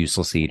calls us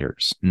useless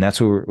eaters. And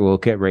that's what we'll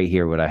look at right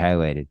here, what I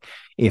highlighted.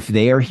 If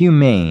they are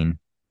humane,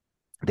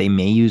 they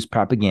may use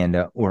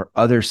propaganda or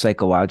other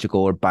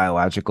psychological or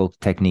biological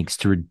techniques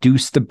to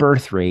reduce the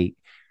birth rate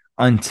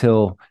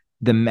until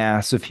the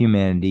mass of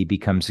humanity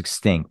becomes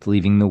extinct,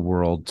 leaving the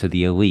world to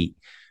the elite.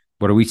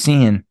 What are we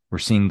seeing? We're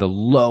seeing the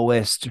low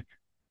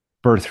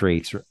birth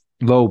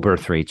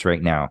rates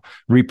right now,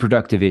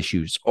 reproductive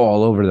issues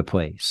all over the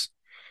place.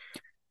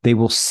 They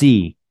will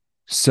see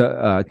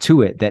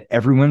to it that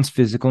everyone's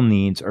physical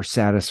needs are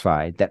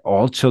satisfied, that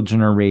all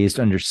children are raised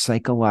under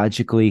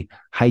psychologically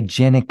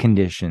hygienic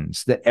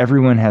conditions, that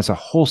everyone has a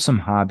wholesome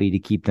hobby to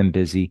keep them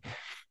busy,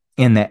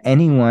 and that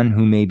anyone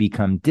who may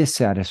become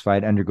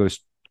dissatisfied undergoes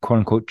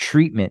quote-unquote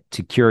treatment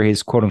to cure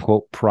his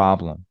quote-unquote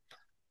problem.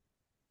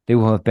 They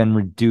will have been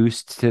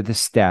reduced to the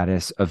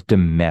status of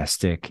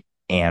domestic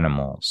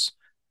animals.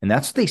 And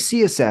that's what they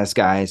see us as,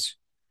 guys.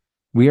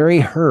 We are a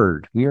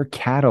herd. We are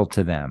cattle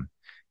to them.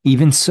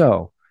 Even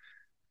so,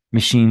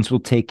 machines will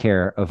take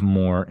care of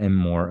more and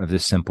more of the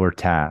simpler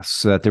tasks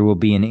so that there will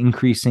be an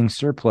increasing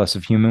surplus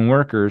of human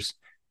workers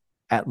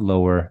at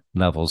lower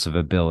levels of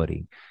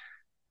ability.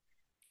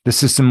 The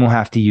system will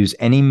have to use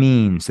any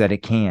means that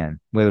it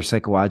can, whether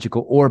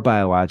psychological or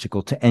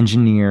biological, to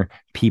engineer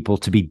people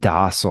to be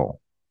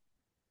docile,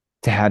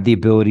 to have the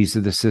abilities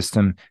of the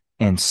system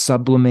and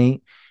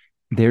sublimate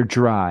their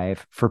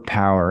drive for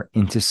power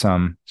into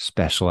some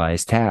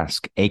specialized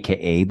task,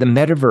 aka the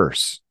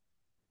metaverse,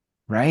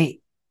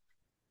 right?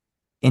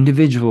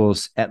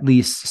 Individuals, at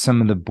least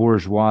some of the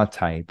bourgeois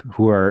type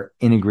who are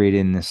integrated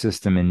in the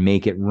system and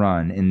make it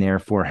run and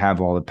therefore have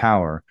all the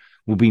power,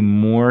 will be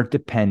more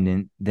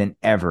dependent than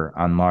ever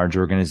on large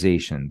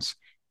organizations.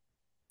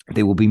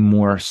 They will be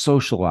more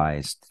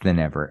socialized than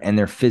ever, and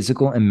their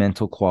physical and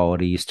mental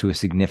qualities, to a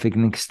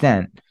significant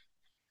extent,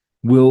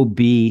 will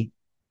be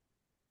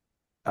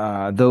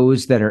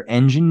those that are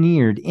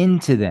engineered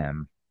into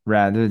them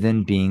rather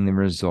than being the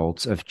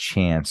results of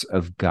chance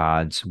of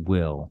God's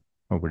will,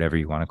 or whatever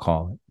you want to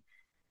call it.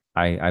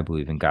 I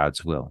believe in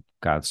God's will,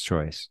 God's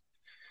choice.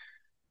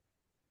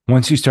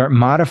 Once you start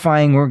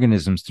modifying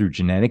organisms through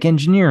genetic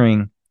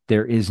engineering,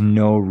 there is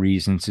no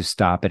reason to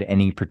stop at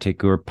any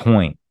particular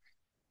point,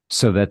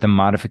 so that the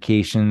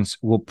modifications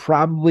will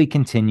probably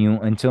continue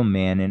until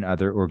man and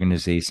other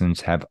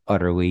organizations have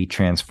utterly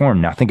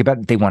transformed. Now, think about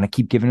it. They want to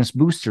keep giving us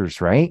boosters,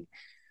 right?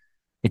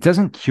 It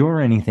doesn't cure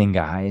anything,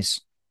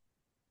 guys.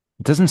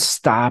 It doesn't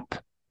stop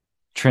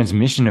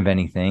transmission of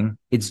anything.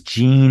 It's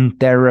gene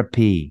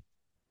therapy.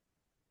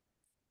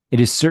 It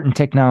is certain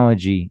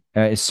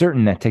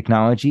that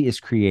technology is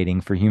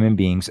creating for human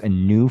beings a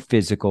new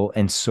physical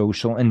and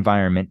social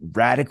environment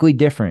radically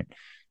different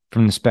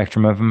from the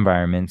spectrum of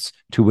environments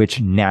to which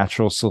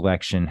natural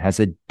selection has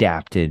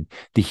adapted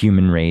the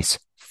human race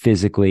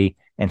physically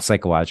and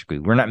psychologically.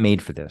 We're not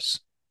made for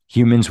this.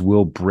 Humans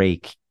will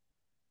break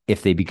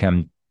if they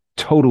become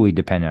totally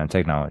dependent on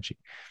technology.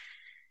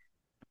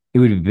 It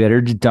would be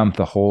better to dump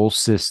the whole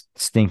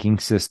stinking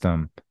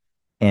system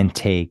and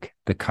take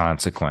the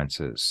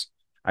consequences.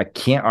 I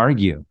can't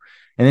argue.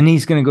 And then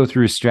he's going to go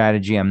through his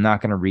strategy. I'm not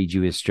going to read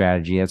you his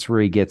strategy. That's where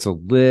he gets a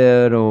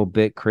little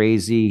bit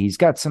crazy. He's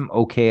got some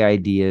okay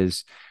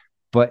ideas,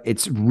 but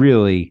it's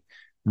really,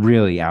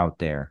 really out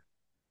there.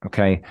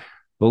 Okay.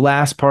 The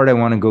last part I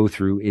want to go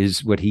through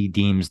is what he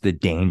deems the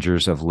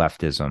dangers of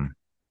leftism.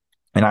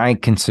 And I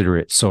consider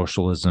it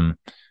socialism,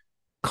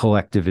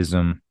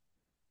 collectivism,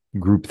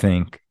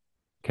 groupthink.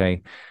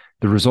 Okay.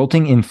 The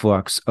resulting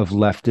influx of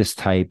leftist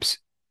types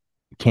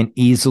can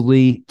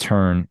easily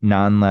turn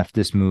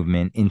non-leftist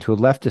movement into a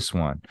leftist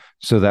one,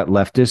 so that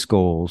leftist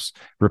goals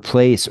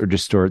replace or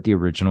distort the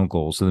original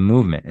goals of the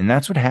movement. And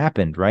that's what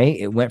happened, right?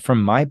 It went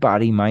from my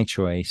body, my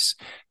choice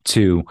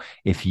to,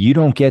 if you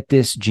don't get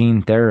this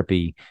gene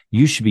therapy,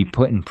 you should be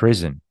put in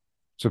prison.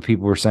 That's what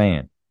people were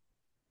saying.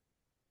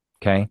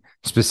 Okay.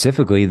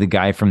 Specifically, the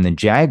guy from the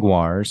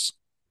Jaguars,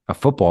 a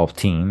football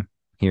team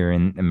here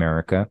in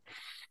America,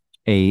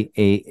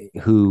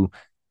 who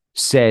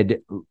said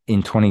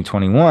in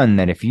 2021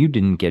 that if you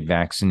didn't get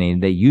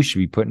vaccinated, that you should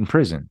be put in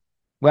prison.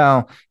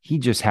 Well, he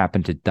just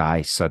happened to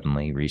die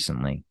suddenly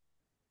recently.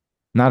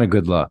 Not a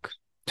good look.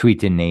 Tweet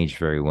didn't age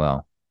very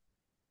well.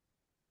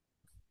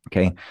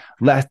 Okay.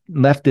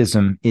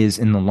 Leftism is,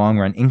 in the long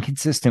run,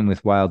 inconsistent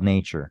with wild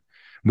nature,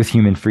 with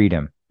human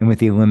freedom, and with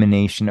the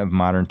elimination of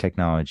modern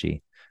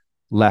technology.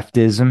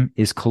 Leftism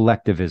is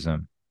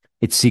collectivism.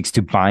 It seeks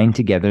to bind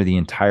together the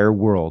entire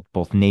world,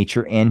 both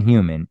nature and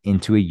human,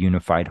 into a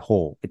unified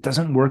whole. It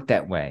doesn't work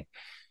that way.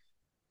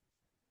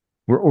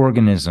 We're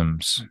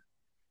organisms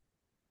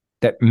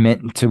that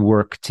meant to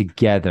work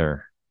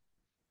together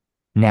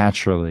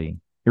naturally.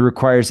 It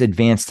requires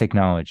advanced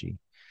technology.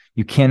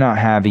 You cannot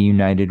have a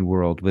united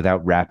world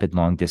without rapid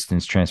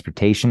long-distance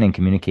transportation and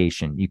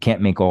communication. You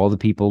can't make all the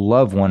people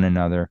love one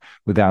another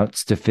without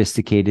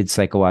sophisticated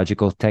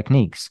psychological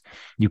techniques.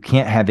 You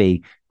can't have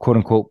a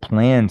quote-unquote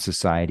planned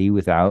society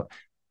without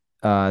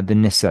the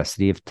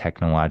necessity of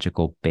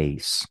technological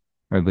base,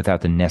 or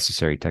without the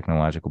necessary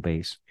technological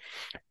base.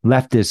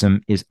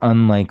 Leftism is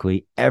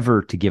unlikely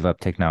ever to give up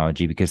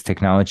technology because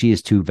technology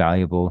is too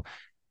valuable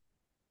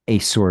a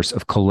source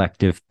of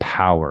collective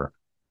power.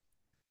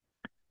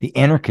 The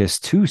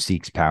anarchist too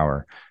seeks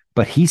power,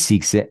 but he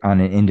seeks it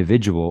on an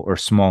individual or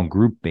small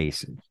group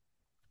basis.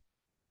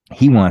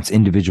 He wants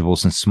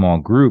individuals and small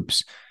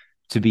groups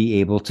to be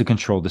able to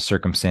control the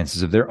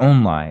circumstances of their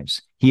own lives.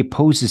 He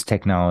opposes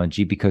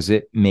technology because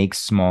it makes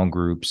small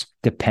groups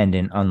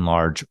dependent on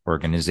large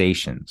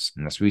organizations.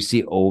 And that's what we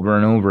see over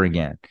and over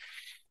again.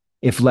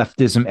 If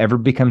leftism ever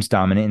becomes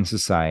dominant in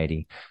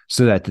society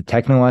so that the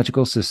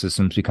technological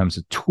systems becomes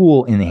a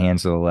tool in the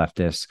hands of the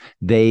leftists,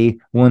 they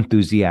will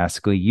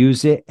enthusiastically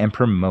use it and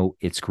promote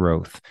its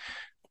growth.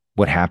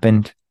 What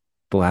happened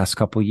the last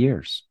couple of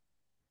years?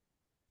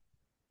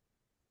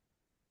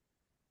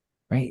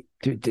 Right?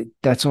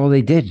 That's all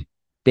they did.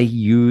 They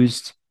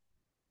used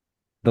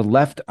the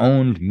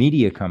left-owned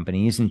media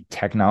companies and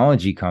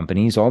technology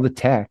companies. All the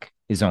tech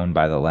is owned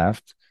by the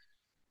left.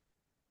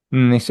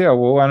 And they say, oh,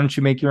 well, why don't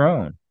you make your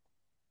own?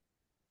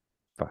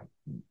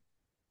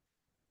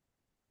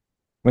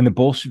 When the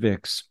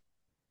Bolsheviks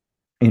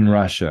in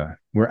Russia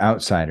were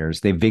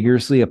outsiders, they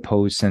vigorously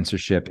opposed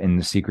censorship in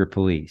the secret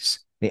police.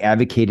 They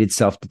advocated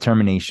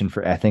self-determination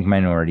for ethnic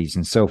minorities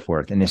and so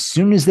forth. And as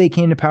soon as they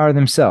came to power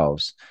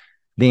themselves,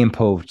 they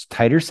imposed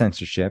tighter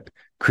censorship,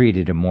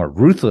 created a more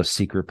ruthless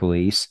secret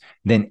police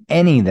than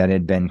any that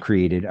had been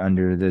created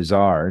under the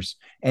czars,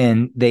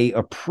 and they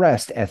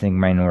oppressed ethnic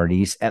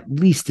minorities at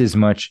least as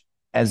much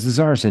as the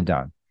czars had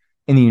done.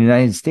 In the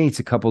United States,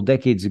 a couple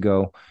decades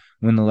ago,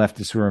 when the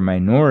leftists were a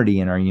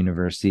minority in our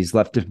universities,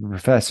 leftist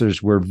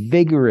professors were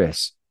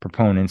vigorous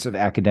proponents of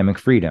academic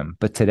freedom.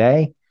 But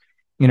today,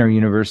 in our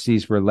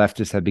universities where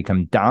leftists have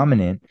become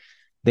dominant,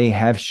 they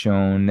have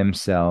shown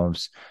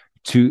themselves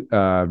to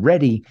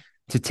ready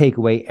to take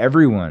away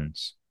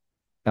everyone's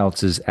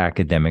else's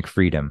academic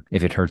freedom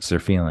if it hurts their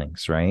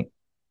feelings, right?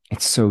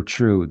 It's so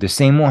true. The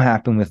same will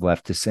happen with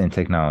leftists and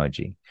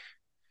technology.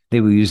 They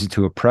will use it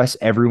to oppress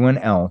everyone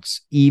else,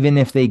 even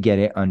if they get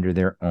it under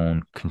their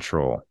own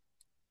control.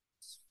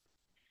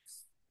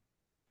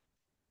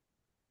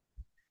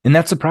 And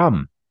that's a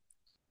problem,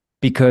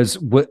 because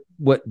what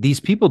these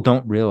people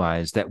don't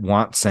realize that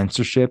want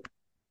censorship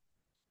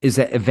is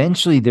that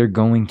eventually they're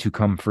going to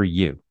come for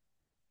you.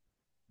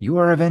 You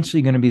are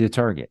eventually going to be the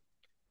target,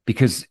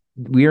 because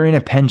we are in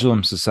a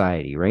pendulum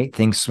society, right?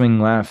 Things swing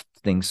left,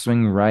 things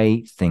swing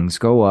right, things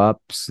go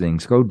up,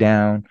 things go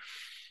down.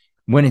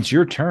 When it's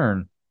your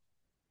turn,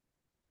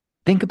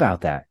 think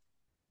about that.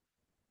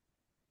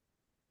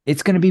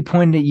 It's going to be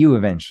pointed at you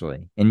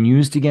eventually and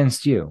used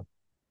against you.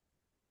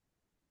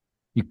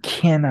 You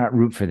cannot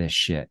root for this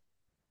shit.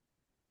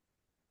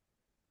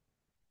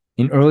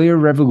 In earlier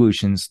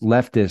revolutions,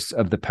 leftists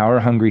of the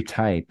power-hungry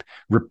type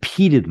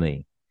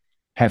repeatedly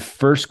have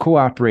first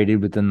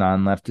cooperated with the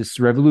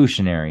non-leftist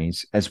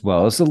revolutionaries, as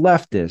well as the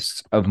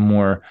leftists of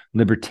more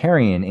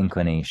libertarian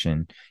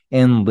inclination,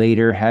 and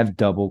later have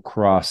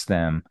double-crossed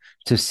them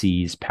to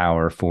seize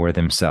power for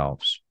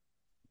themselves.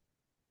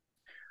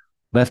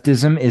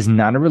 Leftism is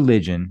not a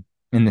religion,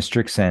 in the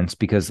strict sense,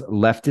 because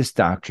leftist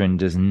doctrine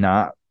does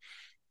not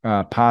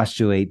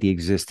postulate the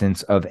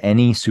existence of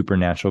any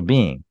supernatural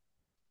being.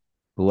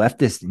 The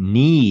leftist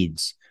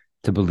needs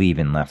to believe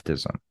in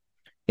leftism.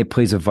 It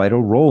plays a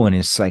vital role in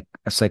his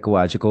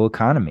psychological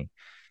economy.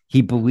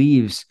 He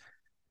believes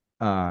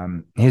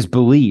his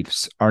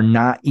beliefs are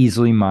not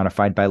easily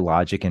modified by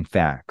logic and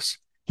facts.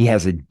 He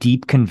has a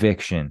deep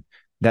conviction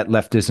that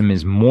leftism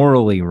is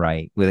morally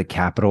right with a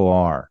capital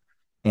R,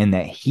 and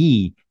that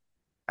he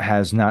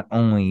has not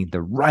only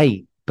the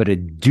right, but a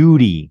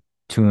duty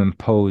to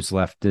impose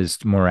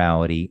leftist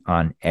morality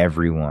on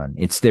everyone.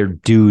 It's their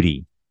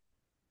duty.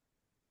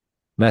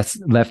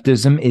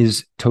 Leftism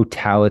is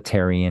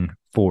totalitarian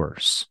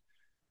force.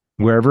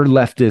 Wherever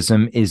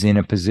leftism is in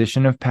a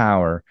position of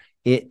power,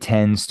 it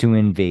tends to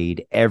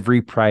invade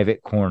every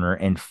private corner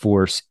and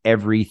force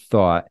every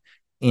thought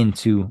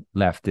into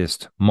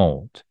leftist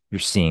mold. You're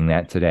seeing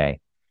that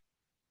today,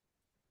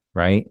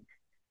 right?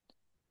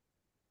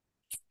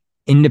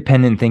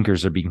 Independent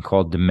thinkers are being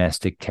called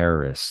domestic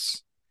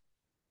terrorists.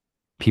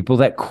 People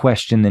that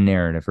question the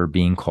narrative are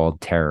being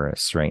called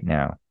terrorists right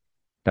now.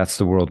 That's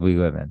the world we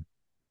live in.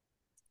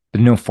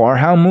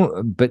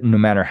 But no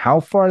matter how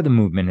far the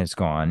movement has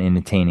gone in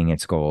attaining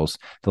its goals,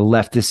 the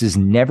leftist is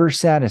never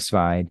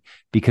satisfied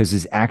because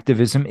his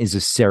activism is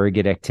a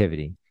surrogate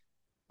activity.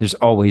 There's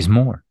always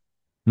more.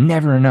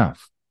 Never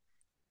enough.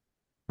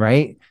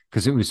 Right?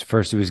 Because it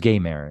was gay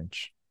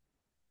marriage.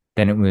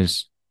 Then it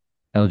was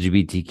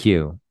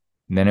LGBTQ.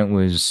 Then it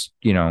was,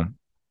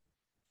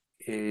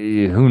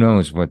 who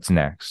knows what's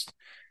next.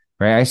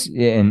 Right?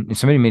 And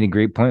somebody made a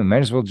great point. We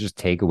might as well just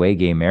take away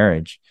gay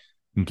marriage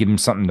and give them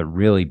something to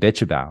really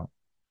bitch about.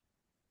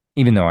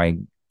 Even though I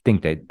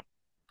think that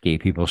gay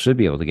people should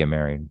be able to get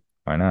married.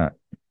 Why not?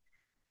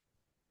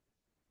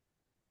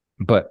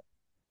 But,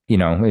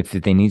 if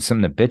they need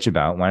something to bitch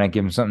about, why not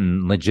give them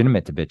something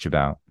legitimate to bitch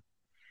about?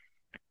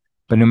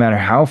 But no matter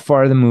how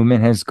far the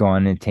movement has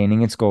gone in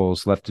attaining its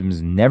goals, leftism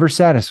is never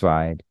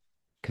satisfied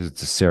because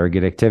it's a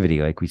surrogate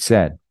activity, like we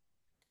said.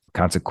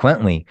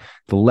 Consequently,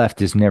 the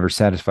left is never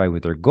satisfied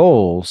with their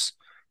goals.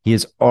 He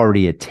has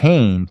already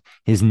attained.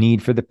 His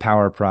need for the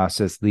power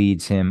process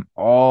leads him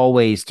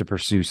always to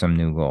pursue some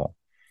new goal.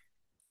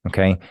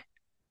 Okay.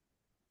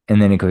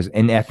 And then it goes,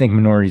 and ethnic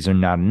minorities are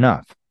not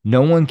enough.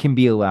 No one can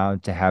be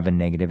allowed to have a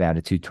negative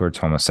attitude towards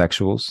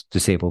homosexuals,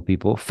 disabled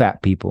people,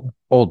 fat people,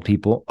 old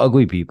people,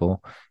 ugly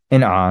people,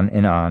 and on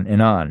and on and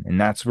on.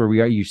 And that's where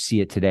we are. You see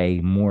it today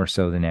more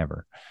so than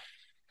ever.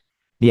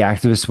 The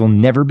activists will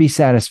never be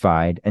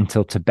satisfied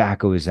until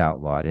tobacco is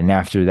outlawed. And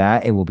after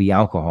that, it will be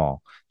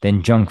alcohol,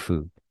 then junk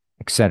food,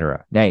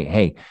 etc.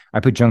 Hey,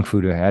 I put junk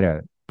food ahead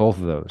of both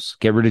of those.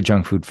 Get rid of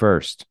junk food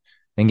first,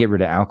 then get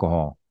rid of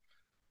alcohol.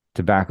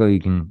 Tobacco,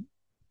 you can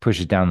push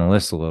it down the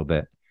list a little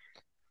bit.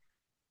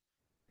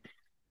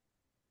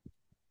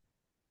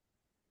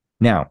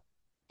 Now,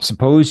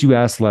 suppose you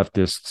ask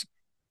leftists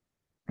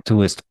to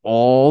list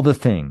all the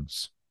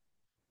things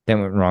that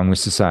went wrong with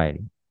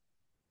society.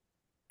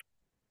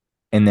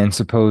 And then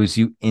suppose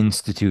you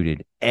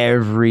instituted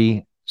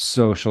every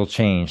social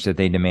change that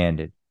they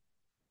demanded.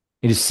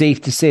 It is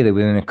safe to say that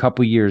within a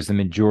couple years, the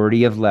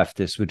majority of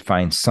leftists would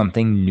find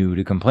something new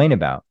to complain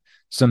about,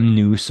 some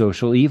new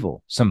social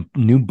evil, some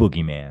new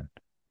boogeyman.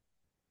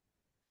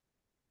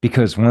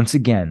 Because once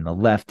again, the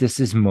leftist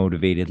is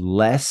motivated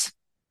less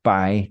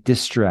by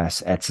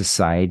distress at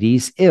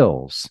society's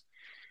ills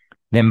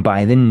than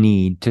by the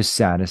need to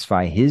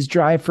satisfy his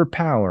drive for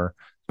power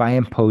by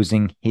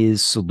imposing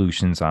his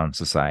solutions on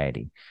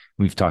society.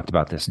 We've talked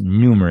about this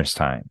numerous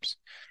times.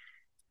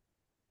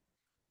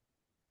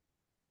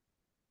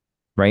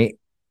 Right?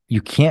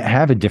 You can't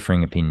have a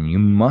differing opinion. You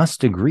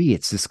must agree.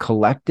 It's this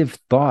collective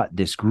thought,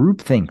 this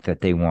groupthink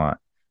that they want,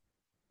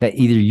 that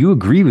either you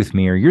agree with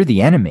me or you're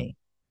the enemy.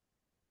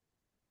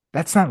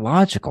 That's not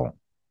logical.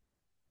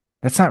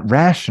 That's not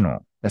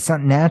rational. That's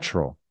not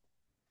natural.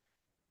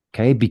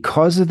 Okay,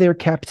 because of their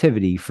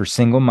captivity for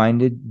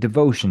single-minded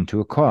devotion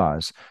to a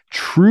cause,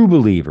 true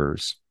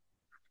believers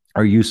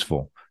are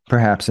useful,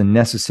 perhaps a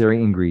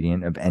necessary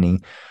ingredient of any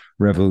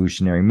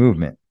revolutionary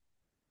movement.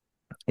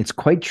 It's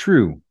quite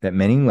true that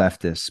many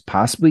leftists,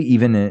 possibly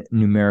even a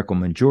numerical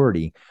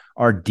majority,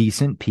 are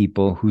decent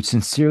people who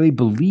sincerely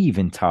believe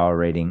in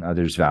tolerating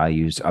others'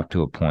 values up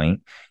to a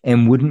point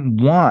and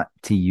wouldn't want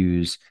to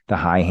use the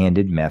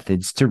high-handed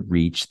methods to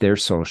reach their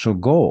social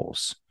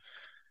goals.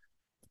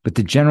 But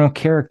the general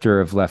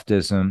character of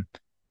leftism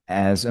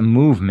as a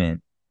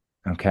movement,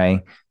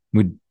 okay,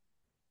 would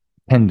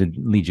tend to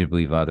lead you to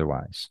believe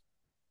otherwise.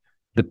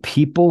 The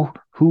people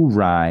who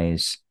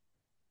rise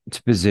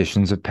to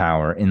positions of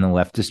power in the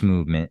leftist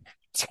movement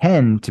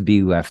tend to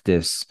be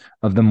leftists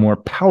of the more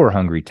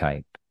power-hungry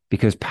type,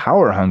 because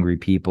power-hungry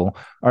people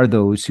are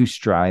those who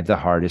strive the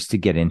hardest to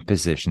get in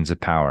positions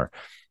of power.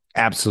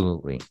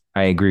 Absolutely.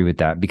 I agree with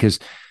that, because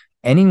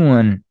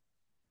anyone,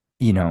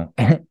 no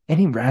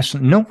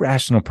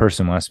rational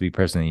person wants to be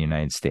president of the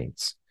United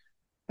States.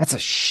 That's a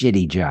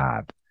shitty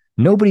job.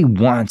 Nobody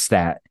wants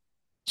that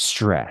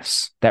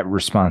stress, that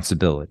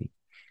responsibility,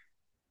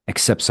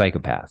 except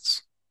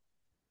psychopaths.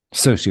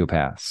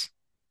 Sociopaths,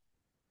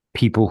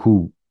 people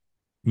who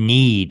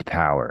need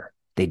power,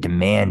 they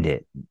demand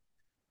it.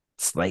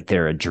 It's like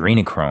they're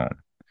adrenochrome.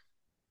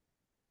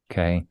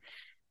 Okay.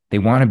 They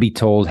want to be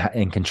told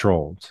and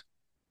controlled.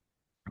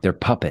 They're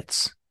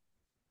puppets.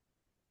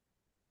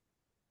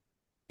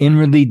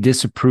 Inwardly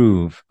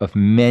disapprove of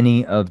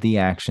many of the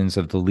actions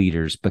of the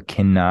leaders, but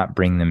cannot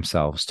bring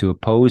themselves to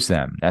oppose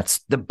them. That's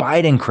the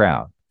Biden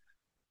crowd,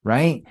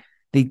 right?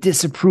 They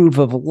disapprove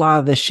of a lot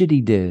of the shit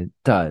he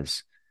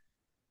does,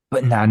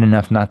 but not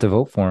enough not to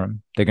vote for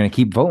him. They're going to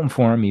keep voting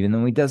for him, even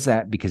though he does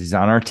that, because he's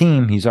on our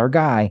team. He's our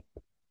guy.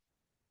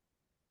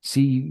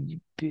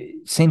 See,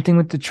 same thing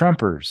with the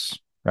Trumpers,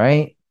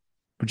 right?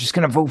 We're just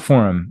going to vote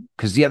for him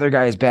because the other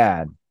guy is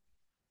bad.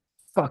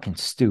 Fucking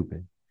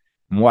stupid.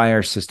 And why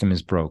our system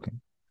is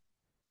broken.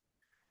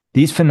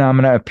 These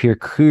phenomena appear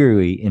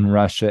clearly in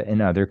Russia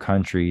and other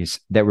countries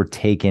that were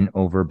taken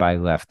over by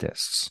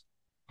leftists.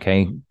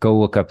 Okay, go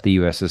look up the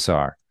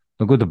USSR.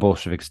 Look what the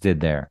Bolsheviks did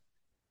there.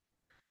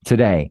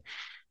 Today,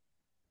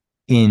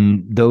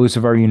 in those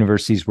of our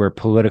universities where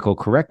political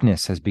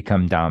correctness has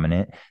become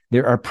dominant,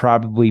 there are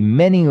probably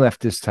many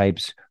leftist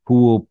types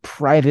who will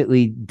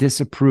privately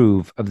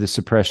disapprove of the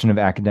suppression of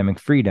academic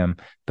freedom,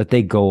 but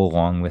they go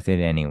along with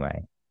it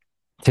anyway.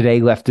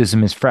 Today,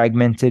 leftism is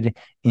fragmented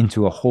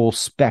into a whole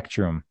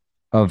spectrum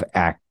of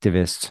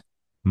activist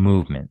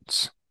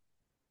movements.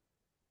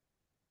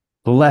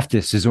 The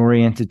leftist is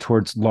oriented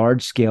towards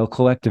large-scale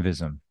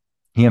collectivism.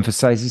 He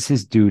emphasizes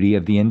his duty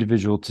of the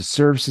individual to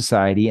serve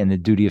society and the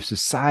duty of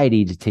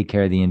society to take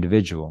care of the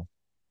individual.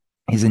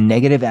 He has a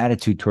negative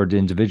attitude toward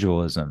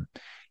individualism.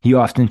 He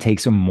often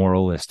takes a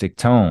moralistic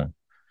tone.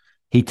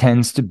 He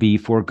tends to be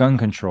for gun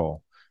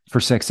control, for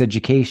sex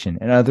education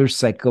and other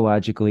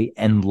psychologically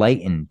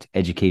enlightened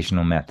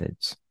educational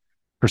methods,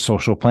 for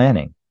social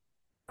planning,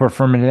 for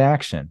affirmative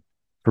action,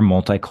 for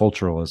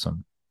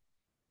multiculturalism.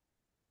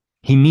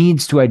 He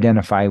needs to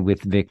identify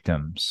with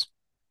victims.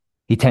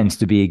 He tends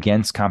to be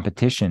against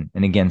competition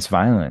and against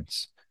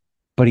violence,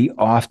 but he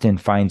often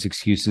finds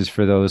excuses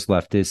for those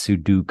leftists who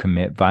do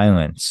commit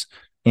violence.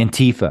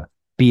 Antifa,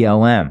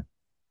 BLM,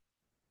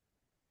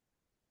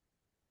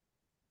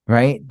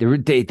 right?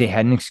 They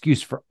had an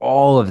excuse for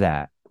all of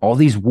that. All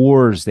these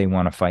wars they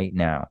want to fight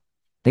now.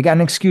 They got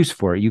an excuse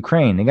for it.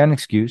 Ukraine, they got an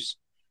excuse.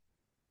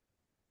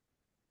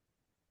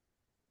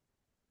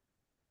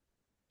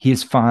 He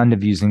is fond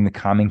of using the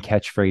common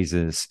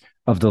catchphrases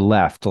of the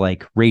left,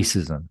 like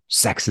racism,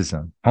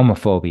 sexism,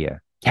 homophobia,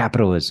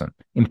 capitalism,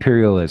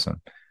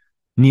 imperialism,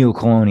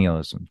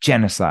 neocolonialism,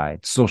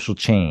 genocide, social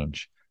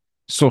change,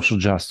 social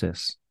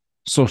justice,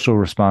 social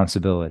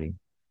responsibility.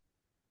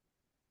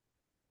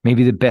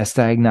 Maybe the best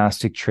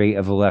diagnostic trait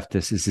of a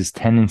leftist is his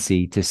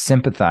tendency to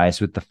sympathize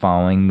with the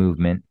following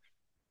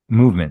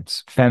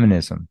movements: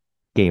 feminism,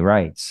 gay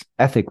rights,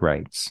 ethnic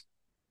rights,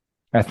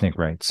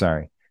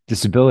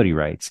 disability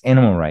rights,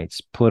 animal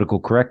rights, political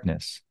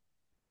correctness.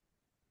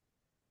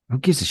 Who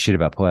gives a shit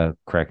about political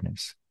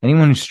correctness?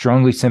 Anyone who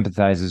strongly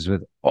sympathizes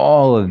with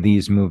all of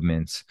these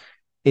movements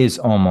is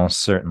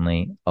almost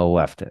certainly a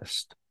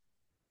leftist.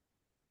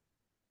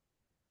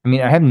 I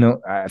mean, I have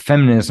no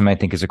feminism, I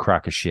think, is a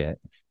crock of shit.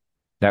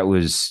 That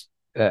was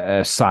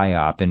a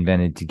psyop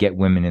invented to get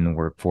women in the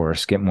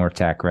workforce, get more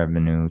tax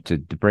revenue, to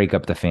break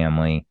up the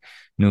family,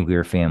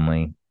 nuclear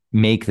family,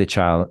 make the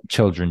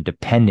children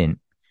dependent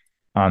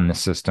on the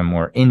system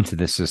or into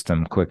the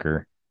system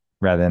quicker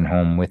rather than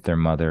home with their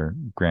mother,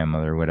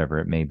 grandmother, whatever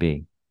it may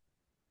be.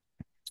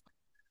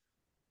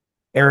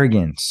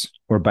 Arrogance,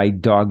 or by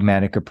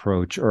dogmatic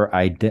approach or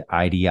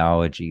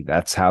ideology.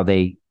 That's how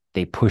they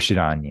push it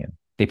on you.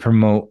 They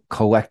promote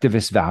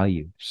collectivist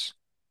values,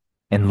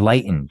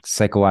 enlightened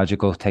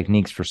psychological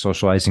techniques for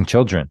socializing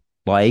children,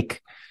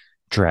 like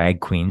drag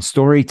queen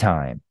story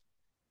time,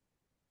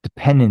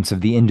 dependence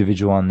of the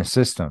individual on the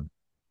system,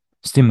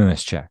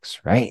 stimulus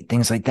checks, right?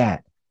 Things like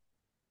that.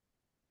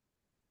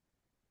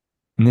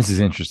 And this is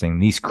interesting.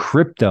 These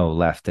crypto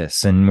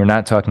leftists, and we're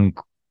not talking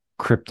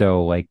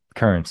crypto like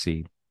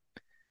currency.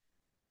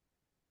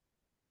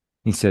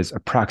 He says,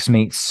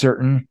 approximate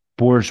certain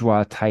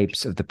bourgeois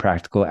types of the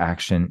practical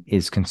action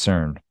is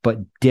concerned, but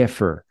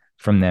differ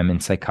from them in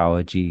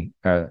psychology,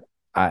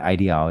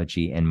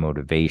 ideology, and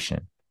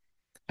motivation.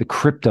 The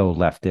crypto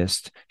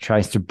leftist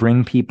tries to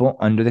bring people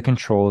under the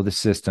control of the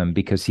system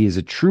because he is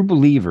a true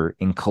believer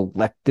in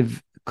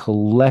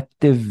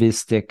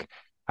collectivistic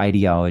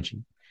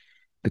ideology.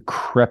 The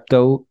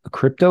crypto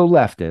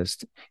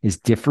leftist is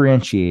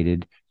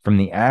differentiated from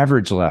the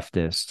average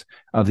leftist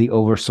of the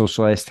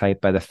over-socialized type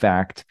by the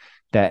fact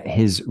that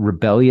his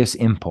rebellious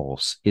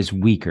impulse is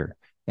weaker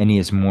and he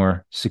is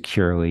more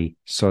securely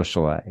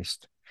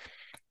socialized.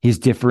 He's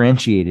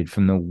differentiated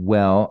from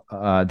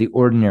the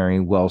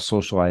ordinary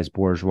well-socialized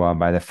bourgeois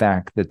by the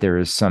fact that there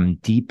is some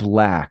deep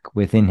lack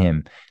within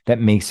him that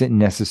makes it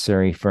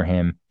necessary for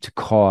him to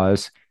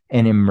cause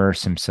and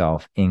immerse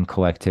himself in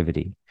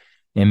collectivity.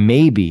 And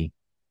maybe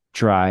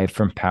drive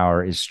from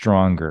power is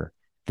stronger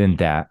than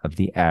that of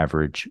the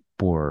average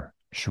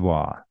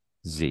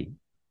bourgeoisie.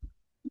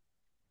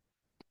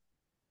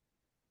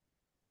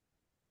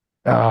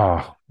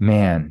 Oh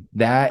man,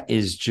 that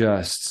is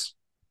just,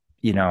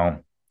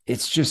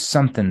 it's just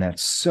something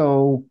that's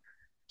so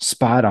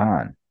spot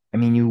on. I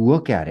mean, you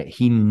look at it,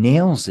 he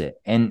nails it.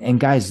 And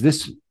guys,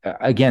 this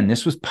again,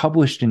 this was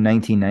published in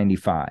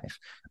 1995,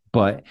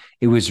 but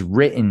it was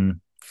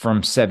written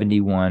from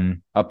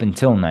 71 up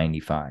until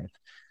 95.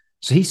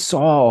 So he saw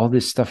all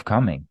this stuff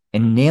coming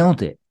and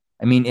nailed it.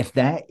 I mean, if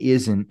that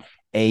isn't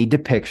a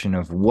depiction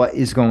of what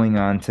is going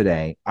on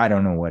today, I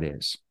don't know what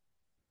is.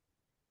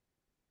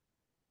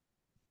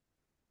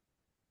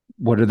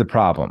 What are the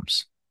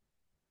problems?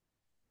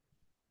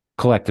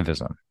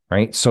 Collectivism,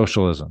 right?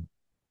 Socialism,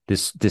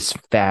 this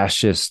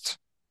fascist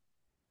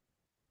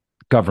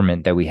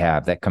government that we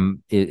have that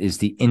is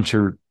the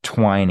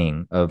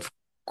intertwining of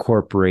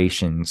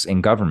corporations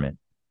and government.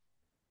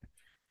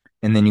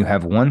 And then you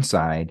have one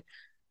side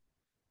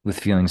with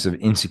feelings of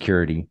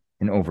insecurity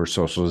and over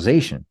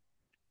socialization.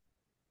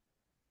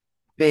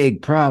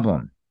 Big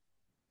problem.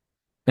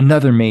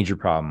 Another major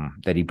problem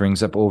that he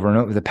brings up over and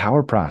over, the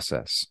power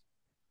process,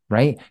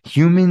 right?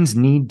 Humans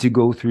need to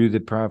go through the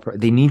proper,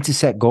 they need to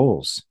set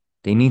goals.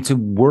 They need to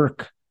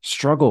work,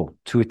 struggle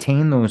to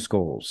attain those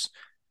goals.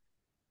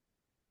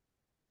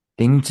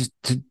 They need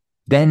to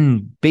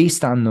then,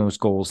 based on those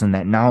goals and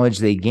that knowledge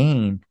they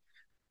gain,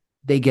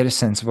 they get a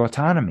sense of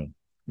autonomy.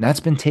 And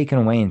that's been taken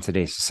away in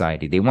today's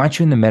society. They want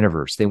you in the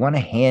metaverse. They want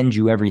to hand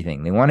you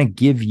everything. They want to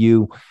give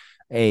you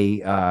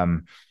a,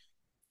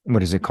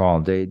 what is it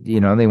called? They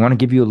want to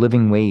give you a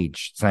living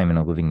wage. It's not even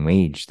a living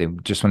wage. They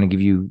just want to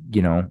give you,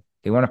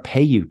 they want to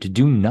pay you to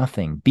do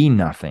nothing, be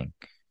nothing.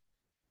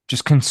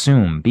 Just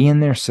consume, be in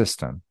their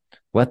system.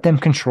 Let them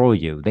control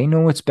you. They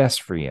know what's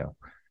best for you.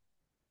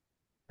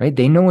 Right?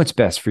 They know what's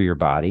best for your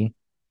body.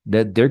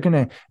 That they're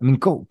going to,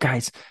 go,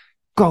 guys,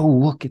 go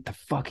look at the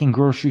fucking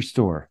grocery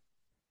store.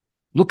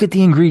 Look at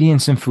the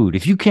ingredients in food.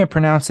 If you can't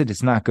pronounce it,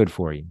 it's not good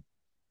for you.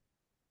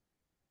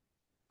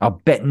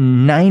 I'll bet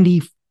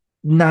 99%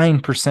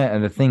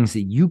 of the things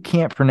that you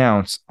can't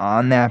pronounce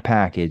on that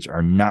package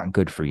are not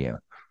good for you.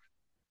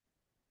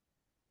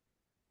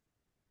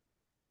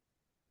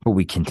 But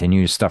we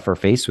continue to stuff our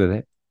face with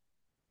it.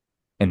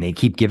 And they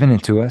keep giving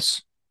it to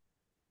us.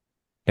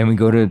 And we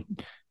go to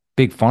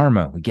Big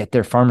Pharma. We get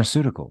their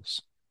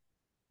pharmaceuticals.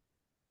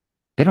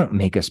 They don't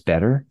make us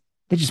better.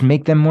 They just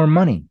make them more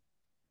money.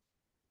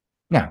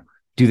 Now,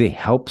 do they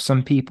help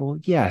some people?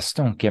 Yes,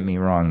 don't get me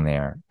wrong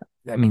there.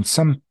 I mean,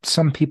 some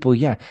people,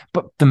 yeah.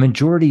 But the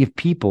majority of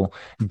people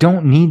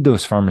don't need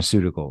those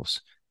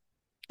pharmaceuticals.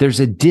 There's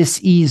a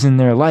dis-ease in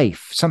their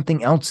life.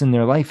 Something else in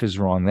their life is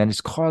wrong that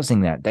is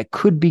causing that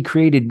could be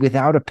created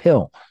without a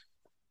pill.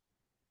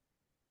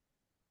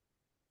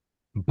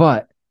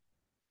 But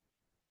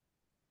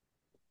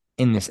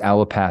in this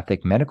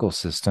allopathic medical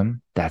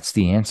system, that's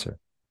the answer.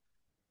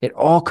 It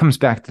all comes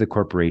back to the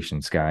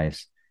corporations,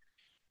 guys.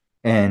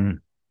 And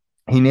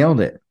he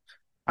nailed it.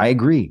 I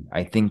agree.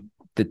 I think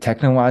the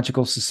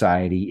technological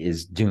society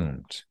is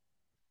doomed.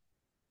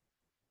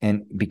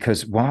 And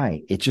because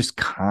why? It just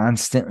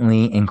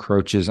constantly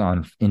encroaches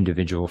on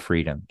individual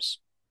freedoms.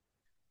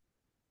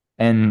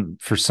 And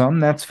for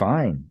some, that's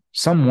fine.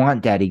 Some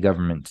want daddy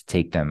government to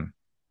take them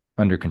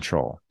under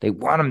control. They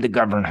want them to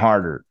govern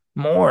harder.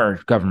 More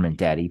government,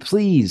 daddy.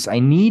 Please, I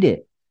need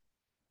it.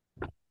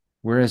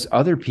 Whereas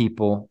other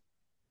people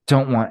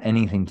don't want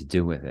anything to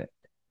do with it.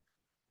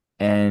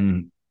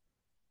 And,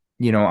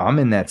 I'm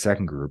in that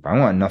second group. I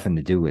want nothing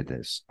to do with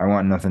this. I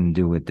want nothing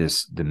to do with the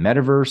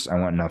metaverse. I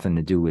want nothing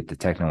to do with the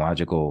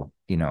technological,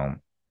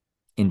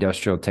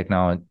 industrial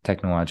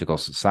technological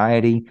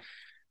society.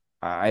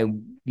 I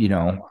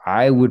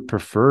would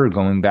prefer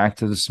going back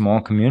to the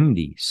small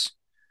communities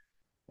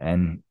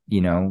and,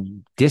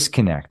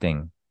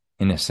 disconnecting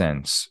in a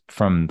sense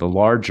from the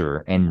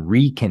larger and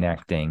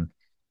reconnecting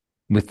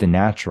with the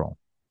natural.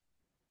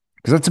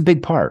 Because that's a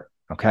big part.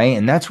 Okay.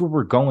 And that's where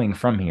we're going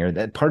from here.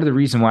 That part of the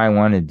reason why I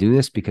wanted to do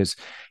this, because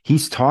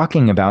he's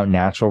talking about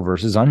natural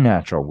versus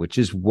unnatural, which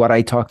is what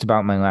I talked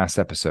about in my last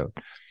episode.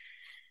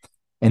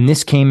 And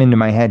this came into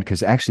my head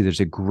because actually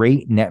there's a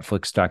great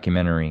Netflix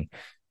documentary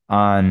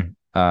on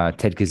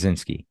Ted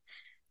Kaczynski.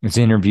 It's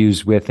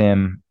interviews with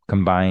him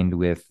combined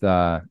with,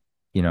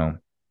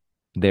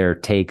 their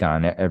take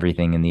on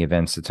everything in the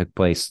events that took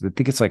place. I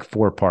think it's like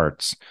 4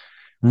 parts.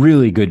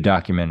 Really good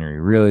documentary,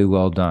 really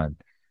well done.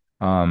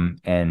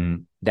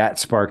 And that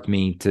sparked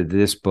me to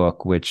this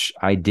book, which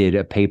I did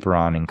a paper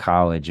on in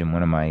college in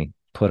one of my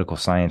political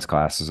science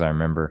classes. I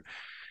remember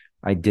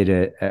I did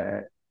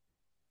a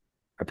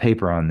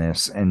paper on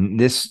this, and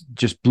this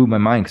just blew my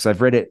mind because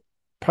I've read it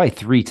probably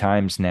 3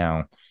 times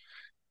now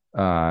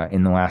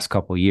in the last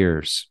couple of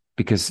years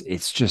because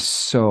it's just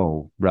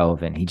so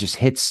relevant. He just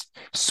hits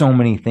so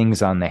many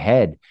things on the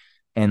head.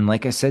 And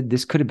like I said,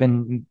 this could have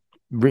been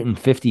written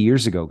 50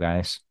 years ago,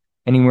 guys.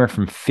 Anywhere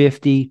from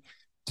 50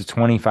 to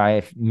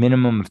 25,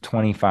 minimum of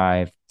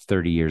 25,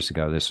 30 years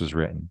ago, this was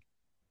written.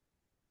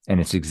 And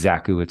it's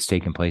exactly what's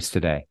taking place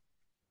today.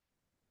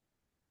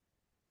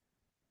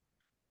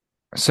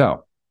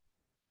 So,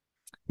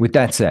 with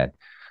that said,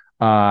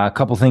 A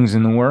couple things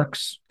in the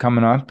works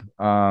coming up.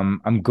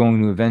 I'm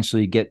going to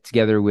eventually get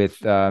together with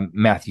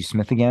Matthew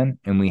Smith again,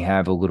 and we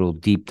have a little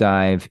deep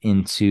dive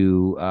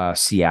into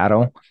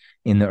Seattle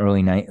in the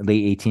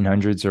late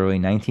 1800s, early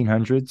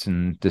 1900s,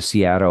 and the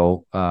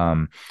Seattle,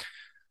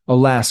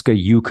 Alaska,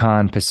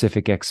 Yukon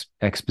Pacific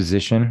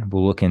Exposition.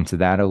 We'll look into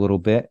that a little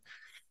bit.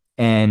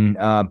 And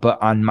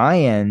but on my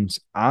end,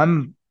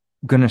 I'm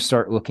gonna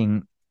start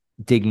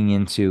digging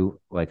into,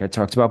 like I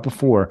talked about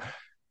before,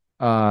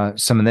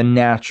 some of the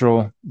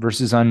natural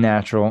versus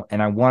unnatural.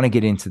 And I want to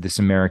get into this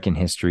American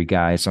history,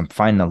 guys. I'm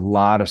finding a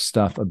lot of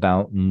stuff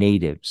about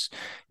natives.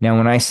 Now,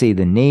 when I say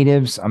the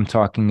natives, I'm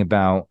talking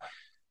about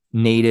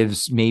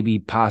natives maybe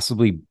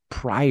possibly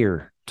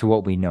prior to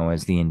what we know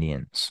as the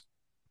Indians.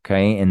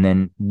 Okay. And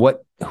then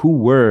who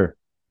were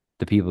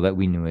the people that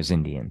we knew as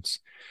Indians?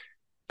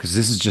 Because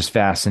this is just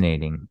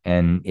fascinating.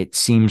 And it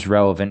seems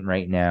relevant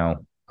right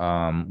now,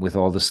 with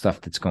all the stuff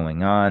that's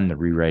going on, the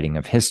rewriting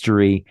of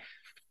history,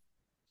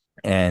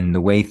 and the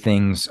way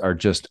things are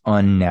just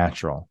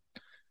unnatural.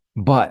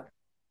 But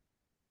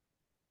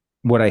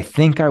what I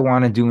think I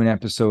want to do an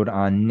episode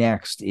on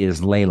next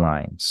is ley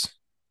lines.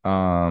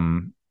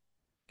 And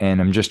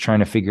I'm just trying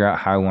to figure out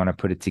how I want to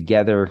put it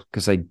together,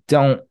 because I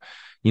don't,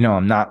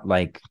 I'm not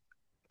like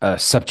a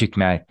subject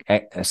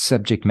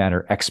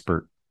matter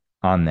expert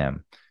on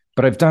them,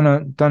 but I've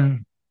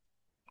done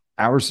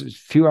a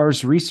few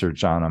hours of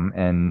research on them,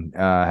 and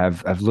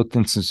have looked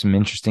into some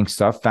interesting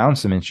stuff, found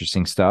some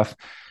interesting stuff.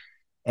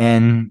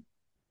 And,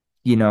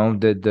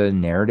 the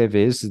narrative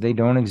is they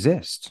don't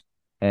exist.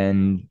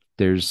 And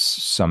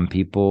there's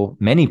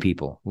many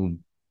people who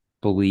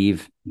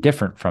believe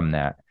different from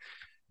that.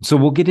 So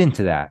we'll get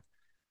into that.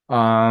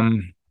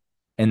 And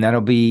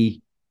that'll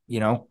be,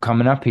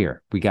 coming up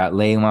here. We got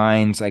ley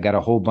lines. I got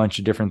a whole bunch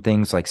of different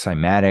things like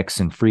cymatics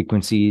and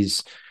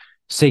frequencies,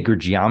 sacred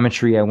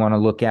geometry I want to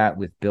look at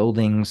with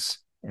buildings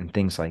and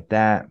things like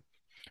that.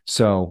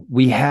 So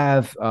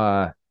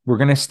we're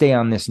going to stay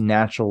on this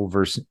natural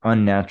versus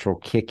unnatural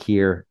kick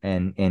here,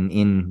 and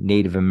in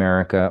Native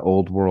America,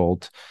 Old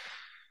World.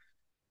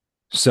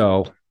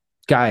 So,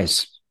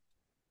 guys,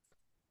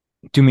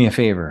 do me a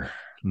favor,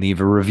 leave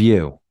a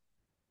review,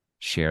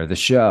 share the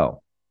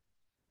show.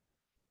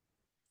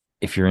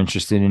 If you're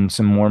interested in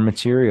some more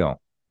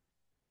material,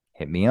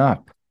 hit me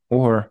up,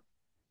 or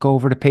go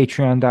over to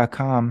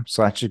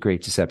patreon.com/The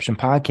Great Deception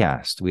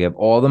Podcast. We have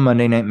all the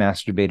Monday Night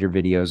Masturbator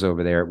videos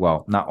over there.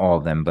 Well, not all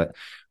of them, but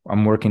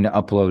I'm working to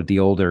upload the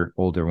older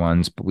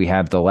ones, but we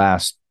have the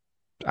last,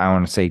 I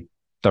want to say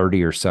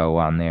 30 or so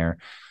on there.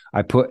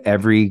 I put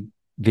every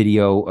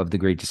video of the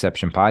Great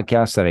Deception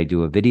Podcast that I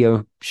do a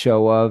video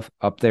show of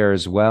up there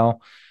as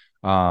well.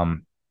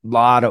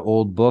 Lot of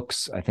old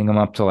books. I think I'm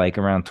up to like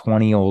around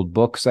 20 old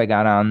books I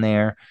got on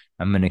there.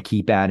 I'm going to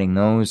keep adding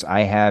those.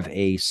 I have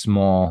a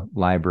small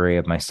library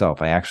of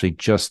myself. I actually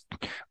just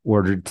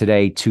ordered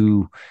today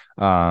two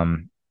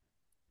 1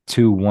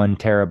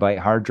 terabyte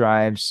hard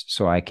drives,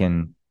 so I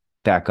can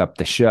back up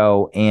the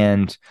show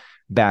and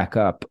back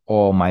up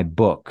all my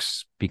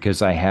books,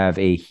 because I have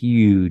a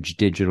huge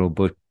digital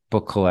book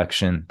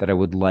collection that I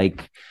would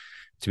like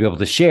to be able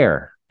to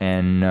share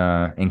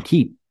and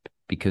keep,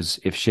 because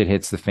if shit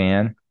hits the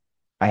fan,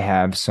 I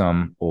have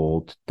some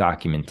old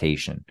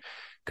documentation,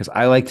 because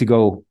I like to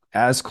go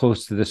as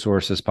close to the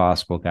source as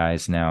possible,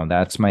 guys. Now,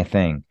 that's my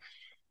thing.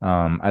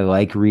 I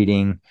like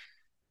reading,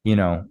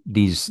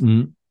 these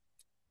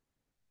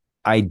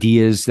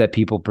ideas that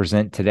people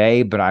present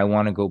today, but I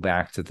want to go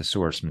back to the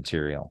source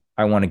material.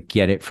 I want to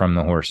get it from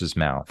the horse's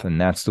mouth. And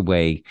that's the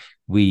way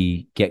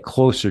we get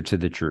closer to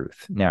the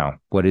truth. Now,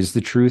 what is the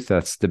truth?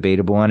 That's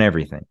debatable on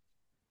everything.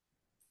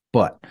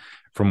 But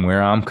from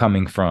where I'm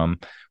coming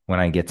from, when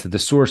I get to the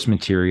source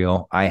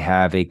material, I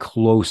have a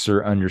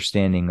closer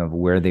understanding of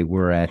where they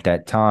were at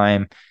that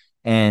time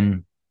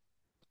and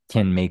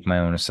can make my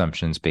own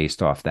assumptions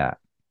based off that.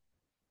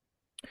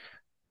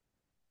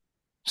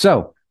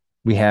 So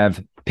we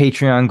have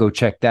Patreon. Go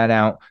check that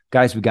out.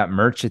 Guys, we got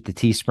merch at the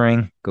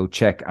Teespring. Go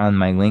check on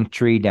my link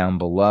tree down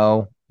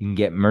below. You can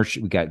get merch.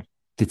 We got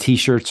the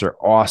t-shirts are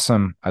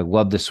awesome. I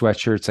love the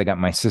sweatshirts. I got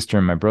my sister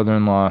and my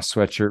brother-in-law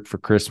sweatshirt for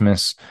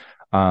Christmas.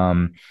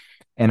 And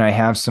I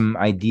have some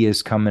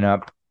ideas coming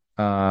up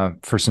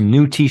for some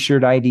new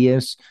t-shirt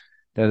ideas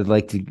that I'd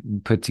like to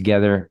put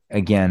together.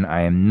 Again,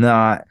 I am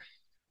not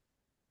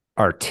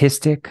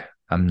artistic.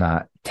 I'm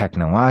not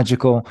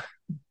technological,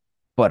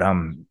 but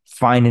I'm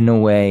finding a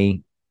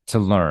way to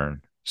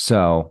learn.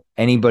 So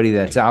anybody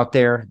that's out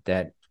there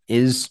that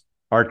is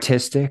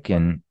artistic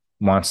and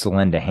wants to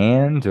lend a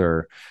hand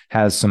or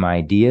has some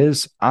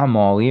ideas, I'm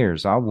all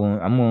ears. I'm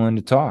willing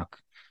to talk.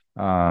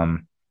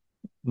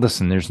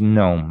 Listen, there's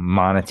no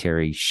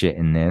monetary shit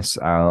in this.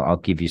 I'll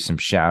give you some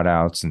shout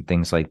outs and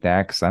things like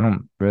that, because I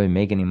don't really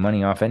make any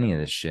money off any of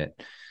this shit.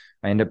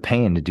 I end up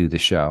paying to do the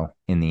show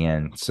in the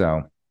end.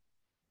 So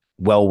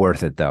well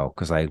worth it though,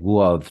 because I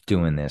love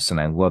doing this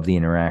and I love the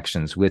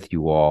interactions with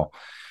you all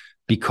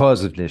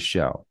because of this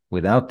show.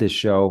 Without this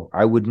show,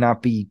 I would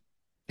not be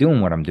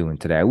doing what I'm doing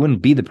today. I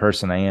wouldn't be the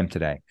person I am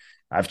today.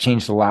 I've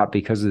changed a lot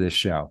because of this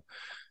show.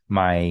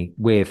 my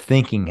way of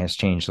thinking has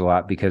changed a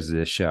lot because of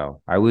this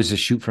show. I was a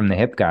shoot from the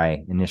hip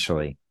guy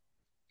initially.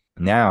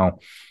 Now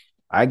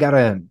I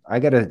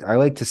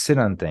like to sit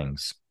on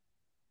things,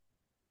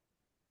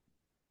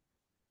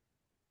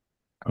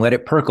 let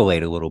it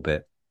percolate a little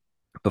bit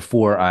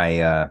before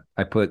I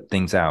put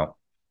things out.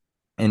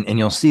 And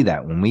you'll see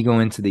that when we go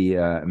into the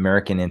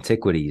American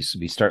antiquities,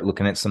 we start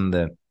looking at some of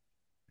the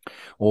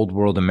old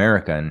world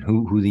America and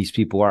who these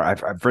people are.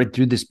 I've read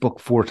through this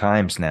book 4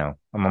 times now.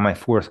 I'm on my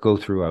 4th go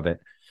through of it.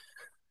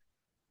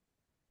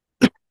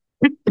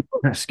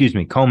 Excuse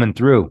me, combing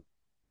through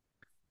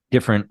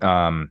different,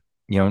 to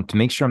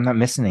make sure I'm not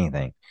missing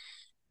anything.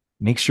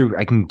 Make sure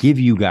I can give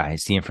you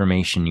guys the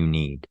information you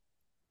need,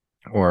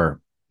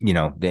 or,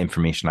 the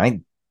information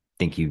I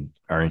think you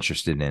are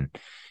interested in.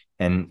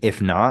 And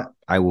if not,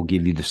 I will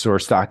give you the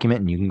source document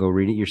and you can go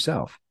read it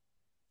yourself.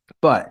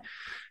 But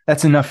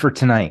that's enough for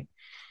tonight.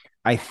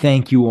 I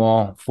thank you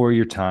all for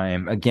your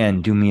time.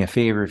 Again, do me a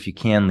favor if you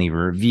can, leave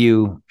a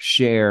review,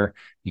 share.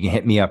 You can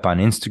hit me up on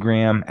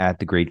Instagram at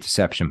The Great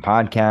Deception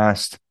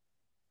Podcast.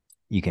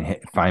 You can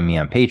find me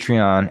on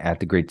Patreon at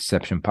The Great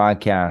Deception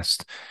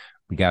Podcast.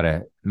 We got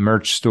a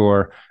merch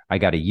store. I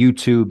got a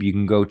YouTube you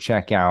can go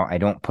check out. I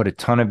don't put a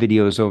ton of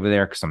videos over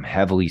there because I'm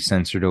heavily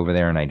censored over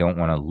there and I don't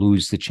want to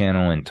lose the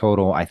channel in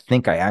total. I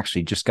think I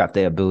actually just got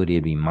the ability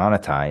to be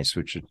monetized,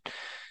 which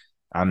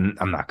I'm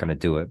not going to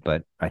do it,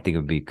 but I think it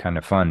would be kind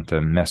of fun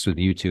to mess with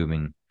YouTube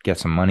and get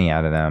some money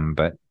out of them,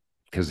 but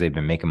because they've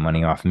been making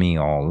money off me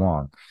all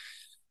along.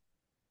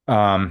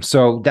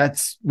 So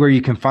that's where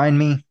you can find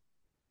me.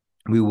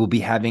 We will be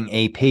having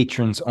a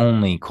patrons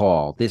only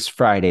call this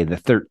Friday, the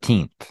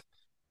 13th,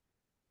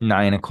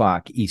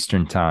 9:00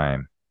 Eastern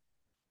time.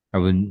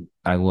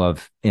 I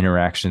love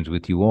interactions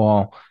with you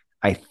all.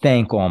 I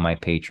thank all my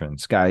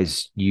patrons,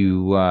 guys.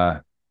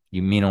 You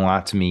mean a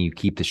lot to me. You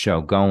keep the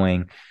show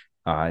going.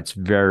 It's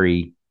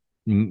very,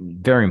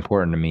 very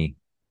important to me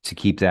to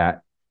keep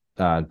that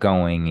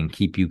going and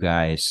keep you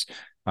guys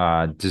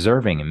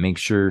deserving and make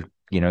sure,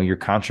 your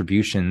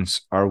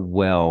contributions are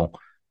well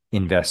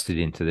invested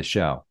into the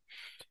show.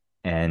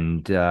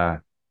 And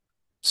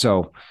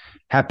so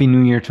happy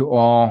New Year to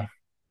all.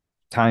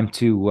 Time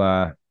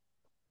to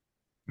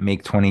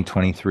make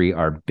 2023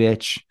 our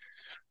bitch.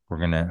 We're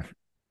going to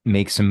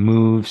make some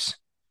moves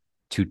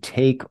to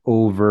take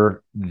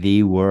over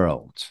the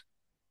world.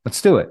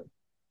 Let's do it.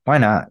 Why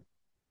not?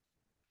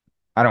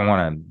 I don't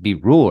want to be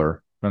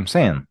ruler, but I'm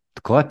saying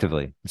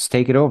collectively, let's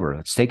take it over.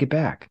 Let's take it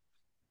back.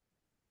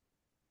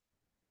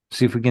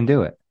 See if we can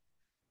do it.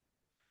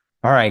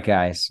 All right,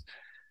 guys.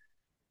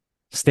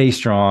 Stay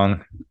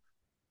strong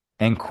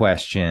and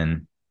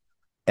question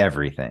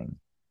everything.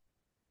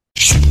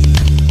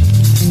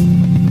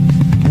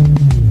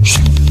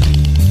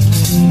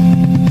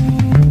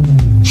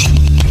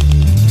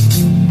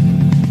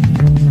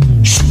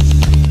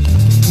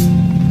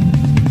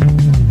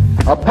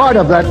 A part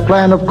of that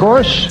plan, of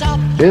course,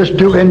 is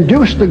to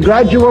induce the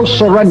gradual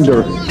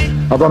surrender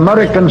of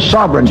American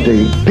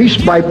sovereignty, piece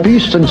by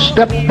piece and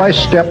step by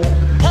step,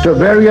 to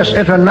various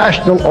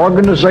international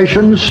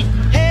organizations,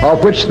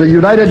 of which the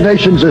United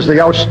Nations is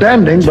the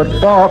outstanding but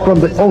far from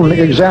the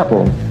only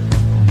example.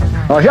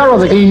 Here are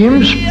the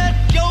aims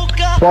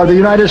for the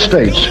United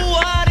States.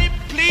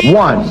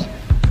 1.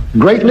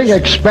 Greatly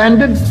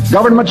expanded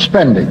government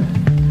spending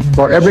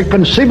for every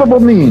conceivable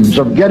means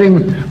of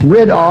getting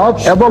rid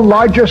of ever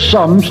larger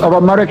sums of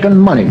American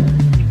money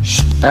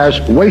as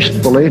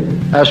wastefully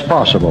as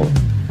possible.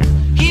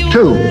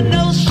 2.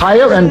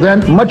 Higher and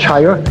then much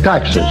higher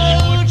taxes.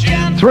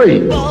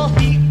 3.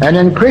 An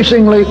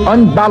increasingly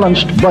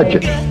unbalanced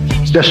budget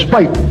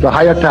despite the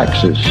higher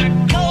taxes.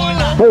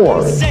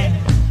 4.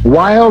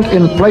 Wild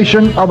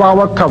inflation of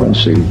our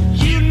currency.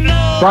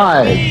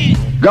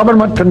 5.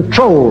 Government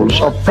controls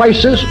of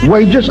prices,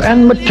 wages,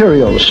 and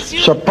materials,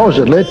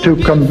 supposedly to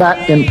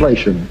combat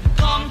inflation.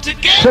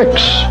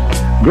 6.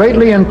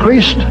 Greatly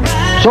increased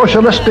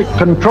socialistic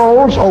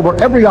controls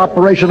over every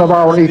operation of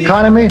our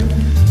economy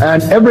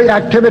and every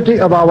activity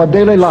of our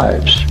daily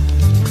lives.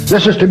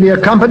 This is to be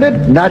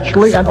accompanied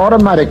naturally and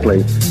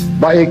automatically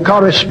by a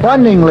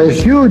correspondingly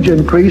huge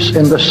increase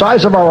in the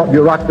size of our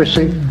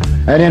bureaucracy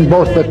and in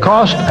both the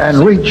cost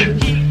and reach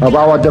of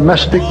our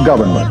domestic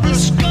government.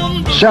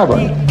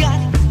 7.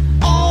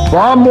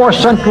 Far more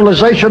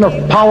centralization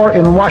of power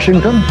in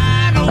Washington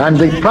and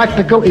the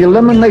practical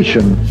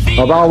elimination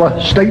of our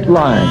state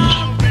lines.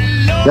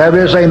 There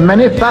is a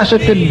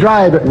many-faceted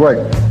drive at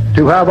work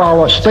to have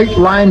our state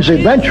lines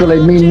eventually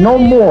mean no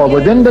more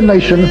within the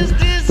nation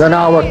than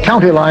our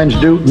county lines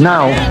do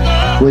now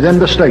within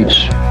the states.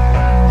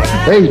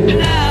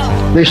 8.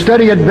 The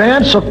steady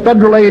advance of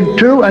federal aid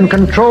to and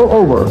control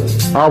over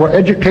our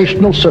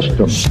educational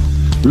system,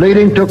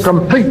 leading to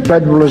complete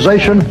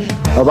federalization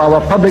of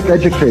our public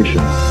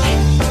education.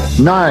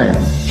 9.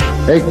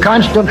 A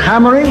constant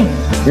hammering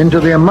into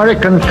the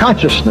American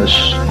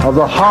consciousness of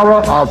the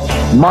horror of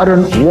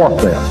modern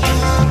warfare,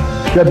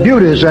 the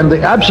beauties and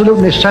the absolute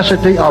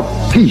necessity of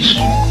peace.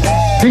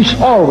 Peace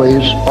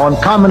always on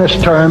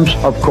communist terms,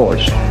 of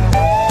course.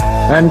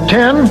 And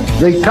 10,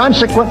 the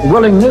consequent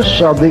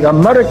willingness of the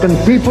American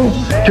people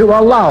to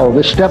allow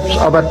the steps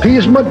of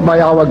appeasement by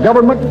our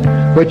government,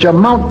 which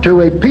amount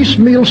to a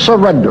piecemeal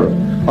surrender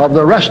of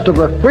the rest of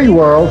the free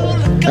world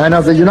and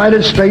of the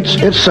United States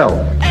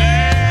itself.